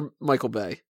 Especially for Michael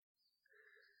Bay.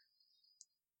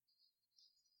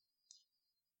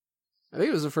 I think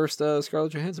it was the first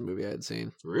Scarlett Johansson movie I had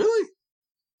seen. Really?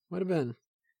 Might have been.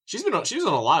 She was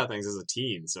on a lot of things as a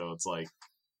teen, so it's like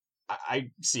I've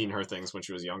seen her things when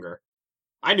she was younger.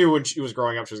 I knew when she was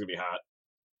growing up she was gonna be hot.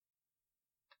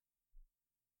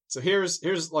 So here's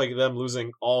like them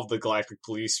losing all of the galactic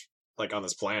police like on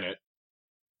this planet.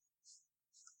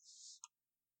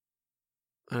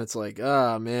 And it's like,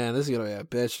 oh man, this is gonna be a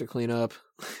bitch to clean up.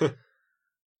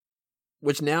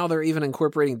 Which now they're even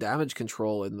incorporating damage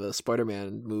control in the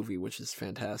Spider-Man movie, which is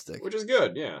fantastic. Which is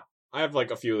good, yeah. I have like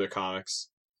a few of their comics.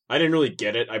 I didn't really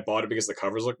get it. I bought it because the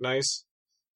covers looked nice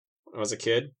when I was a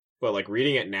kid. But like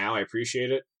reading it now, I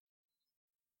appreciate it.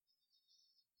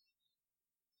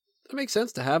 It makes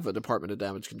sense to have a department of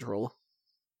damage control.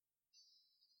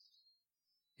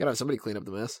 You gotta have somebody clean up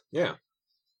the mess. Yeah.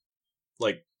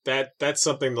 Like that's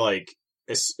something like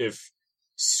if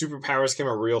superpowers became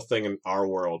a real thing in our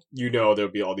world, you know there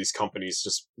would be all these companies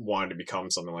just wanting to become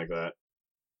something like that.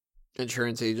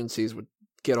 Insurance agencies would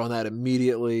get on that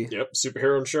immediately. Yep,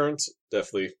 superhero insurance,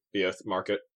 definitely be a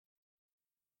market.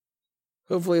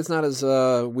 Hopefully it's not as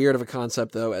weird of a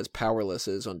concept, though, as Powerless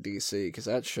is on DC, because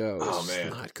that show is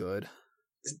not good.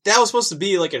 That was supposed to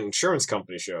be like an insurance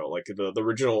company show. Like the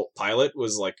original pilot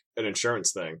was like an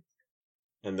insurance thing.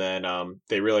 And then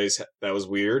they realized that was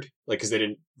weird, like because they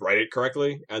didn't write it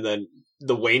correctly. And then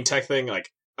the Wayne Tech thing, like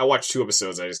I watched 2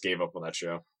 episodes, I just gave up on that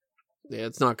show. Yeah,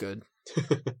 it's not good.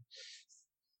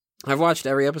 I've watched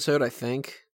every episode, I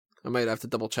think. I might have to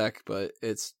double check, but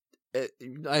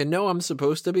I know I'm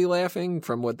supposed to be laughing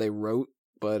from what they wrote,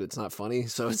 but it's not funny,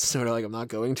 so it's sort of like I'm not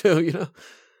going to, you know?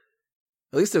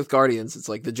 At least with Guardians, it's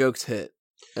like the jokes hit.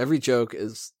 Every joke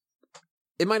is...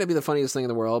 It might not be the funniest thing in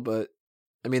the world, but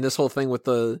I mean, this whole thing with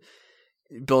the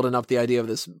building up the idea of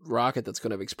this rocket that's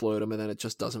going to explode them and then it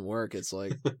just doesn't work. It's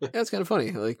like, yeah, it's kind of funny.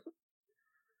 Like,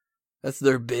 that's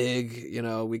their big, you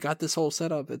know, we got this whole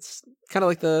setup. It's kind of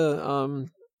like the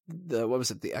what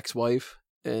was it? The ex-wife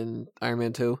in Iron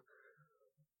Man 2.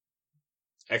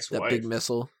 Ex-wife? That big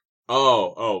missile.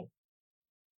 Oh.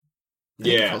 I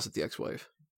think he Yeah. calls it the ex-wife.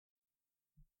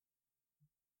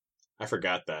 I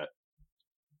forgot that.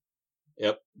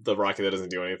 Yep, the rocket that doesn't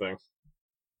do anything.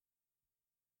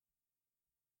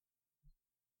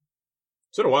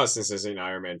 It's been a while since I've seen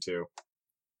Iron Man 2. You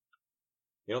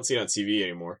don't see it on TV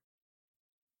anymore.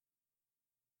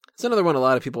 It's another one a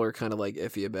lot of people are kind of like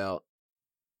iffy about.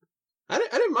 I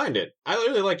didn't mind it. I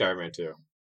really liked Iron Man 2.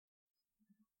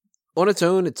 On its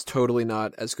own, it's totally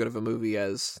not as good of a movie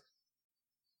as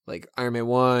like Iron Man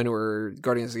 1 or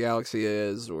Guardians of the Galaxy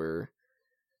is or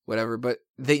whatever, but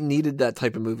they needed that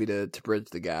type of movie to bridge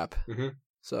the gap. Mm-hmm.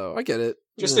 So I get it.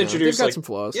 Just You know, introduce they've got like some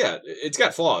flaws. Yeah, it's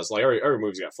got flaws. Like every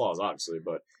movie's got flaws, obviously,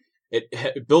 but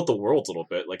it built the world a little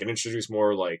bit. Like it introduced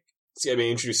more like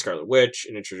introduced Scarlet Witch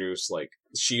and introduced like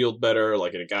Shield better.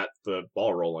 Like it got the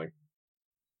ball rolling.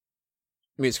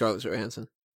 I mean Scarlett Johansson.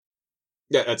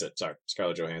 Yeah, that's it. Sorry,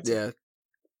 Scarlett Johansson.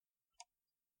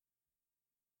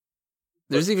 Yeah.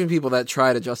 There's even people that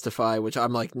try to justify, which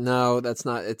I'm like, no, that's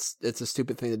not. It's a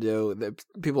stupid thing to do.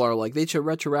 People are like, they should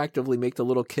retroactively make the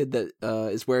little kid that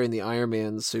is wearing the Iron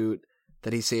Man suit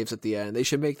that he saves at the end. They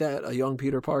should make that a young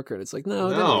Peter Parker. And it's like,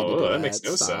 no, that makes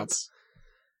no sense.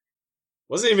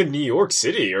 Wasn't even New York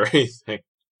City or anything.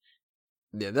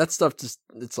 Yeah, that stuff just,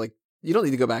 it's like, you don't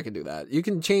need to go back and do that. You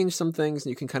can change some things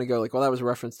and you can kind of go like, well, that was a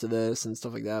reference to this and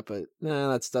stuff like that. But nah,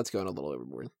 that's going a little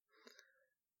overboard.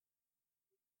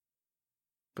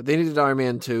 But they needed Iron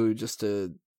Man 2 just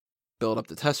to build up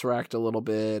the Tesseract a little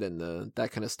bit and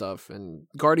that kind of stuff. And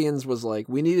Guardians was like,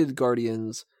 we needed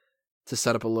Guardians to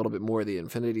set up a little bit more of the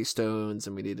Infinity Stones,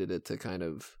 and we needed it to kind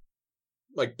of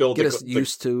like get us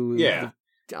used to the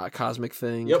cosmic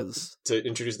thing. Yep. To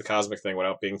introduce the cosmic thing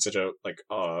without being such a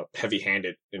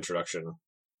heavy-handed introduction.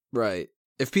 Right.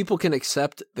 If people can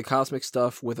accept the cosmic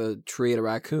stuff with a tree and a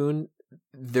raccoon,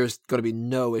 there's going to be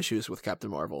no issues with Captain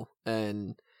Marvel.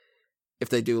 And if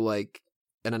they do like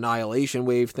an Annihilation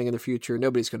Wave thing in the future,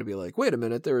 nobody's going to be like, wait a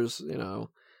minute, there's,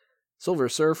 Silver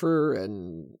Surfer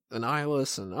and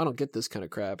Annihilus, and I don't get this kind of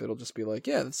crap. It'll just be like,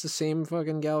 yeah, it's the same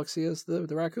fucking galaxy as the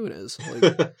raccoon is.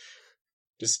 Like,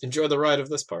 just enjoy the ride of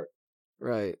this part.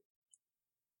 Right.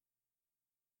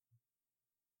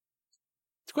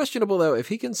 It's questionable, though. If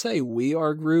he can say, we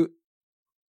are Groot,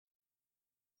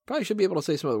 probably should be able to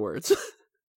say some other words.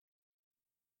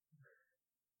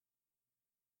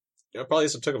 Probably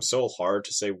this took him so hard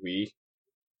to say we.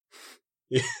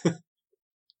 Yeah.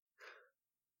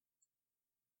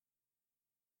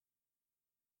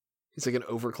 He's like in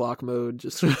overclock mode,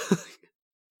 just. And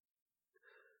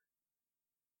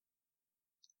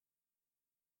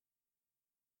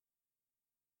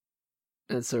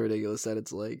it's so ridiculous that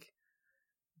it's like.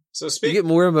 So you get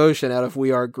more emotion out of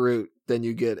We Are Groot than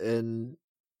you get in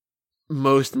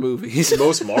most movies.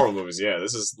 Most Marvel movies, yeah.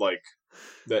 This is like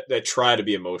that try to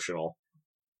be emotional,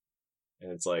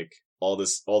 and it's like all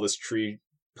this tree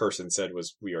person said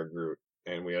was "We are Groot,"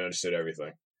 and we understood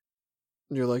everything.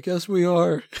 And you're like, yes, we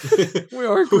are. We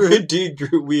are Groot. Indeed,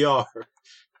 Groot, we are.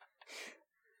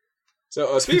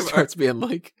 So speaking it starts being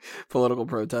like political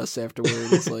protests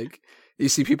afterwards. It's like you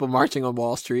see people marching on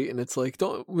Wall Street, and it's like,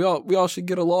 don't we all should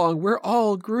get along? We're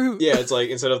all Groot. Yeah, it's like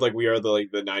instead of like we are the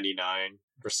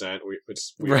 99%,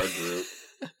 we are Groot.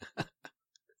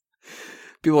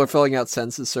 People are filling out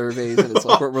census surveys, and it's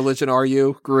like, what religion are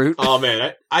you, Groot? Oh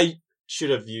man, I should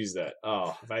have used that.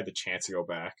 Oh, if I had the chance to go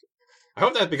back. I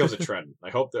hope that becomes a trend. I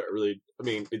hope that really. I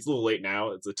mean, it's a little late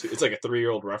now. It's like a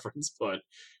 3-year-old reference, but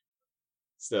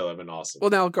still, it'd been awesome. Well,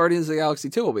 now Guardians of the Galaxy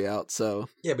 2 will be out, so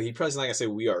yeah, but he probably's not gonna say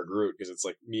 "We are Groot" because it's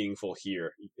like meaningful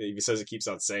here. If he says it keeps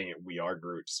on saying it, "We are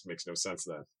Groot," just makes no sense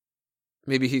then.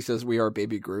 Maybe he says "We are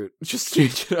Baby Groot." Just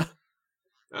change it up.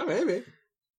 Oh, maybe.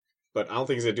 But I don't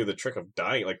think he's gonna do the trick of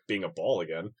dying, like being a ball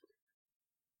again.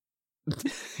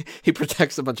 He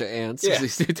protects a bunch of ants. Yeah.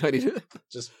 He's too tiny to...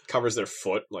 Just covers their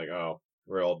foot, like, oh,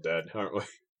 we're all dead, aren't we?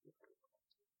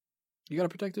 You gotta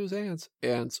protect those ants.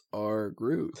 Ants are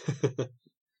Groot.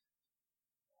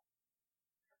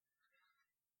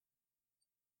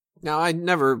 Now, I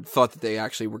never thought that they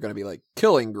actually were going to be, like,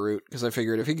 killing Groot, because I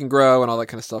figured if he can grow and all that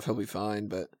kind of stuff, he'll be fine,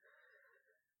 but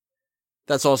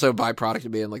that's also a byproduct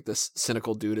of being, like, this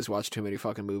cynical dude who's watched too many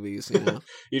fucking movies, you know?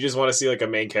 You just want to see, like, a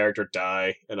main character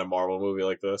die in a Marvel movie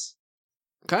like this?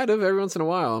 Kind of, every once in a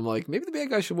while. I'm like, maybe the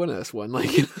bad guy should win this one. Like,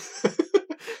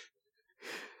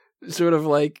 sort of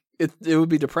like, it would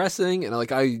be depressing, and,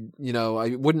 like, I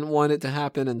wouldn't want it to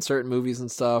happen in certain movies and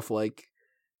stuff, like,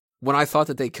 when I thought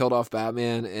that they killed off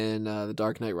Batman in The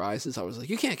Dark Knight Rises, I was like,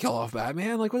 you can't kill off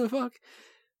Batman, like, what the fuck?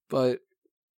 But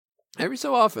every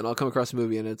so often, I'll come across a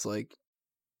movie, and it's like,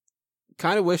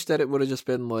 kind of wish that it would have just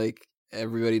been like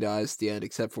everybody dies at the end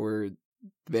except for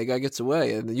the bad guy gets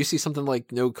away, and then you see something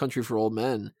like No Country for Old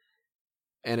Men,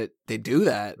 and they do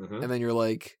that, and then you're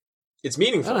like, it's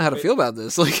meaningful. I don't know how to feel about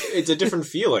this. Like, it's a different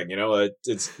feeling, you know.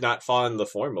 It's not following the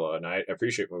formula, and I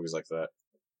appreciate movies like that.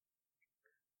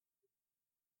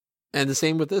 And the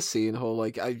same with this scene,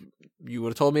 you would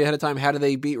have told me ahead of time, how do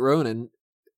they beat Ronan?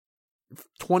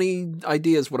 20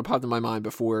 ideas would have popped in my mind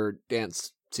before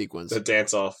dance sequence. The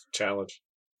dance-off challenge.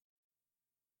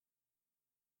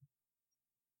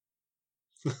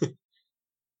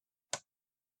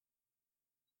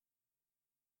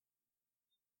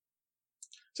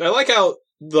 So I like how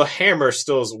the hammer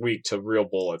still is weak to real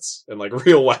bullets and like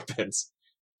real weapons.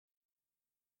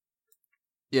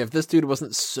 Yeah, if this dude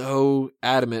wasn't so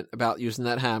adamant about using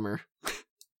that hammer.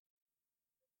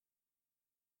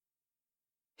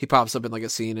 He pops up in like a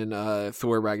scene in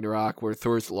Thor Ragnarok where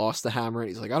Thor's lost the hammer and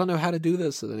he's like, I don't know how to do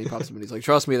this. And then he pops up and he's like,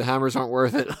 trust me, the hammers aren't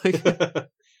worth it. Like,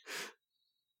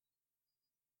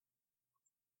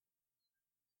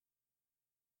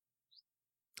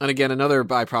 And again, another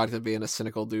byproduct of being a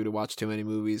cynical dude who watched too many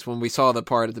movies. When we saw the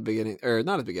part at the beginning, or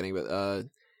not at the beginning, but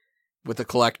with the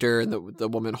collector and the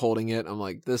woman holding it, I'm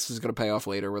like, this is going to pay off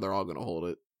later where they're all going to hold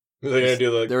it. They're gonna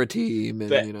do they're a team,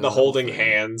 and the holding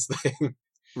hands thing,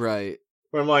 right?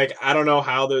 Where I'm like, I don't know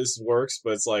how this works,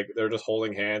 but it's like they're just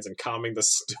holding hands and calming the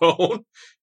stone.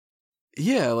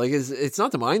 Yeah, like it's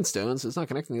not the Mind Stone, so it's not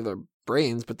connecting to their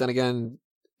brains. But then again,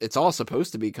 it's all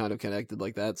supposed to be kind of connected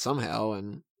like that somehow,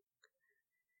 and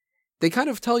they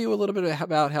kind of tell you a little bit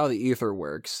about how the ether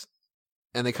works,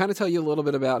 and they kind of tell you a little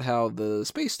bit about how the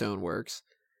Space Stone works.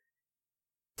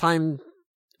 Time,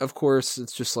 of course,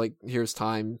 it's just like, here's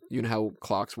time. You know how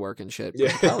clocks work and shit.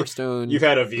 Yeah. The Power Stone. You've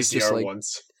had a VCR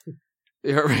once.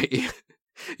 Yeah, right.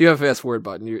 You have a fast forward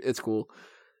button. It's cool.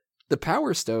 The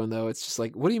Power Stone, though, it's just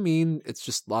like, what do you mean? It's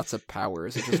just lots of power.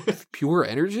 Is it just pure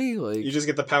energy? Like, you just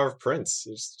get the power of Prince.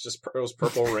 It's just it was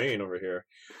Purple Rain over here.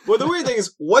 Well, the weird thing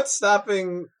is, what's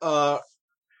stopping Ronan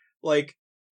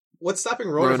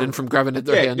from grabbing it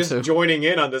their hand just too? Joining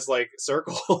in on this like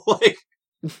circle? Like,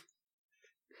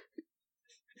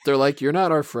 they're like, you're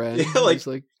not our friend. Yeah, like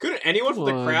like, couldn't anyone from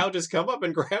the crowd just come up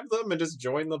and grab them and just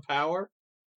join the power?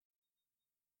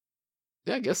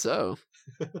 Yeah, I guess so.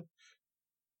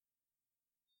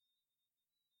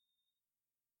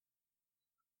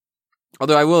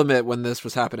 Although I will admit, when this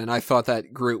was happening, I thought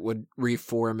that Groot would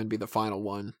reform and be the final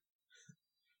one.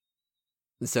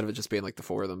 Instead of it just being like the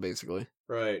four of them, basically.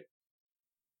 Right.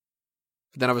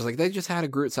 But then I was like, they just had a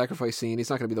Groot sacrifice scene. He's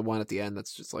not going to be the one at the end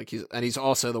that's just like, he's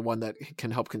also the one that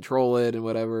can help control it and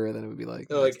whatever. And then it would be like...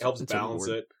 It like helps balance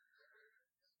it.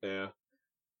 Yeah.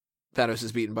 Thanos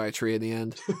is beaten by a tree in the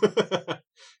end.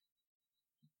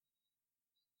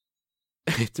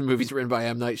 The movie's written by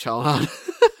M. Night Shyamalan.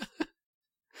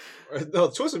 No,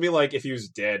 it's supposed to be like if he was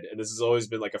dead, and this has always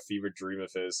been like a fever dream of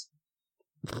his.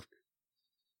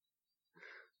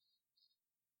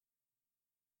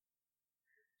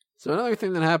 So another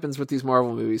thing that happens with these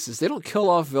Marvel movies is they don't kill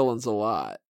off villains a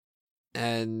lot.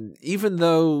 And even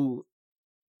though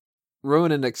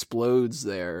Ronan explodes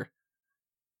there,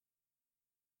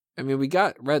 I mean, we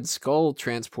got Red Skull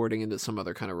transporting into some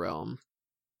other kind of realm.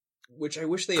 Which I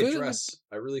wish they address.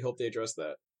 I really hope they address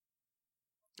that.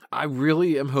 I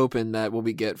really am hoping that what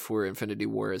we get for Infinity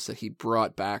War is that he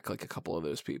brought back like a couple of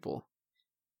those people.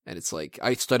 And it's like,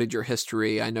 I studied your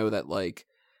history. I know that like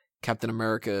Captain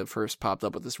America first popped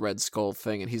up with this Red Skull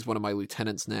thing, and he's one of my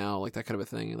lieutenants now, like that kind of a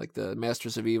thing, like the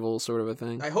Masters of Evil sort of a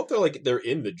thing. I hope they're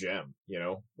in the gem, you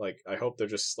know? Like, I hope they're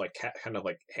just like kind of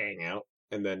like hang out,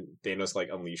 and then Thanos like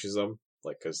unleashes them,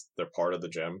 like, because they're part of the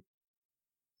gem.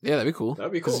 Yeah, that'd be cool.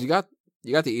 That'd be cool. Because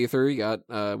you got the Ether, you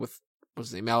got with what's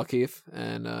his name, Malekith,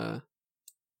 and I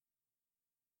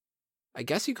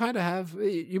guess you kind of have,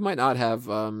 you might not have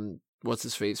what's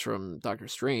his face from Doctor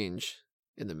Strange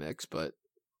in the mix, but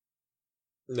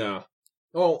no.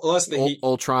 Well, unless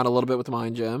Ultron a little bit with the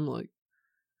Mind Gem, like,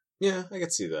 yeah, I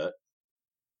could see that.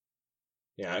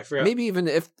 Yeah, I forgot. Maybe even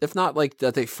if not like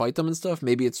that they fight them and stuff,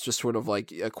 maybe it's just sort of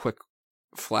like a quick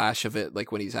flash of it,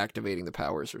 like when he's activating the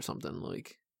powers or something.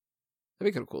 Like,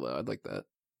 that'd be kind of cool though. I'd like that.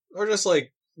 Or just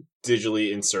like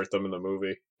digitally insert them in the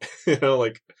movie, you know,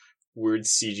 like weird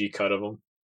CG cut of them.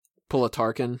 Pull a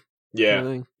Tarkin. Yeah, kind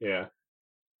of thing. Yeah.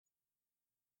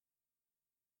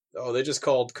 Oh, they just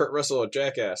called Kurt Russell a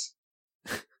jackass.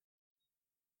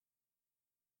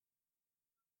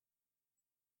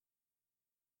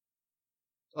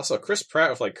 Also, Chris Pratt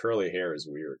with like curly hair is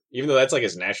weird. Even though that's like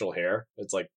his natural hair,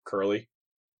 it's like curly.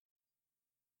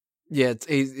 Yeah,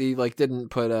 he like didn't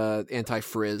put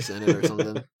anti-frizz in it or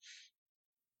something.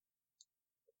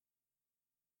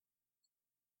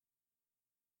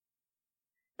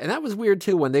 And that was weird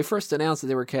too. When they first announced that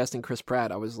they were casting Chris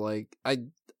Pratt, I was like, I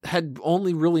had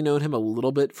only really known him a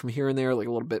little bit from here and there, like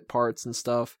a little bit parts and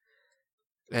stuff.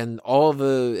 And all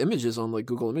the images on like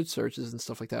Google image searches and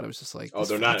stuff like that, I was just like, oh,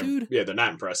 they're not, dude. Yeah, they're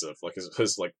not impressive. Like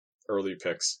his like early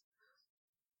picks.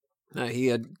 He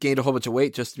had gained a whole bunch of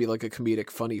weight just to be like a comedic,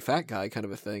 funny, fat guy kind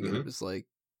of a thing. Mm-hmm. And it was like,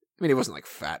 I mean, it wasn't like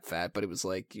fat, but it was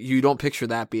like, you don't picture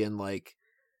that being like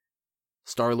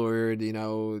Star-Lord, you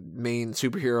know, main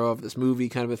superhero of this movie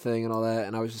kind of a thing and all that.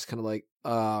 And I was just kind of like,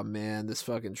 oh man, this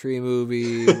fucking tree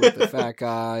movie with the fat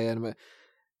guy. And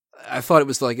I thought it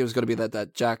was like, it was going to be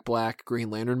that Jack Black Green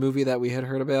Lantern movie that we had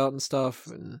heard about and stuff.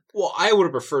 And well, I would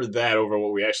have preferred that over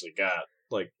what we actually got,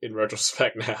 like in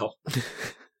retrospect now.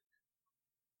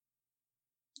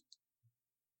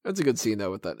 That's a good scene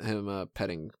though, with him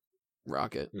petting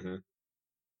Rocket. Mm-hmm.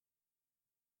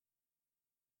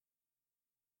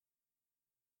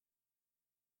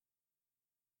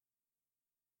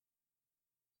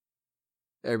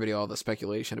 Everybody, all the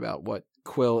speculation about what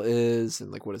Quill is,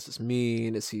 and like what does this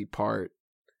mean? Is he part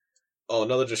Oh,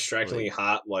 another distractingly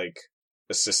hot like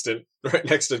assistant right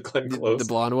next to Glenn Close. the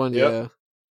blonde one? Yep. Yeah.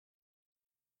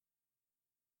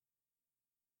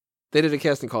 They did a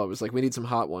casting call. It was like, we need some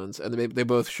hot ones, and they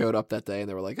both showed up that day, and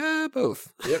they were like,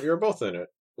 both. Yep, you were both in it.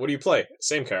 What do you play?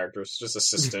 Same characters, just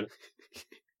assistant. It'd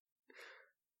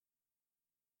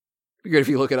be great if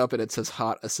you look it up and it says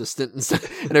hot assistant instead,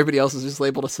 and everybody else is just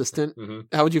labeled assistant.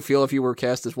 Mm-hmm. How would you feel if you were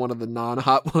cast as one of the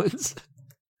non-hot ones?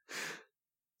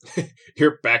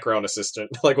 Your background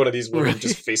assistant, like one of these women Right.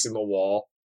 just facing the wall.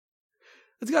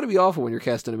 It's got to be awful when you're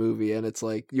cast in a movie and it's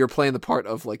like you're playing the part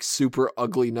of like super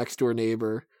ugly next door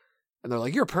neighbor, and they're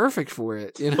like, "You're perfect for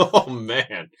it," you know? Oh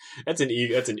man, that's an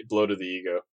blow to the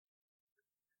ego.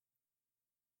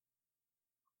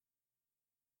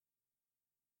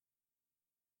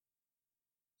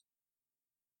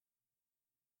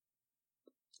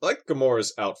 I like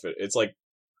Gamora's outfit. It's like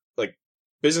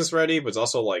business ready, but it's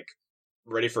also like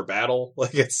ready for battle.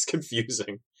 Like it's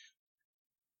confusing.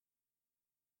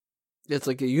 It's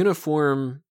like a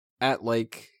uniform at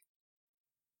like,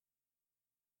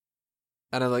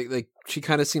 I don't know, like she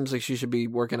kind of seems like she should be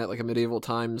working at like a medieval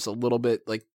times a little bit,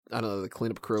 like I don't know, the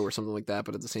cleanup crew or something like that.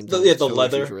 But at the same time, Yeah, it's the totally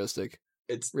leather. futuristic,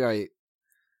 It's right?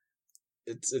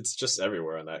 it's just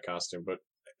everywhere in that costume, but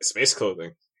space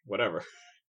clothing, whatever.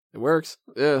 It works.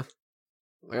 Yeah,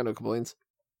 I got no complaints.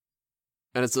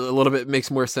 And it's a little bit makes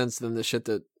more sense than the shit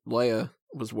that Leia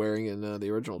was wearing in the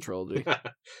original trilogy.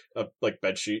 Like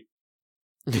bed sheet.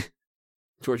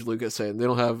 George Lucas saying they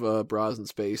don't have bras in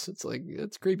space. It's like,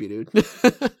 it's creepy, dude.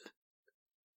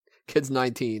 Kid's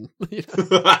 19. You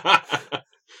know?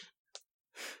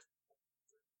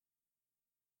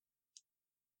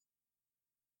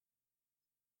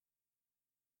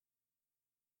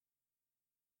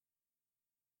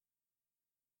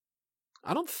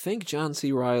 I don't think John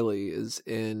C. Reilly is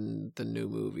in the new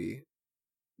movie.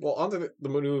 Well, on the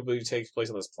movie takes place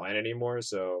on this planet anymore,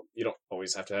 so you don't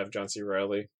always have to have John C.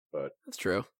 Reilly, but That's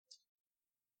true. it'd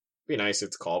be nice if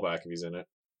it's a callback if he's in it.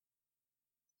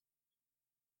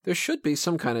 There should be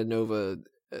some kind of Nova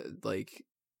like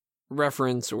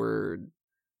reference, or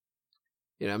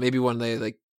you know, maybe when they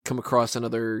like come across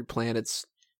another planet's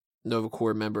Nova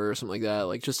Corps member or something like that,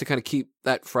 like just to kind of keep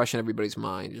that fresh in everybody's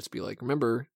mind. Just be like,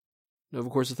 remember, Nova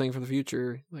Corps is a thing for the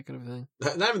future, that kind of thing.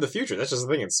 Not even the future. That's just a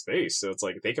thing in space, so it's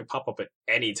like they could pop up at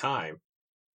any time.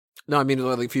 No, I mean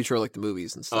like future, like the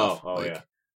movies and stuff. Oh, like, yeah.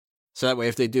 So that way,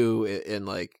 if they do it in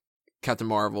like Captain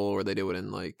Marvel, or they do it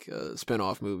in like a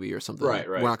spin-off movie or something, Right.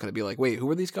 we're not going to be like, wait, who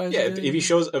are these guys? Yeah, again?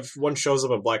 if one shows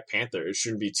up in Black Panther, it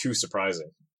shouldn't be too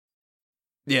surprising.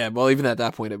 Yeah, well, even at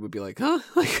that point, it would be like, huh?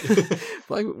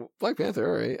 Like, Black Panther,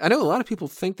 all right. I know a lot of people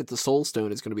think that the Soul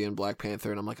Stone is going to be in Black Panther,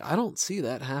 and I'm like, I don't see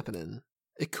that happening.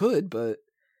 It could, but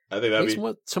I think it that'd makes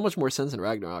be so much more sense in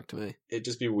Ragnarok to me. it'd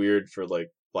just be weird for like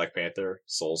Black Panther,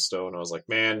 Soul Stone. I was like,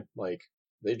 man, like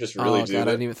they just really Oh, do God, I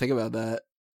that. didn't even think about that.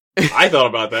 I thought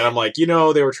about that. I'm like, they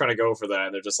were trying to go for that,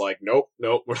 and they're just like, nope,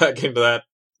 we're not getting to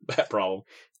that problem.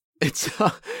 It's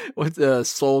what's a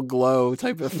Soul Glow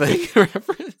type of thing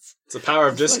reference. It's the power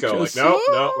of It's disco. like, Like,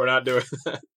 no, we're not doing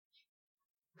that.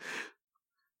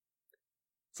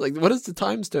 It's like, what does the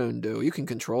Time Stone do? You can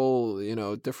control,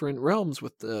 different realms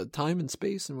with the time and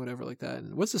space and whatever like that.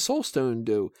 And what's the Soul Stone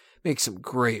do? Make some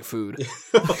great food.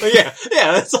 yeah.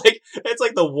 That's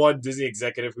like the one Disney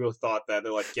executive who thought that.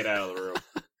 They're like, get out of the room.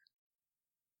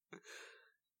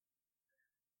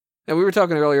 And we were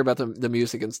talking earlier about the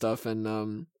music and stuff, and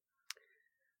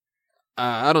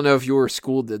I don't know if your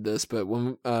school did this, but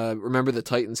when Remember the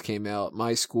Titans came out,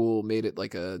 my school made it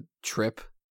like a trip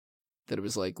that it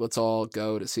was like, let's all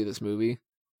go to see this movie.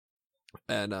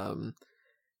 And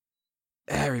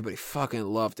everybody fucking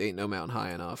loved Ain't No Mountain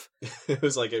High Enough. It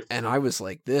was like And I was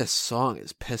like, this song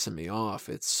is pissing me off.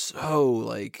 It's so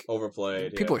like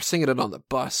overplayed. people are singing it on the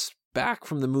bus back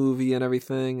from the movie and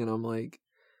everything, and I'm like,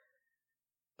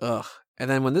 ugh. And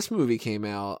then when this movie came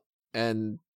out,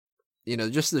 and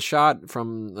just the shot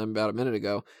from about a minute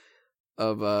ago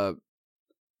of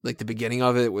like the beginning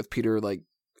of it with Peter like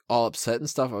all upset and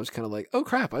stuff, I was kind of like, oh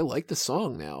crap, I like the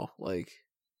song now. Like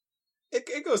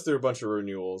it goes through a bunch of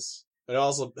renewals. It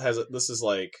also this is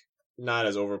like not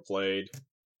as overplayed.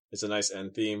 It's a nice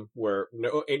end theme where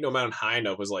Ain't No Mountain High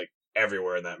Enough was like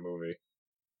everywhere in that movie.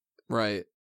 Right.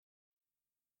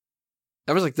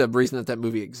 That was like the reason that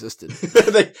movie existed.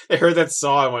 they heard that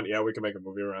song and went, yeah, we can make a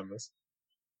movie around this.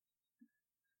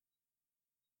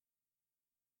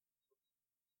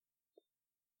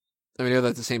 I mean, I know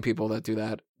that the same people that do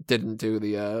that didn't do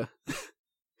the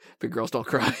Big Girls Don't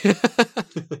Cry.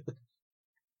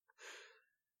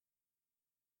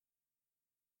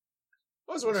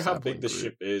 I was wondering how big Sapling the Groot.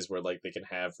 ship is, where like they can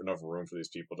have enough room for these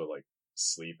people to like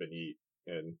sleep and eat.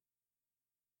 And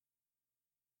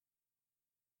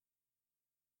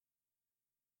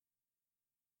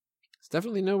It's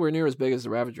definitely nowhere near as big as the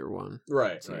Ravager one.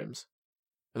 right, It seems.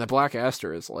 And the Black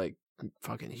Aster is like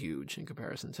fucking huge in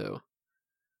comparison too.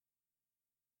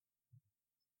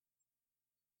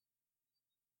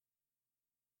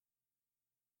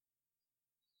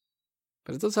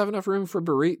 But it does have enough room for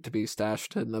Barit to be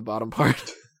stashed in the bottom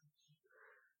part.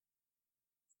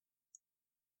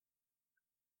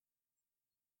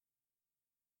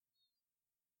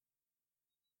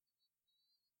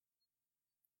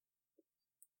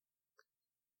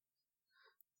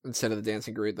 Instead of the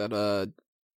dancing Groot, that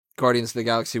Guardians of the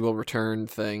Galaxy will return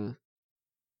thing.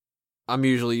 I'm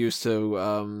usually used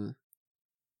to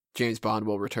James Bond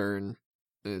will return.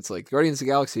 And it's like Guardians of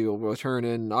the Galaxy will return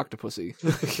in Octopussy.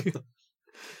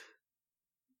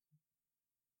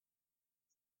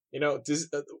 You know,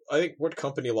 I think what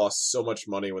company lost so much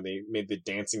money when they made the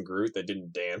dancing Groot that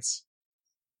didn't dance?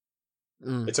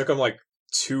 Mm. It took them like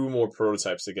 2 more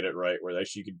prototypes to get it right, where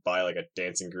actually you could buy like a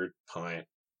dancing Groot pint,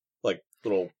 like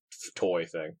little toy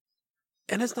thing.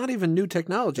 And it's not even new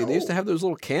technology. They used to No. have those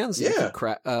little cans that you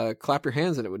could clap your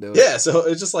hands and it would do it. Yeah, so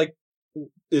it's just like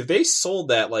if they sold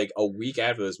that like a week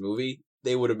after this movie,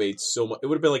 they would have made so much. It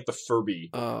would have been like the Furby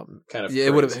kind of. Yeah,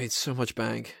 it would have craze. made so much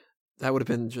bank. That would have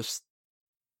been just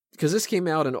because this came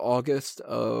out in August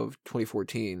of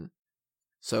 2014,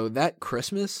 so that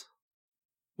Christmas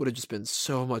would have just been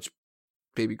so much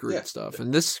Baby Groot stuff.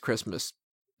 And this Christmas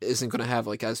isn't going to have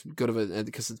like as good of a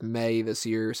because it's May this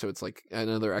year, so it's like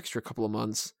another extra couple of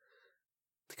months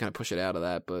to kind of push it out of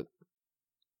that. But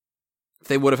if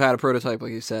they would have had a prototype,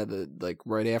 like you said, that like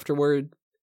right afterward,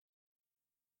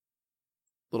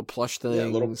 little plush things, Yeah,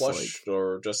 little plush,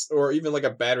 or even like a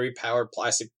battery powered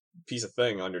plastic piece of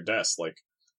thing on your desk. Like,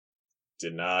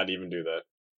 did not even do that.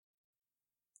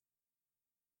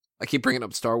 I keep bringing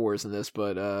up Star Wars in this,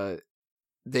 but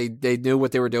they knew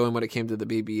what they were doing when it came to the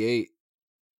BB-8.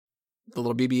 The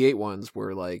little BB-8 ones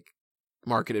were like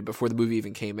marketed before the movie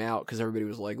even came out because everybody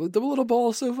was like, "Look, the little ball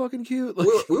is so fucking cute." Like,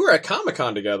 We were at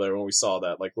Comic-Con together when we saw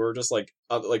that. Like, we were just like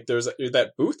there's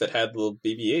that booth that had the little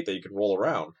BB-8 that you could roll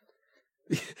around.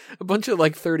 a bunch of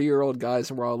like 30-year-old guys,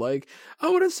 and we're all like, "I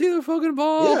want to see the fucking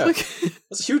ball." Yeah. Like,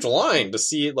 It's a huge line to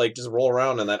see it like just roll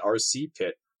around in that RC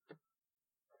pit.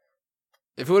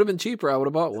 if it would have been cheaper, I would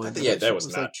have bought one. Yeah, that shit was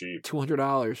not like cheap.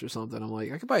 $200 or something. I'm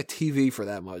like, I could buy a TV for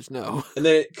that much. No. And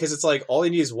then because it's like all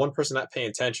you need is one person not paying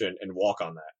attention and walk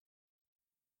on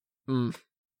that. Mm.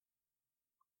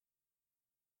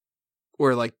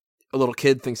 Or like a little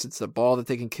kid thinks it's the ball that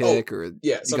they can kick, or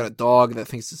Yeah, you got a dog that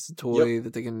thinks it's a toy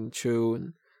that they can chew,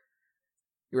 and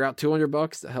you're out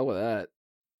 $200. The hell with that.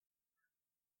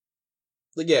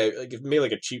 like yeah, like if made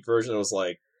like a cheap version, it was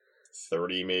like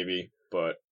 30 maybe,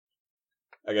 but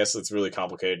I guess it's really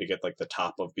complicated to get like the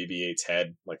top of BB-8's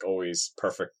head like always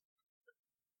perfect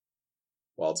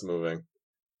while it's moving.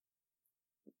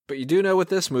 But you do know with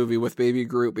this movie, with Baby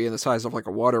Groot being the size of like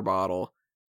a water bottle,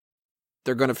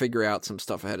 they're going to figure out some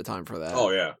stuff ahead of time for that. Oh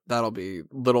yeah, That'll be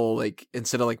little, like,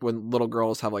 instead of like when little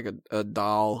girls have like a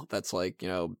doll that's like, you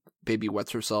know, baby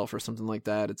wets herself or something like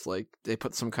that, it's like they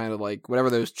put some kind of like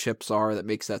whatever those chips are that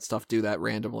makes that stuff do that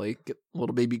randomly. Get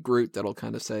little Baby Groot that'll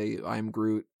kind of say, "I'm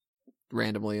Groot,"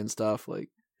 randomly and stuff. Like,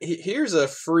 here's a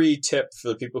free tip for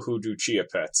the people who do Chia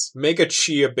pets: make a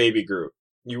Chia Baby Groot.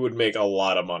 You would make a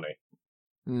lot of money.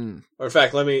 Or in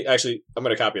fact, I'm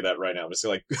gonna copy that right now. I'm just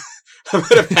like, I'm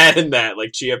gonna patent that,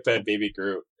 like Chia Pet Baby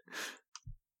Groot.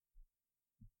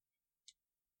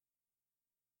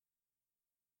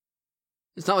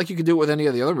 It's not like you could do it with any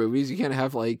of the other movies. You can't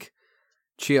have like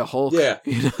Chia Hulk. Yeah.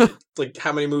 You know? Like,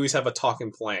 how many movies have a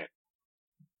talking plant?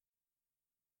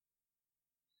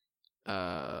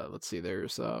 Let's see.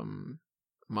 There's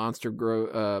Monster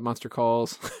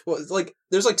Calls. Well, it's like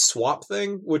there's like Swamp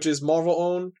Thing, which is Marvel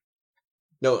owned.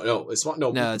 No, it's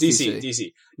No, it's DC.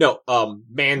 DC. No,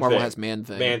 Man Marvel Thing. has Man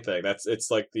Thing. Man Thing. It's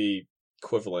like the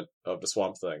equivalent of the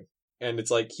Swamp Thing, and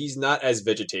it's like he's not as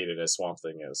vegetated as Swamp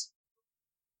Thing is.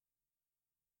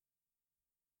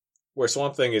 Where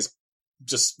Swamp Thing is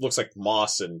just looks like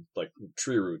moss and like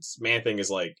tree roots. Man Thing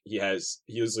is like he is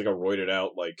like a roided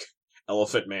out like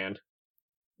elephant man.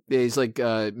 Yeah, he's like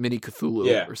mini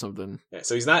Cthulhu or something. Yeah,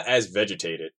 so he's not as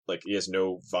vegetated. Like he has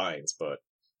no vines, but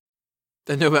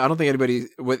No, but I don't think anybody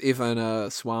with even a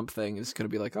Swamp Thing is going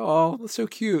to be like, "Oh, that's so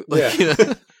cute." Like, yeah. you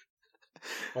know?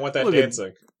 I want that Look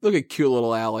dancing. Look at cute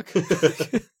little Alec.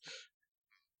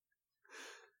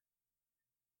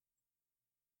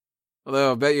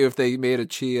 Although I bet you if they made a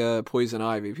Chia Poison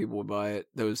Ivy, people would buy it.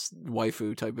 Those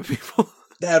waifu type of people.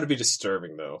 That would be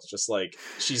disturbing, though. Just like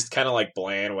she's kind of like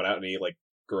bland without any like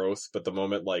growth, but the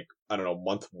moment like I don't know,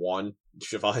 month 1,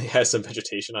 she finally has some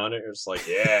vegetation on it. It's like,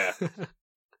 yeah,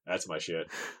 that's my shit.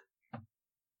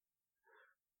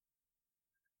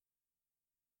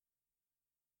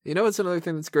 You know what's another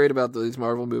thing that's great about these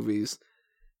Marvel movies?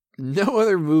 No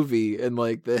other movie in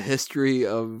like the history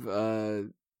of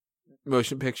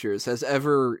motion pictures has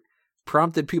ever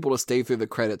prompted people to stay through the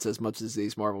credits as much as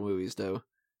these Marvel movies do.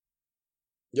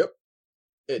 Yep.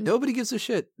 Nobody gives a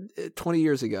shit 20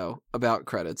 years ago about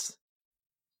credits.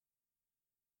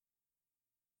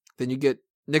 Then you get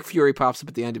Nick Fury pops up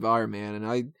at the end of Iron Man, and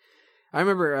I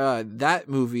remember that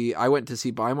movie I went to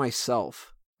see by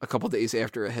myself a couple days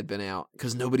after it had been out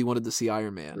because nobody wanted to see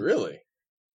Iron Man. Really?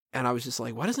 And I was just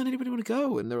like, why doesn't anybody want to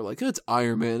go? And they were like, it's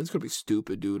Iron Man. It's going to be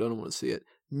stupid, dude. I don't want to see it.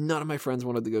 None of my friends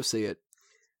wanted to go see it.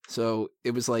 So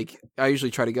it was like, I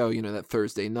usually try to go, that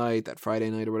Thursday night, that Friday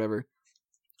night or whatever.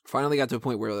 Finally got to a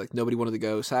point where like nobody wanted to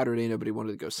go Saturday, nobody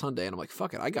wanted to go Sunday. And I'm like,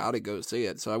 fuck it, I got to go see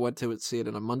it. So I went to see it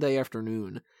on a Monday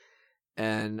afternoon.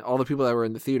 And all the people that were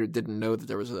in the theater didn't know that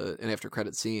there was an after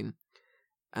credit scene.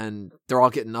 And they're all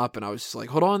getting up. And I was just like,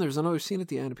 hold on, there's another scene at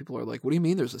the end. And people are like, what do you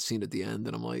mean there's a scene at the end?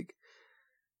 And I'm like,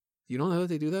 you don't know that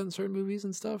they do that in certain movies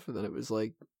and stuff? And then it was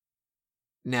like,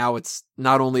 now it's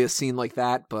not only a scene like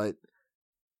that, but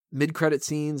mid-credit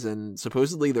scenes, and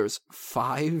supposedly there's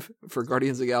 5 for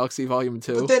Guardians of the Galaxy Volume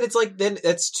 2. But then it's like, then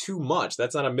that's too much.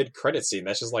 That's not a mid-credit scene.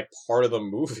 That's just like part of the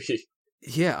movie.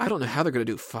 Yeah, I don't know how they're going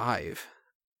to do 5.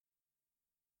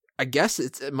 I guess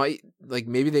it might, like,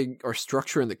 maybe they are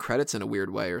structuring the credits in a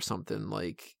weird way or something,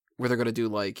 like, where they're going to do,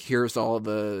 like, here's all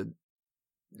the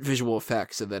visual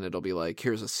effects, and then it'll be like,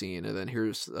 here's a scene, and then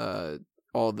here's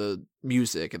all the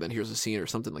music, and then here's a scene or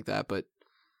something like that, but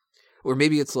or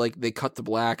maybe it's like they cut to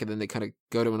black and then they kind of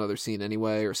go to another scene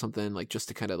anyway or something, like just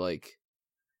to kind of like,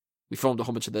 we filmed a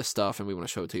whole bunch of this stuff and we want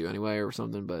to show it to you anyway or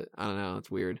something, but I don't know, it's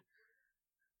weird.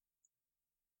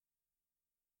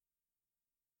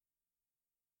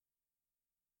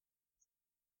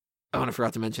 Oh, and I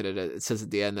forgot to mention it. It says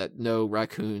at the end that no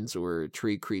raccoons or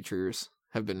tree creatures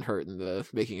have been hurt in the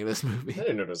making of this movie. I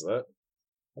didn't notice that.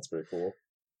 That's pretty cool.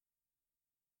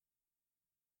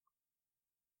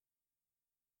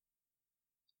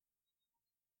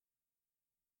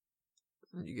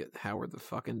 You get Howard the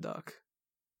fucking Duck.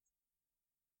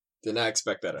 Did not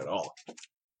expect that at all.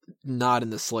 Not in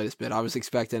the slightest bit. I was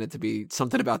expecting it to be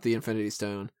something about the Infinity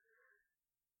Stone.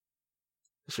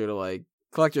 Sort of like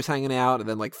collectors hanging out, and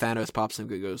then like Thanos pops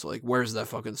in and goes like, "Where's that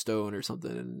fucking stone?" or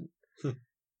something. And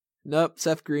nope,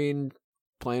 Seth Green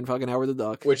playing fucking Howard the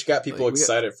Duck, which got people like,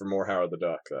 excited for more Howard the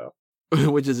Duck, though.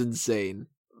 Which is insane.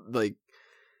 Like,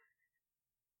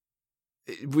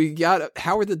 we got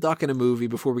Howard the Duck in a movie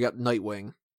before we got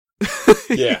Nightwing.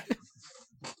 Yeah.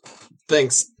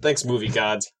 Thanks, movie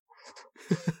gods.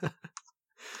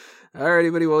 Alright,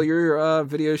 everybody. Well, your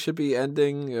video should be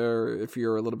ending, or if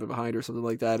you're a little bit behind or something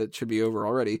like that, it should be over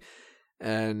already.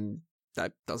 And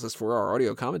that does us for our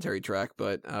audio commentary track.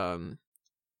 But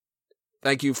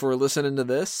thank you for listening to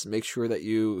this. Make sure that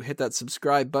you hit that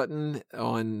subscribe button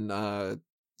on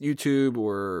YouTube,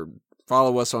 or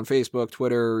follow us on Facebook,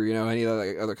 Twitter, any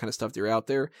other kind of stuff that you're out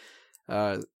there.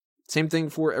 Same thing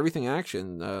for Everything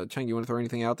Action. Chang, you want to throw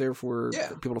anything out there for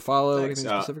people to follow? Thanks.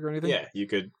 Anything specific or anything? Yeah, you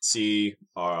could see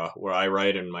where I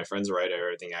write and my friends write at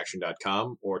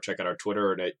everythingaction.com, or check out our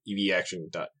Twitter at evaction.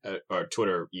 Or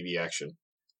Twitter evaction.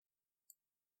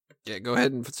 Yeah, go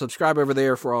ahead and subscribe over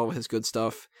there for all of his good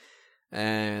stuff.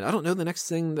 And I don't know the next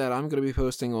thing that I'm going to be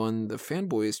posting on the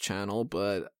Fanboys channel,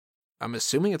 but I'm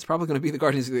assuming it's probably going to be the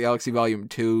Guardians of the Galaxy Volume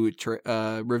 2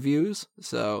 reviews.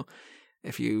 So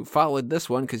if you followed this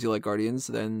one because you like Guardians,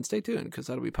 then stay tuned, because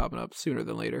that'll be popping up sooner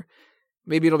than later.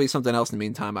 Maybe it'll be something else in the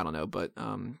meantime, I don't know. But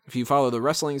if you follow the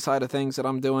wrestling side of things that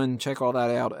I'm doing, check all that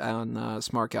out on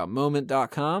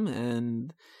smarkoutmoment.com.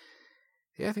 And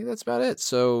yeah, I think that's about it.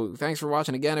 So thanks for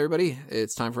watching again, everybody.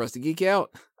 It's time for us to geek out.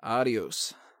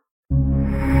 Adios.